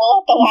 We'll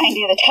let the wine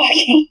do the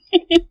talking.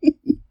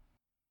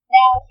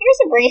 Now,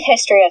 here's a brief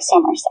history of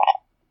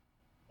Somerset.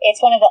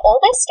 It's one of the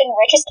oldest and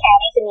richest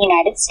counties in the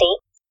United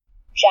States.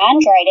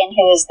 John Dryden,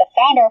 who is the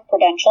founder of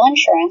Prudential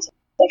Insurance,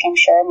 which I'm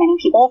sure many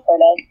people have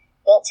heard of,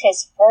 built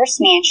his first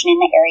mansion in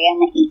the area in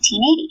the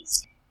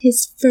 1880s.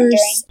 His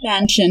first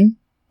mansion.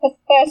 The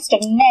first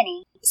of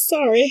many.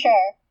 Sorry.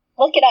 Sure.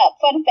 Look it up.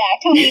 Fun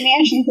fact. How many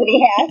mansions did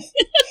he have?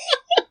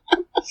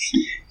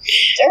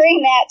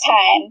 During that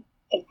time,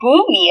 the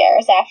boom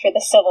years after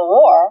the Civil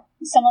War,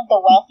 some of the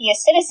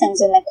wealthiest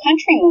citizens in the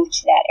country moved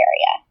to that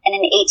area. And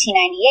in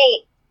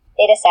 1898,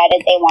 they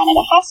decided they wanted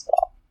a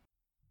hospital.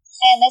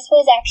 And this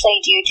was actually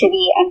due to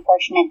the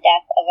unfortunate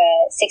death of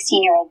a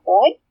 16-year-old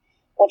boy,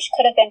 which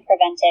could have been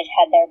prevented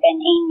had there been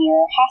a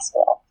nearer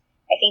hospital.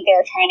 I think they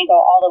were trying to go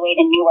all the way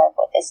to Newark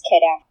with this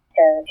kid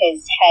after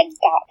his head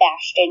got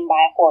bashed in by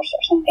a horse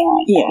or something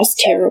like that. Yeah, it was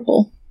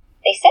terrible.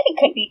 They said it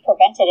could be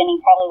prevented and he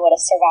probably would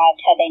have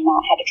survived had they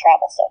not had to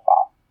travel so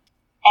far.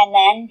 And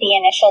then the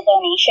initial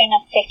donation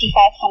of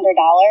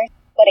 $5,500,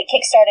 but it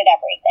kickstarted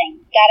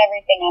everything, got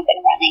everything up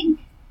and running.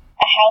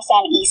 A house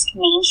on East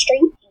Main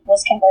Street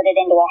was converted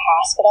into a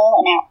hospital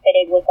and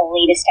outfitted with the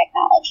latest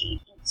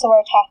technology. So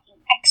we're talking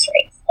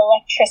x-rays,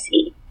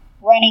 electricity,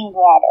 running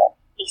water,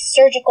 a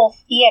surgical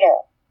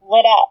theater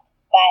lit up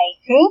by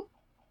who?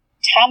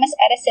 Thomas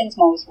Edison's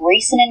most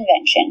recent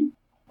invention,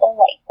 the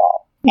light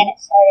bulb. And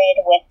it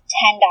started with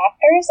 10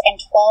 doctors and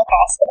 12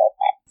 hospital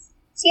beds.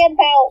 So you had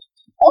about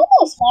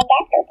almost 1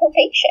 doctor per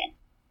patient.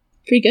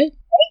 Pretty good.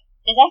 Right?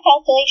 Is that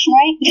calculation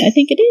right? I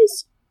think it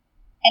is.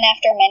 And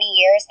after many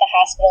years, the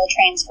hospital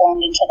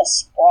transformed into the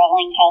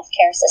sprawling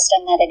healthcare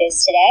system that it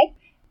is today.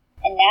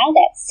 And now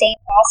that same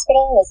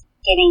hospital was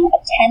giving a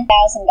 $10,000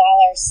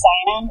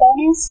 sign-on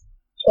bonus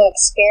to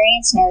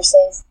experienced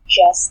nurses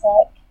just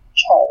like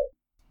Charlie.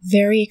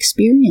 Very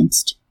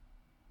experienced.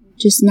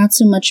 Just not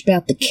so much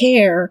about the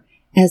care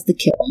as the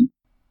killing.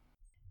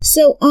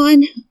 So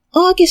on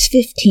August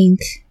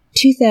 15th,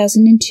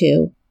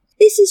 2002,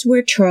 this is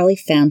where Charlie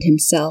found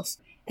himself,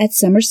 at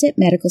Somerset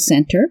Medical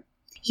Center.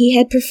 He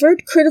had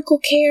preferred critical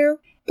care,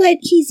 but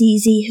he's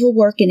easy, he'll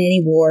work in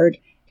any ward.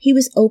 He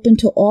was open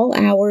to all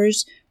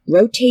hours,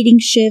 rotating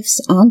shifts,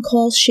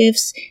 on-call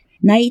shifts,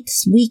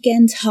 nights,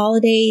 weekends,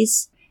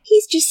 holidays.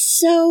 He's just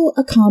so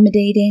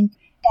accommodating.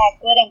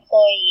 That good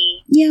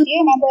employee. Yeah. Do you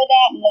remember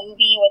that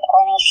movie with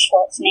Arnold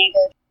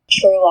Schwarzenegger,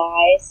 True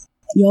Lies?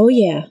 Oh,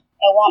 yeah.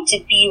 I want to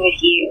be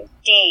with you.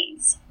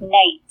 Days,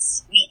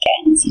 nights,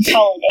 weekends,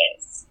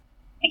 holidays.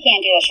 I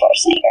can't do a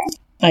Schwarzenegger.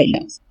 I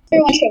know.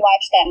 Everyone should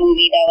watch that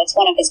movie, though. It's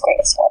one of his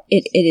greatest works.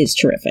 It is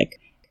terrific.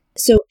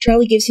 So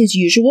Charlie gives his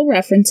usual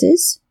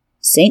references.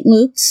 St.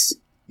 Luke's,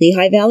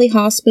 Lehigh Valley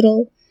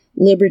Hospital,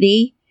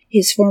 Liberty.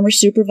 His former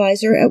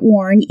supervisor at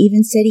Warren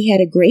even said he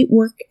had a great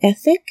work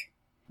ethic,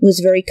 was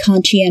very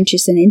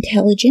conscientious and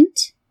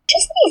intelligent.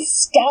 Just these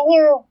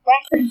stellar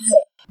references.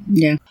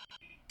 Yeah.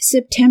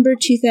 September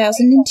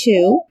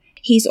 2002,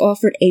 he's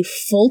offered a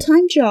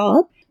full-time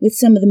job with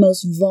some of the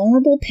most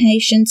vulnerable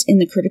patients in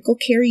the critical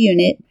care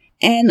unit.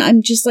 And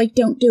I'm just like,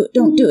 don't do it,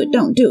 don't do it,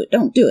 don't do it,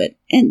 don't do it.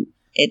 And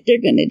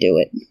they're going to do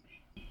it.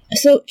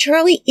 So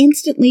Charlie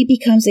instantly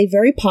becomes a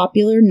very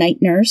popular night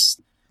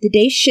nurse. The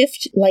day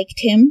shift liked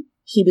him.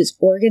 He was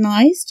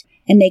organized,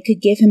 and they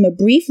could give him a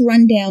brief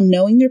rundown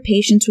knowing their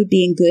patients would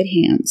be in good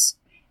hands.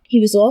 He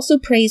was also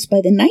praised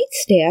by the night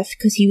staff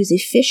because he was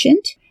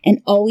efficient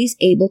and always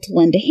able to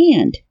lend a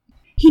hand.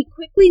 He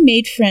quickly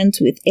made friends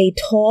with a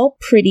tall,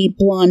 pretty,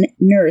 blonde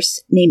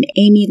nurse named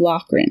Amy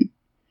Loughran.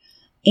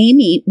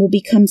 Amy will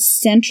become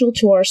central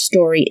to our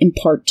story in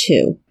part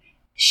 2.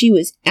 She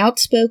was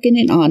outspoken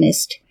and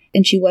honest,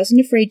 and she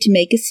wasn't afraid to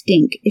make a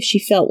stink if she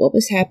felt what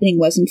was happening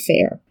wasn't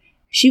fair.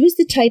 She was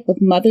the type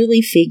of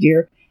motherly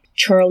figure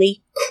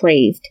Charlie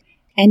craved,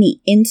 and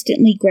he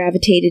instantly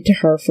gravitated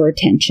to her for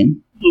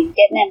attention. He's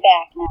getting it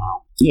back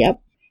now. Yep.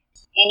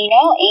 And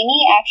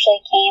Amy actually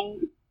came,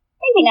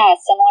 maybe not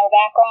a similar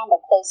background,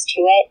 but close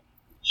to it.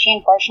 She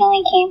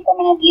unfortunately came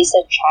from an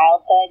abusive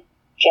childhood,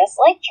 just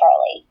like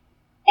Charlie.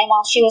 And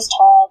while she was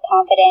tall,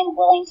 confident,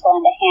 willing to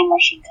lend a hand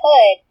where she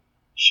could,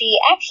 she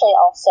actually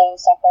also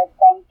suffered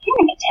from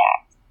panic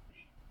attacks.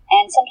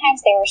 And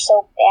sometimes they were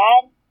so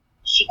bad,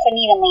 she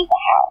couldn't even leave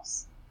the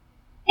house.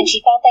 And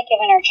she felt that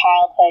given her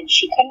childhood,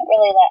 she couldn't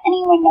really let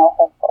anyone know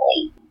her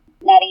fully.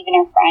 Not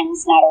even her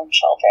friends, not her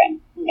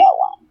children, no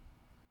one.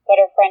 But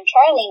her friend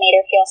Charlie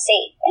made her feel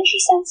safe, and she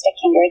sensed a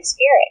kindred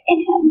spirit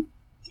in him.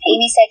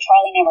 Amy said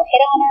Charlie never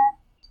hit on her,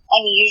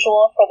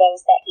 unusual for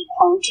those that he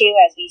clung to,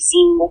 as we've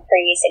seen with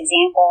previous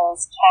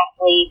examples,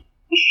 Kathleen,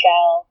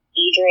 Michelle,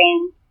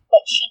 Adrian.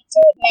 But she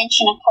did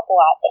mention a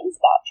couple odd things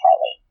about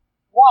Charlie.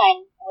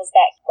 One was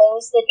that he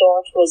closed the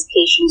door to his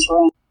patient's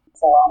room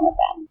alone with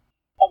them.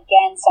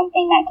 Again,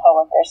 something that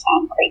coworkers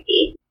found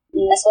creepy.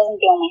 And this wasn't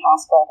the only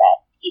hospital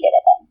that he did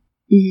it in.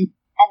 Mm-hmm.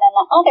 And then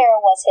the other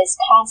was his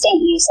constant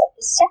use of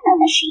the Cerner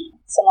machine,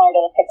 similar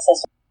to the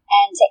Pyxis.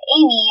 And to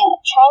Amy,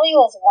 Charlie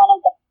was one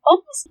of the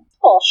funniest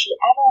people she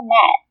ever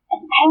met.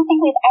 And I don't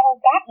think we've ever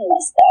gotten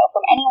this, though,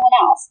 from anyone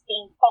else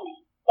being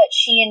funny. But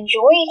she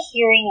enjoyed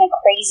hearing the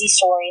crazy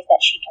stories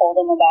that she told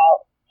him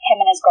about him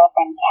and his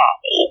girlfriend,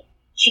 Kathy.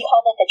 She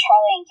called it the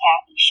Charlie and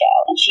Kathy Show,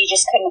 and she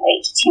just couldn't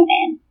wait to tune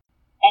in.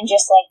 And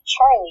just like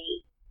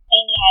Charlie,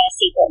 Amy had a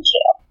secret,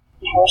 too.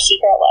 And her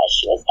secret was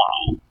she was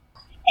dying.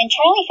 And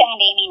Charlie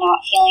found Amy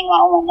not feeling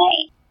well one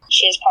night.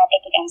 She was propped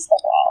up against the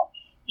wall.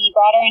 He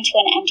brought her into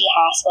an empty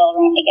hospital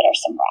room to get her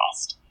some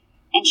rest.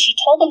 And she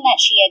told him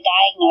that she had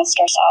diagnosed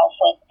herself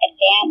with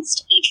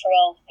advanced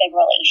atrial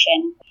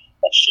fibrillation,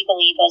 which she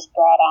believed was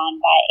brought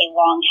on by a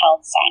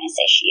long-held sinus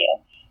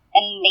issue.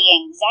 And the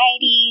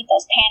anxiety,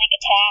 those panic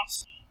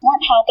attacks,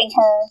 weren't helping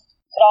her,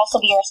 could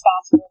also be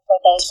responsible for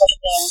those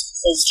particular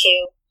instances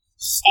too.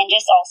 And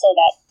just also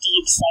that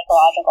deep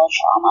psychological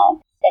trauma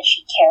that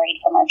she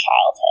carried from her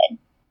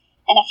childhood.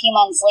 And a few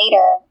months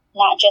later,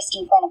 not just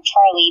in front of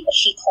Charlie, but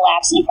she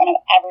collapsed in front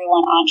of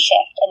everyone on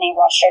shift, and they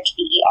rushed her to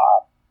the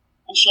ER.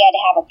 And she had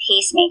to have a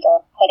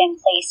pacemaker put in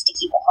place to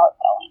keep her heart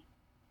going.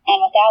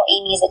 And without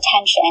Amy's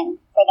attention,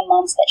 for the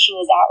months that she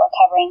was out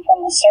recovering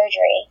from the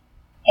surgery,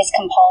 his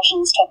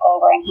compulsions took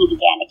over and he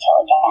began to kill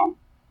again.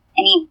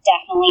 And he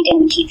definitely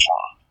didn't keep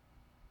track.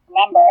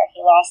 Remember,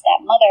 he lost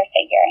that mother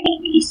figure in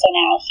Amy, so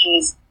now he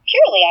was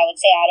purely, I would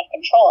say, out of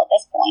control at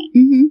this point.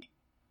 Mm-hmm.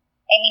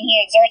 I mean,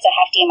 he exerts a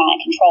hefty amount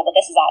of control, but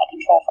this is out of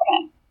control for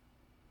him.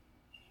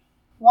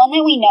 One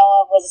that we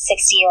know of was a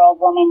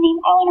 60-year-old woman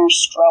named Eleanor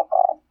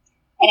Stroker.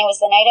 And it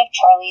was the night of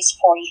Charlie's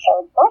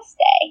 43rd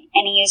birthday,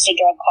 and he used a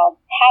drug called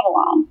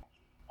Pavilon,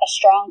 a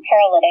strong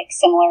paralytic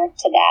similar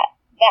to that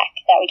Vec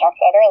that we talked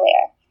about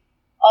earlier.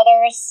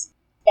 Others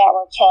that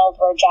were killed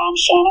were John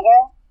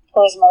Shanager,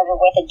 who was murdered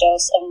with a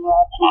dose of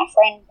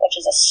norepinephrine, which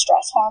is a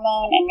stress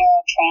hormone and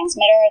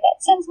neurotransmitter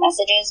that sends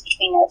messages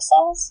between nerve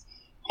cells.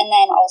 And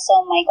then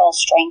also Michael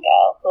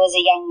Stranko, who was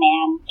a young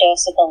man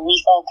dosed with a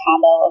lethal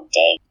combo of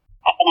DIG,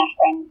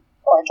 epinephrine,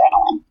 or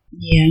adrenaline.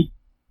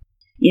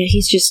 Yeah,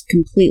 he's just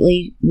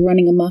completely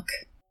running amok.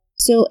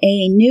 So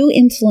a new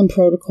insulin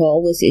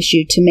protocol was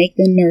issued to make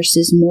the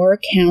nurses more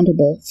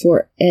accountable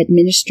for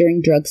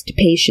administering drugs to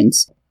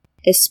patients,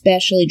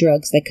 especially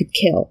drugs that could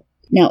kill.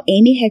 Now,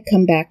 Amy had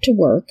come back to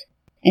work,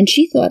 and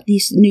she thought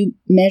these new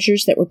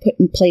measures that were put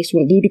in place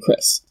were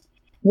ludicrous.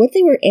 What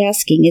they were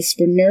asking is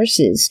for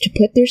nurses to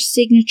put their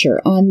signature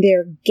on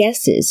their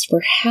guesses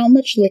for how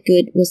much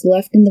liquid was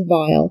left in the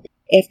vial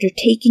after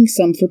taking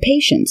some for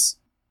patients.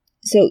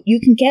 So you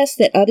can guess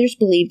that others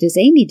believed, as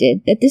Amy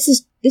did, that this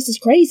is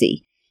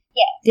crazy.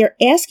 Yeah. They're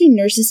asking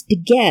nurses to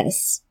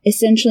guess,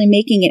 essentially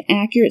making an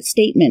accurate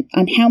statement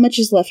on how much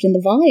is left in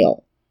the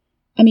vial.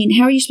 I mean,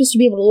 how are you supposed to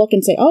be able to look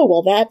and say, oh,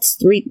 well, that's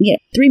 3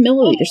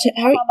 milliliters?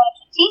 How much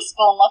a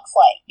teaspoon looks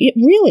like. It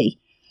really.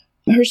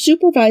 Her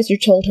supervisor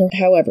told her,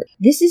 however,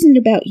 this isn't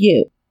about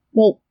you.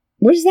 Well,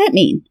 what does that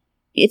mean?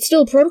 It's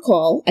still a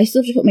protocol. I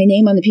still have to put my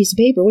name on the piece of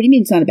paper. What do you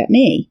mean it's not about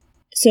me?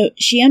 So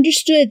she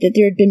understood that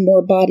there had been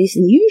more bodies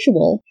than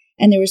usual,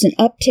 and there was an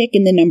uptick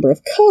in the number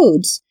of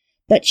codes,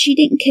 but she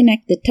didn't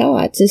connect the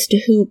dots as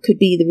to who could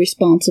be the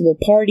responsible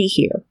party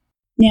here.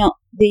 Now,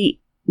 the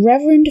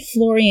Reverend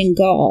Florian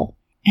Gall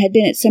had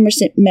been at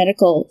Somerset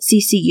Medical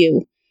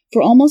CCU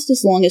for almost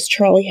as long as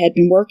Charlie had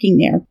been working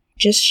there,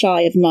 just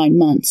shy of 9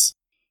 months.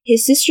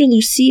 His sister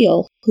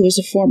Lucille, who was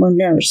a former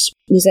nurse,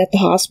 was at the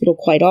hospital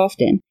quite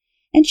often,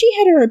 and she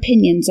had her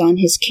opinions on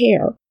his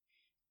care.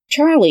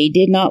 Charlie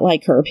did not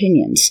like her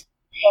opinions.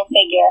 Go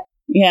figure.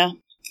 Yeah.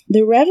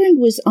 The Reverend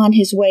was on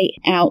his way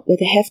out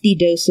with a hefty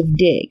dose of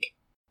DIG.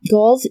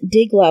 Gall's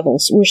DIG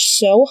levels were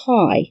so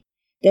high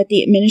that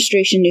the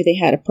administration knew they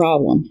had a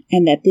problem,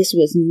 and that this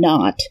was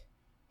not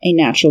a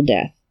natural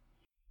death.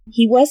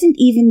 He wasn't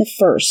even the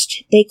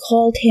first. They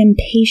called him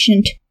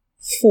Patient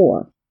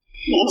 4.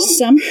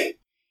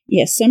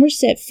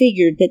 Somerset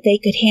figured that they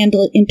could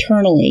handle it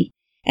internally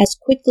as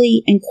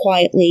quickly and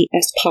quietly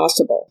as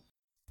possible.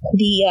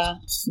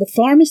 The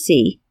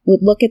pharmacy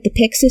would look at the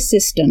Pyxis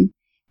system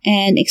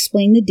and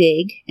explain the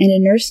dig, and a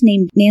nurse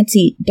named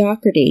Nancy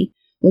Doherty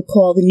would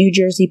call the New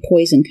Jersey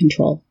Poison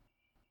Control.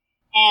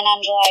 And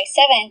on July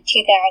 7th,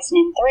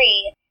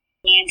 2003,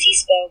 Nancy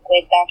spoke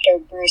with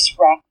Dr. Bruce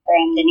Ruck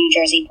from the New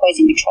Jersey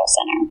Poison Control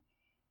Center.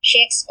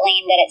 She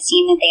explained that it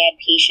seemed that they had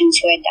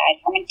patients who had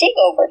died from a dig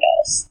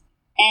overdose.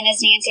 And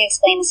as Nancy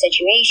explained the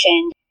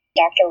situation,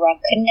 Dr. Ruck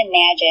couldn't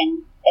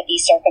imagine that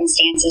these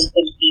circumstances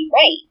would be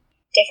right.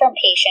 Different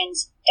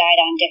patients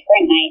died on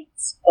different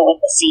nights, but with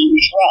the same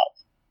drug.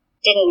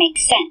 Didn't make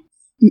sense.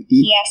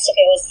 He asked if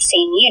it was the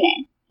same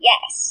unit.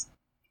 Yes.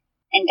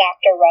 And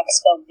Dr. Ruck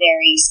spoke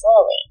very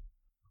slowly.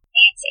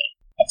 Nancy,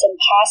 it's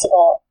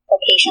impossible for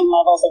patient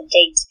levels of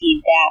dig to be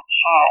that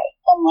high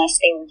unless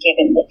they were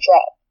given the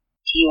drug.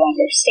 Do you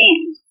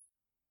understand?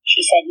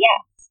 She said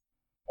yes.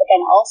 But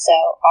then also,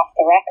 off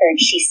the record,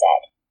 she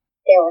said,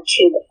 there were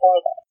 2 before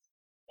this.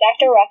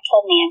 Dr. Ruck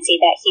told Nancy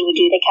that he would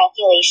do the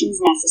calculations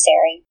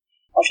necessary,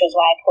 which was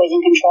why poison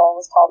control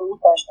was called in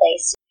the first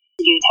place,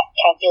 to do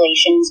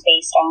calculations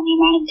based on the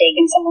amount of dig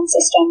in someone's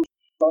system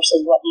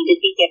versus what needed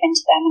to be given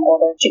to them in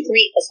order to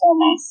create this whole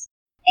mess.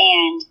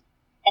 And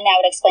that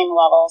would explain the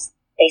levels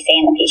they say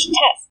in the patient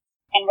test.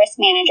 And risk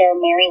manager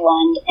Mary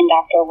Lund and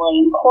Dr.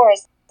 William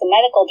Kors, the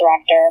medical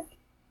director,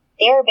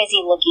 they were busy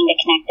looking to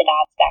connect the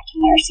dots back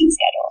to nursing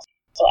schedules.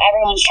 So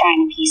everyone's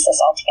trying to piece this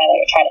all together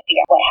to try to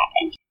figure out what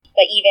happened.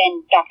 But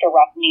even Dr.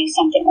 Ruck knew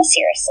something was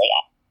seriously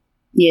up.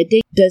 Yeah,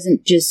 dig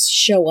doesn't just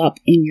show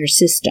up in your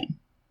system.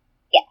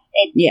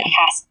 It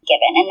has to be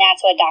given. And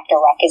that's what Dr.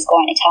 Ruck is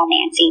going to tell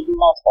Nancy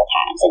multiple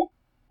times and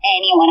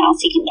anyone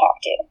else he can talk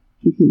to.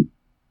 Mm-hmm.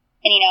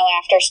 And,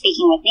 after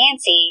speaking with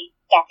Nancy,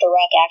 Dr.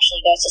 Ruck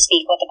actually goes to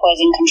speak with the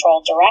poison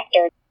control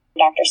director,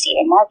 Dr.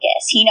 Stephen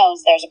Marcus. He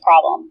knows there's a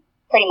problem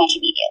pretty much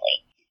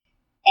immediately.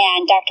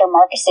 And Dr.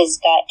 Marcus's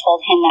gut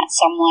told him that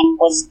someone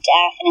was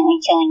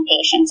definitely killing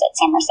patients at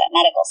Somerset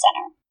Medical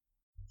Center.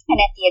 And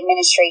if the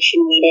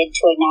administration waited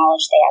to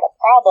acknowledge they had a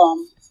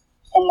problem,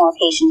 then more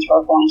patients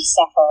were going to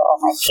suffer or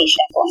more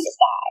patients were going to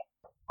die.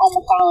 On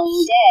the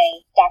following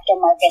day, Dr.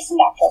 Marcus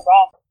and Dr.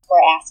 Ruck were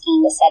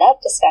asking to set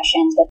up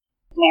discussions with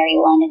Mary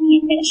Lund and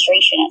the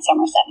administration at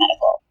Somerset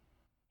Medical.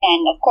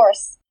 And of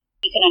course,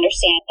 you can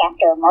understand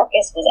Dr.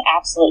 Marcus was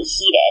absolutely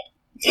heated.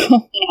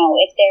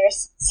 If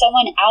there's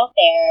someone out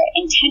there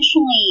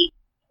intentionally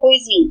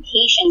poisoning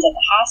patients at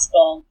the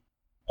hospital,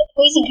 the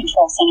Poison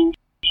Control Center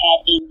had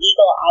a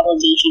legal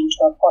obligation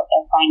to report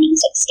their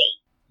findings to the state.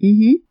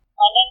 Mm-hmm.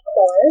 London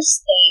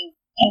Kors, they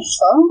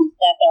confirmed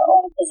that their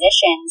own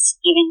physicians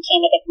even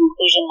came to the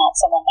conclusion that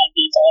someone might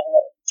be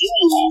deliberately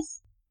doing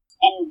this.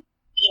 And,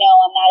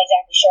 I'm not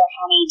exactly sure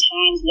how many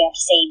times we have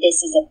to say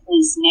this is a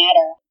police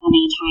matter, how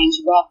many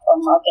times Ruck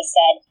or Marcus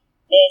said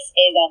this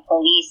is a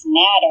police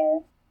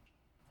matter,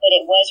 but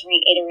it was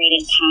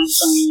reiterated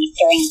constantly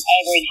during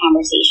every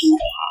conversation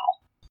that they had.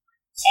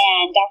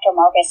 And Dr.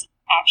 Marcus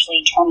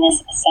actually termed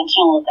this a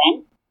sentinel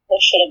event,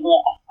 which should have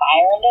lit a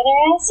fire under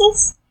their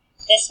asses.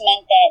 This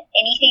meant that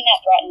anything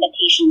that threatened the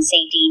patient's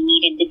safety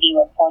needed to be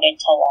reported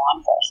to law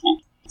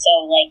enforcement. So,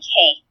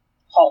 hey,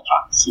 call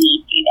cops, you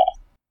need to do this.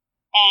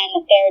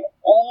 And there'd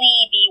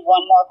only be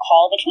one more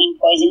call between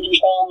poison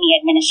control and the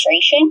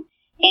administration,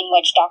 in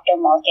which Dr.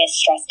 Marcus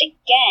stressed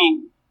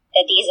again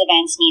that these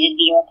events needed to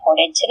be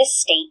reported to the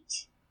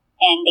state,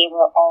 and they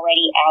were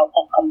already out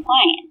of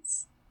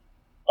compliance.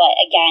 But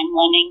again,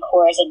 London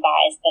Kors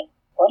advised that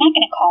we're not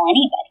going to call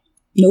anybody.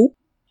 Nope.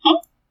 Huh?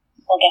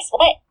 Well, guess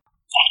what?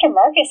 Dr.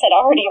 Marcus had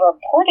already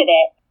reported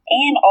it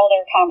and all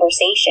their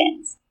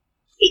conversations,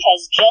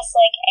 because just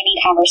like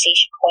any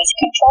conversation poison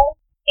control,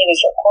 it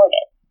was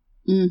recorded.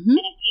 Mm-hmm.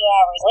 And a few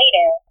hours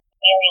later,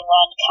 Mary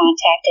Lund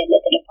contacted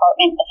the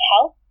Department of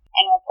Health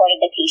and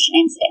reported the patient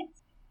incident.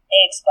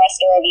 They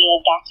expressed a review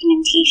of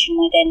documentation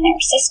within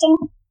their system,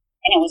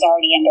 and it was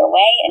already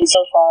underway, and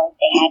so far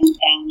they hadn't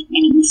found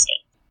any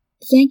mistakes.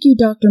 Thank you,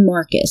 Dr.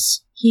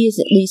 Marcus. He is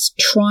at least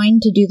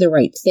trying to do the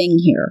right thing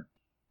here.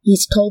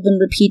 He's told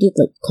them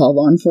repeatedly, call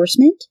law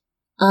enforcement.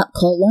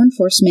 Call law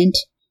enforcement.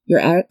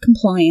 You're out of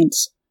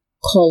compliance.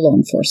 Call law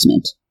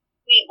enforcement.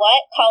 Wait,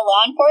 what? Call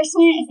law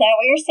enforcement? Is that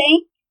what you're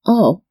saying?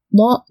 Oh,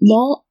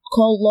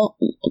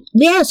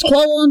 yes,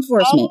 call law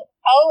enforcement.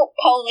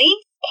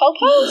 Police?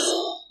 Po-pos?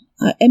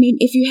 I mean,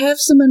 if you have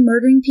someone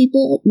murdering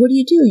people, what do?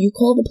 You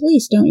call the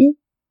police, don't you?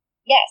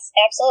 Yes,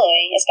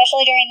 absolutely,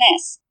 especially during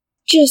this.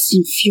 Just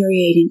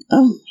infuriating.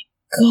 Oh, my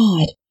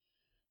God.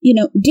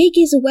 dig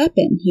is a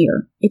weapon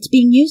here. It's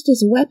being used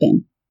as a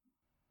weapon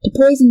to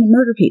poison and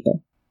murder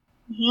people.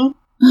 Mm-hmm.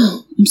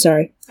 Oh, I'm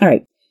sorry. All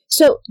right.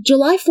 So,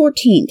 July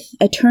 14th,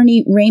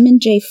 attorney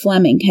Raymond J.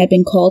 Fleming had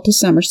been called to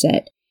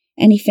Somerset,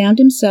 and he found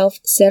himself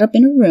set up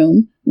in a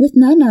room with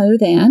none other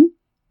than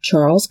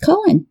Charles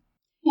Cullen.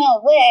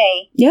 No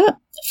way. Yeah.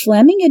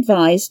 Fleming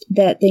advised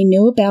that they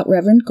knew about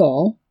Reverend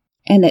Gall,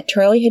 and that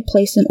Charlie had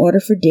placed an order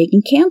for Dig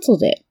and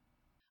canceled it.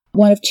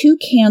 One of 2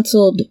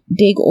 canceled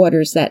Dig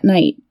orders that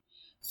night.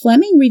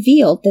 Fleming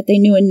revealed that they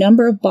knew a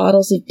number of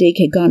bottles of Dig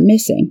had gone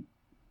missing.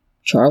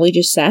 Charlie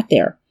just sat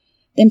there.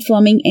 Then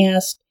Fleming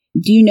asked,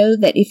 "Do you know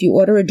that if you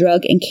order a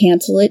drug and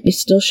cancel it, it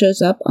still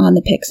shows up on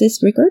the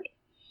Pyxis record?"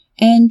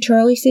 And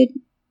Charlie said,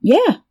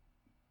 "Yeah."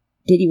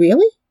 Did he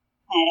really?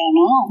 I don't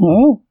know.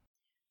 Oh.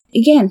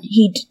 Again,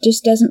 he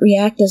just doesn't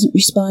react, doesn't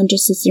respond,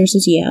 just sits there and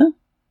says, "Yeah."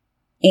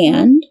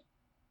 And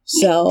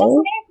so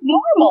Doesn't act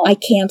normal. I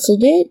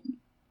canceled it.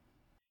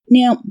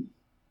 Now,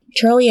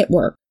 Charlie at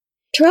work.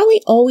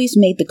 Charlie always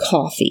made the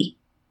coffee.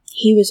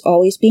 He was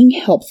always being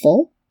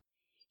helpful.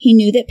 He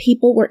knew that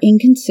people were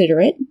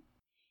inconsiderate.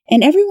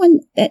 And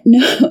everyone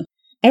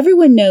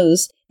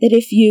knows that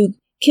if you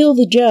kill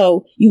the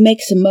Joe, you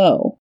make some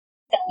Mo.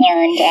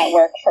 Learned at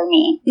work for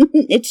me.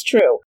 It's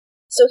true.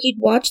 So he'd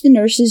watch the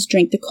nurses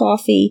drink the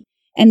coffee,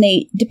 and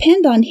they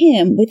depend on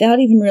him without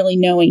even really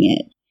knowing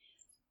it.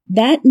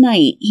 That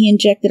night, he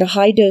injected a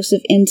high dose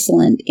of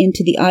insulin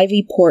into the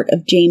IV port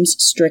of James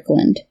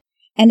Strickland,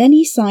 and then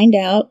he signed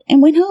out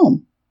and went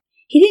home.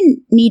 He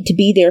didn't need to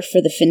be there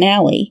for the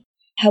finale.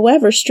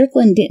 However,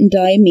 Strickland didn't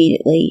die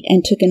immediately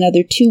and took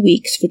another 2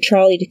 weeks for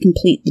Charlie to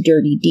complete the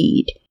dirty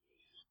deed.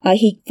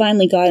 He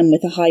finally got him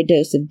with a high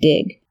dose of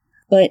Dig.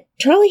 But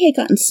Charlie had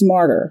gotten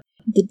smarter.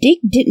 The Dig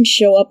didn't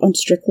show up on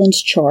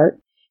Strickland's chart,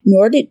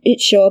 nor did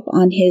it show up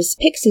on his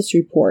Pyxis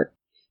report.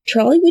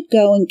 Charlie would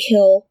go and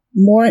kill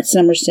more at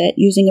Somerset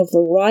using a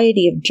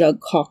variety of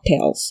jug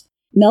cocktails.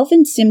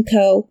 Melvin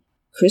Simcoe,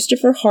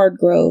 Christopher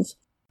Hardgrove,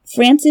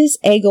 Francis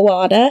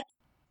Aguada.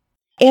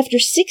 After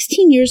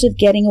 16 years of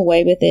getting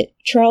away with it,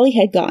 Charlie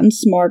had gotten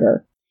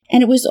smarter,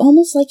 and it was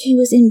almost like he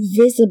was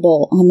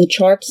invisible on the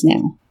charts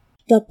now.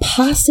 The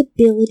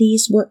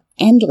possibilities were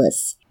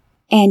endless,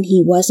 and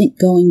he wasn't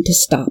going to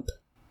stop.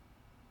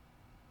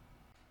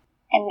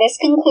 And this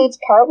concludes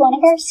part 1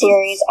 of our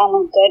series on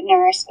The Good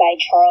Nurse by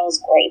Charles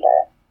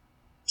Graeber.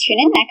 Tune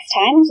in next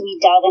time as we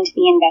delve into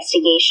the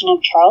investigation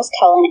of Charles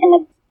Cullen and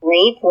the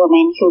brave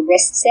woman who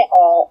risks it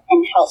all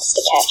and helps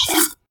to catch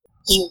him.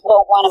 You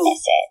won't want to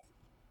miss it.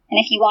 And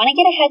if you want to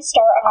get a head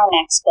start on our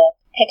next book,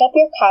 pick up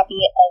your copy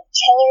of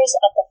Killers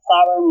of the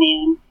Flower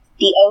Moon,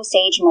 The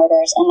Osage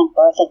Murders and the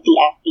Birth of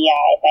the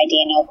FBI by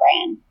Daniel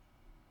Gran.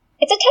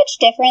 It's a touch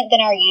different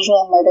than our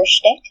usual murder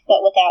shtick,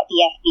 but without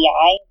the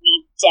FBI,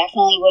 we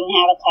definitely wouldn't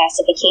have a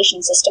classification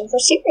system for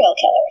serial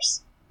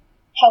killers.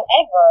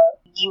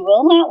 However, you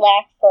will not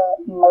lack for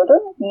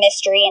murder,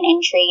 mystery, and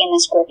intrigue in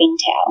this gripping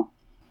tale.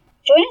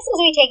 Join us as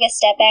we take a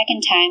step back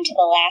in time to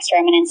the last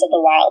remnants of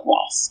the Wild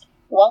West.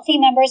 Wealthy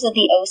members of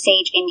the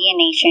Osage Indian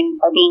Nation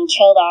are being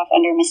killed off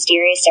under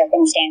mysterious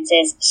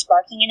circumstances,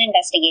 sparking an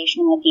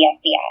investigation with the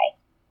FBI.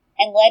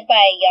 And led by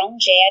a young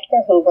J.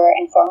 Edgar Hoover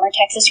and former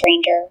Texas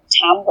Ranger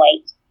Tom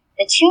White,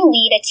 the two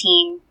lead a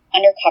team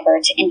undercover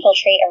to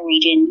infiltrate a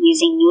region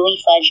using newly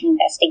fledged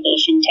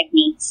investigation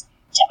techniques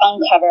to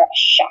uncover a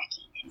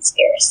shocking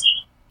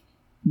conspiracy.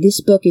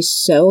 This book is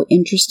so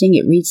interesting,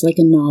 it reads like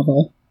a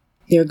novel.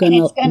 They're going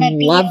to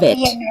love it.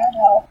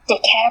 Leonardo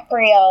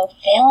DiCaprio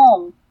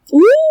film.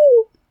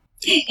 Woo!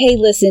 Hey,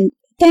 listen,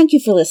 thank you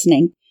for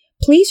listening.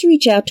 Please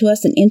reach out to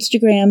us on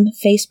Instagram,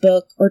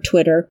 Facebook, or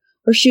Twitter,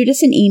 or shoot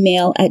us an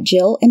email at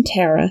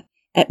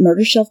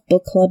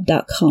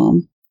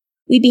jillandtara@murdershelfbookclub.com.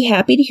 We'd be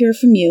happy to hear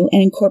from you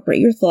and incorporate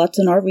your thoughts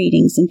on our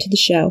readings into the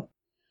show.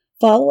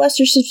 Follow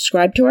us or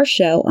subscribe to our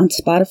show on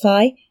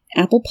Spotify,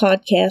 Apple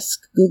Podcasts,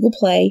 Google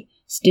Play,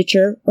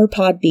 Stitcher, or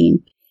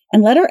Podbean,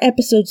 and let our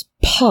episodes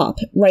pop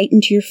right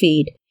into your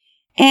feed.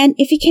 And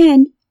if you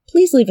can,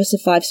 please leave us a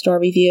 5-star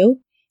review.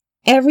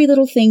 Every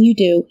little thing you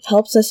do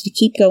helps us to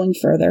keep going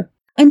further.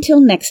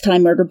 Until next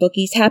time, Murder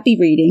Bookies, happy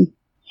reading.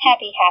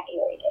 Happy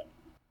reading.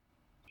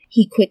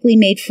 He quickly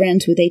made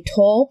friends with a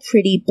tall,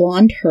 pretty,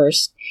 blonde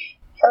Hearst.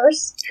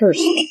 Hearst?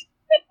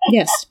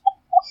 Yes.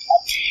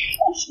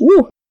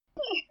 Woo.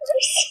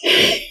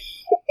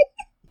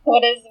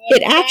 What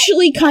It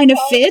actually kind of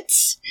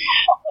fits.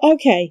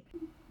 Okay.